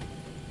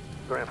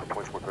 Ground for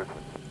 2433.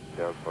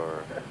 That was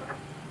for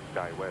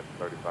Sky West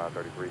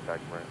 3533,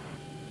 tax ramp.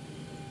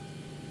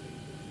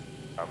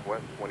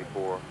 Southwest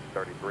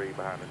 2433,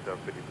 behind the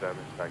 757,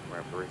 tax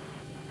ramp 3.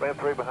 Ramp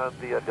 3 behind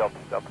the Delta,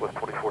 Southwest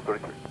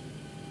 2433.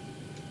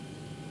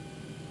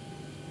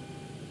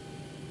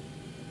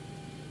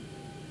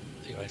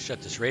 You're going to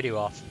shut this radio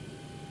off.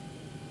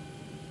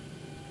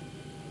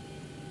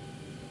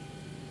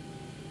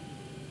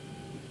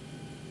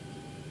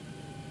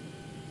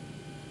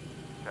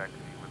 Taxi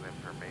with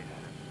information.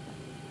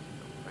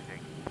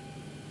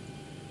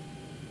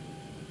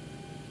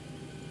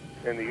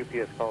 And the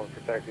UPS calling for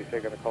taxi,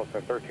 taking a call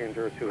sign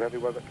 1302, heavy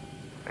weather.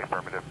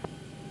 Affirmative.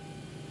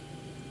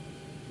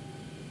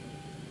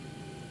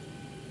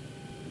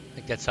 I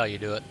think that's how you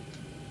do it.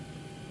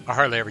 I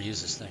hardly ever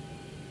use this thing.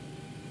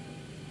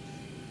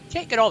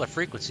 Can't get all the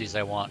frequencies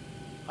I want.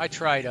 I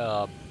tried,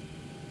 for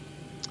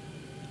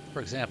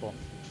example,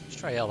 let's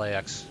try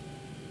LAX.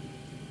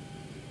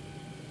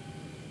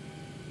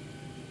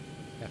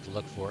 You have to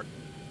look for it.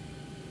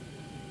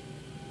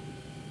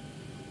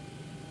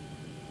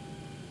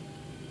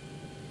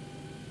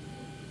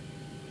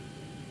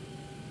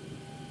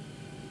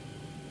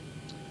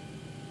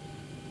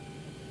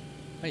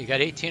 Well, you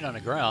got 18 on the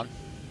ground.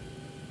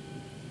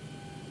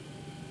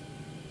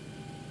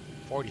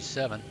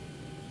 47.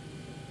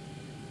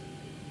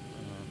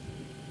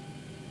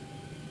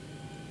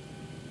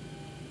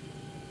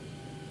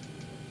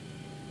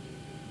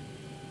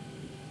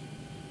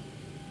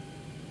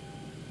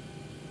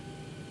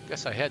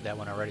 Guess I had that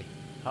one already.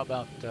 How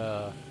about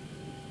Jet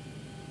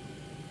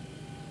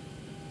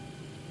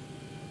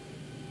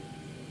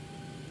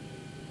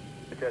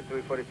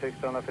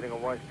 346, turn left heading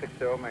on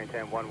 160,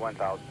 maintain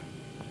 1000.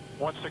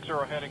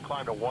 160 heading,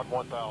 climb to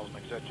 1000,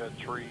 exit Jet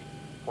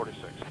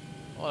 346.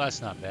 Well,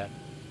 that's not bad.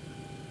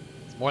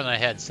 It's more than I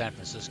had in San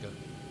Francisco.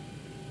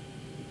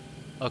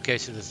 Okay,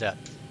 so there's that.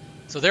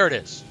 So there it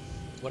is.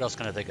 What else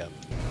can I think of?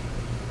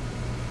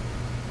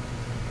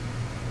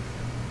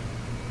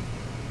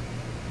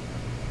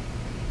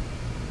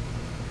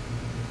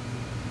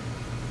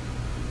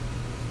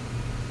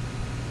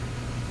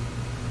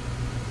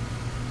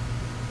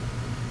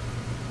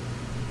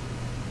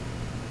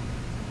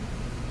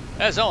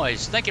 As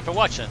always, thank you for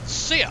watching.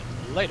 See ya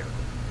later.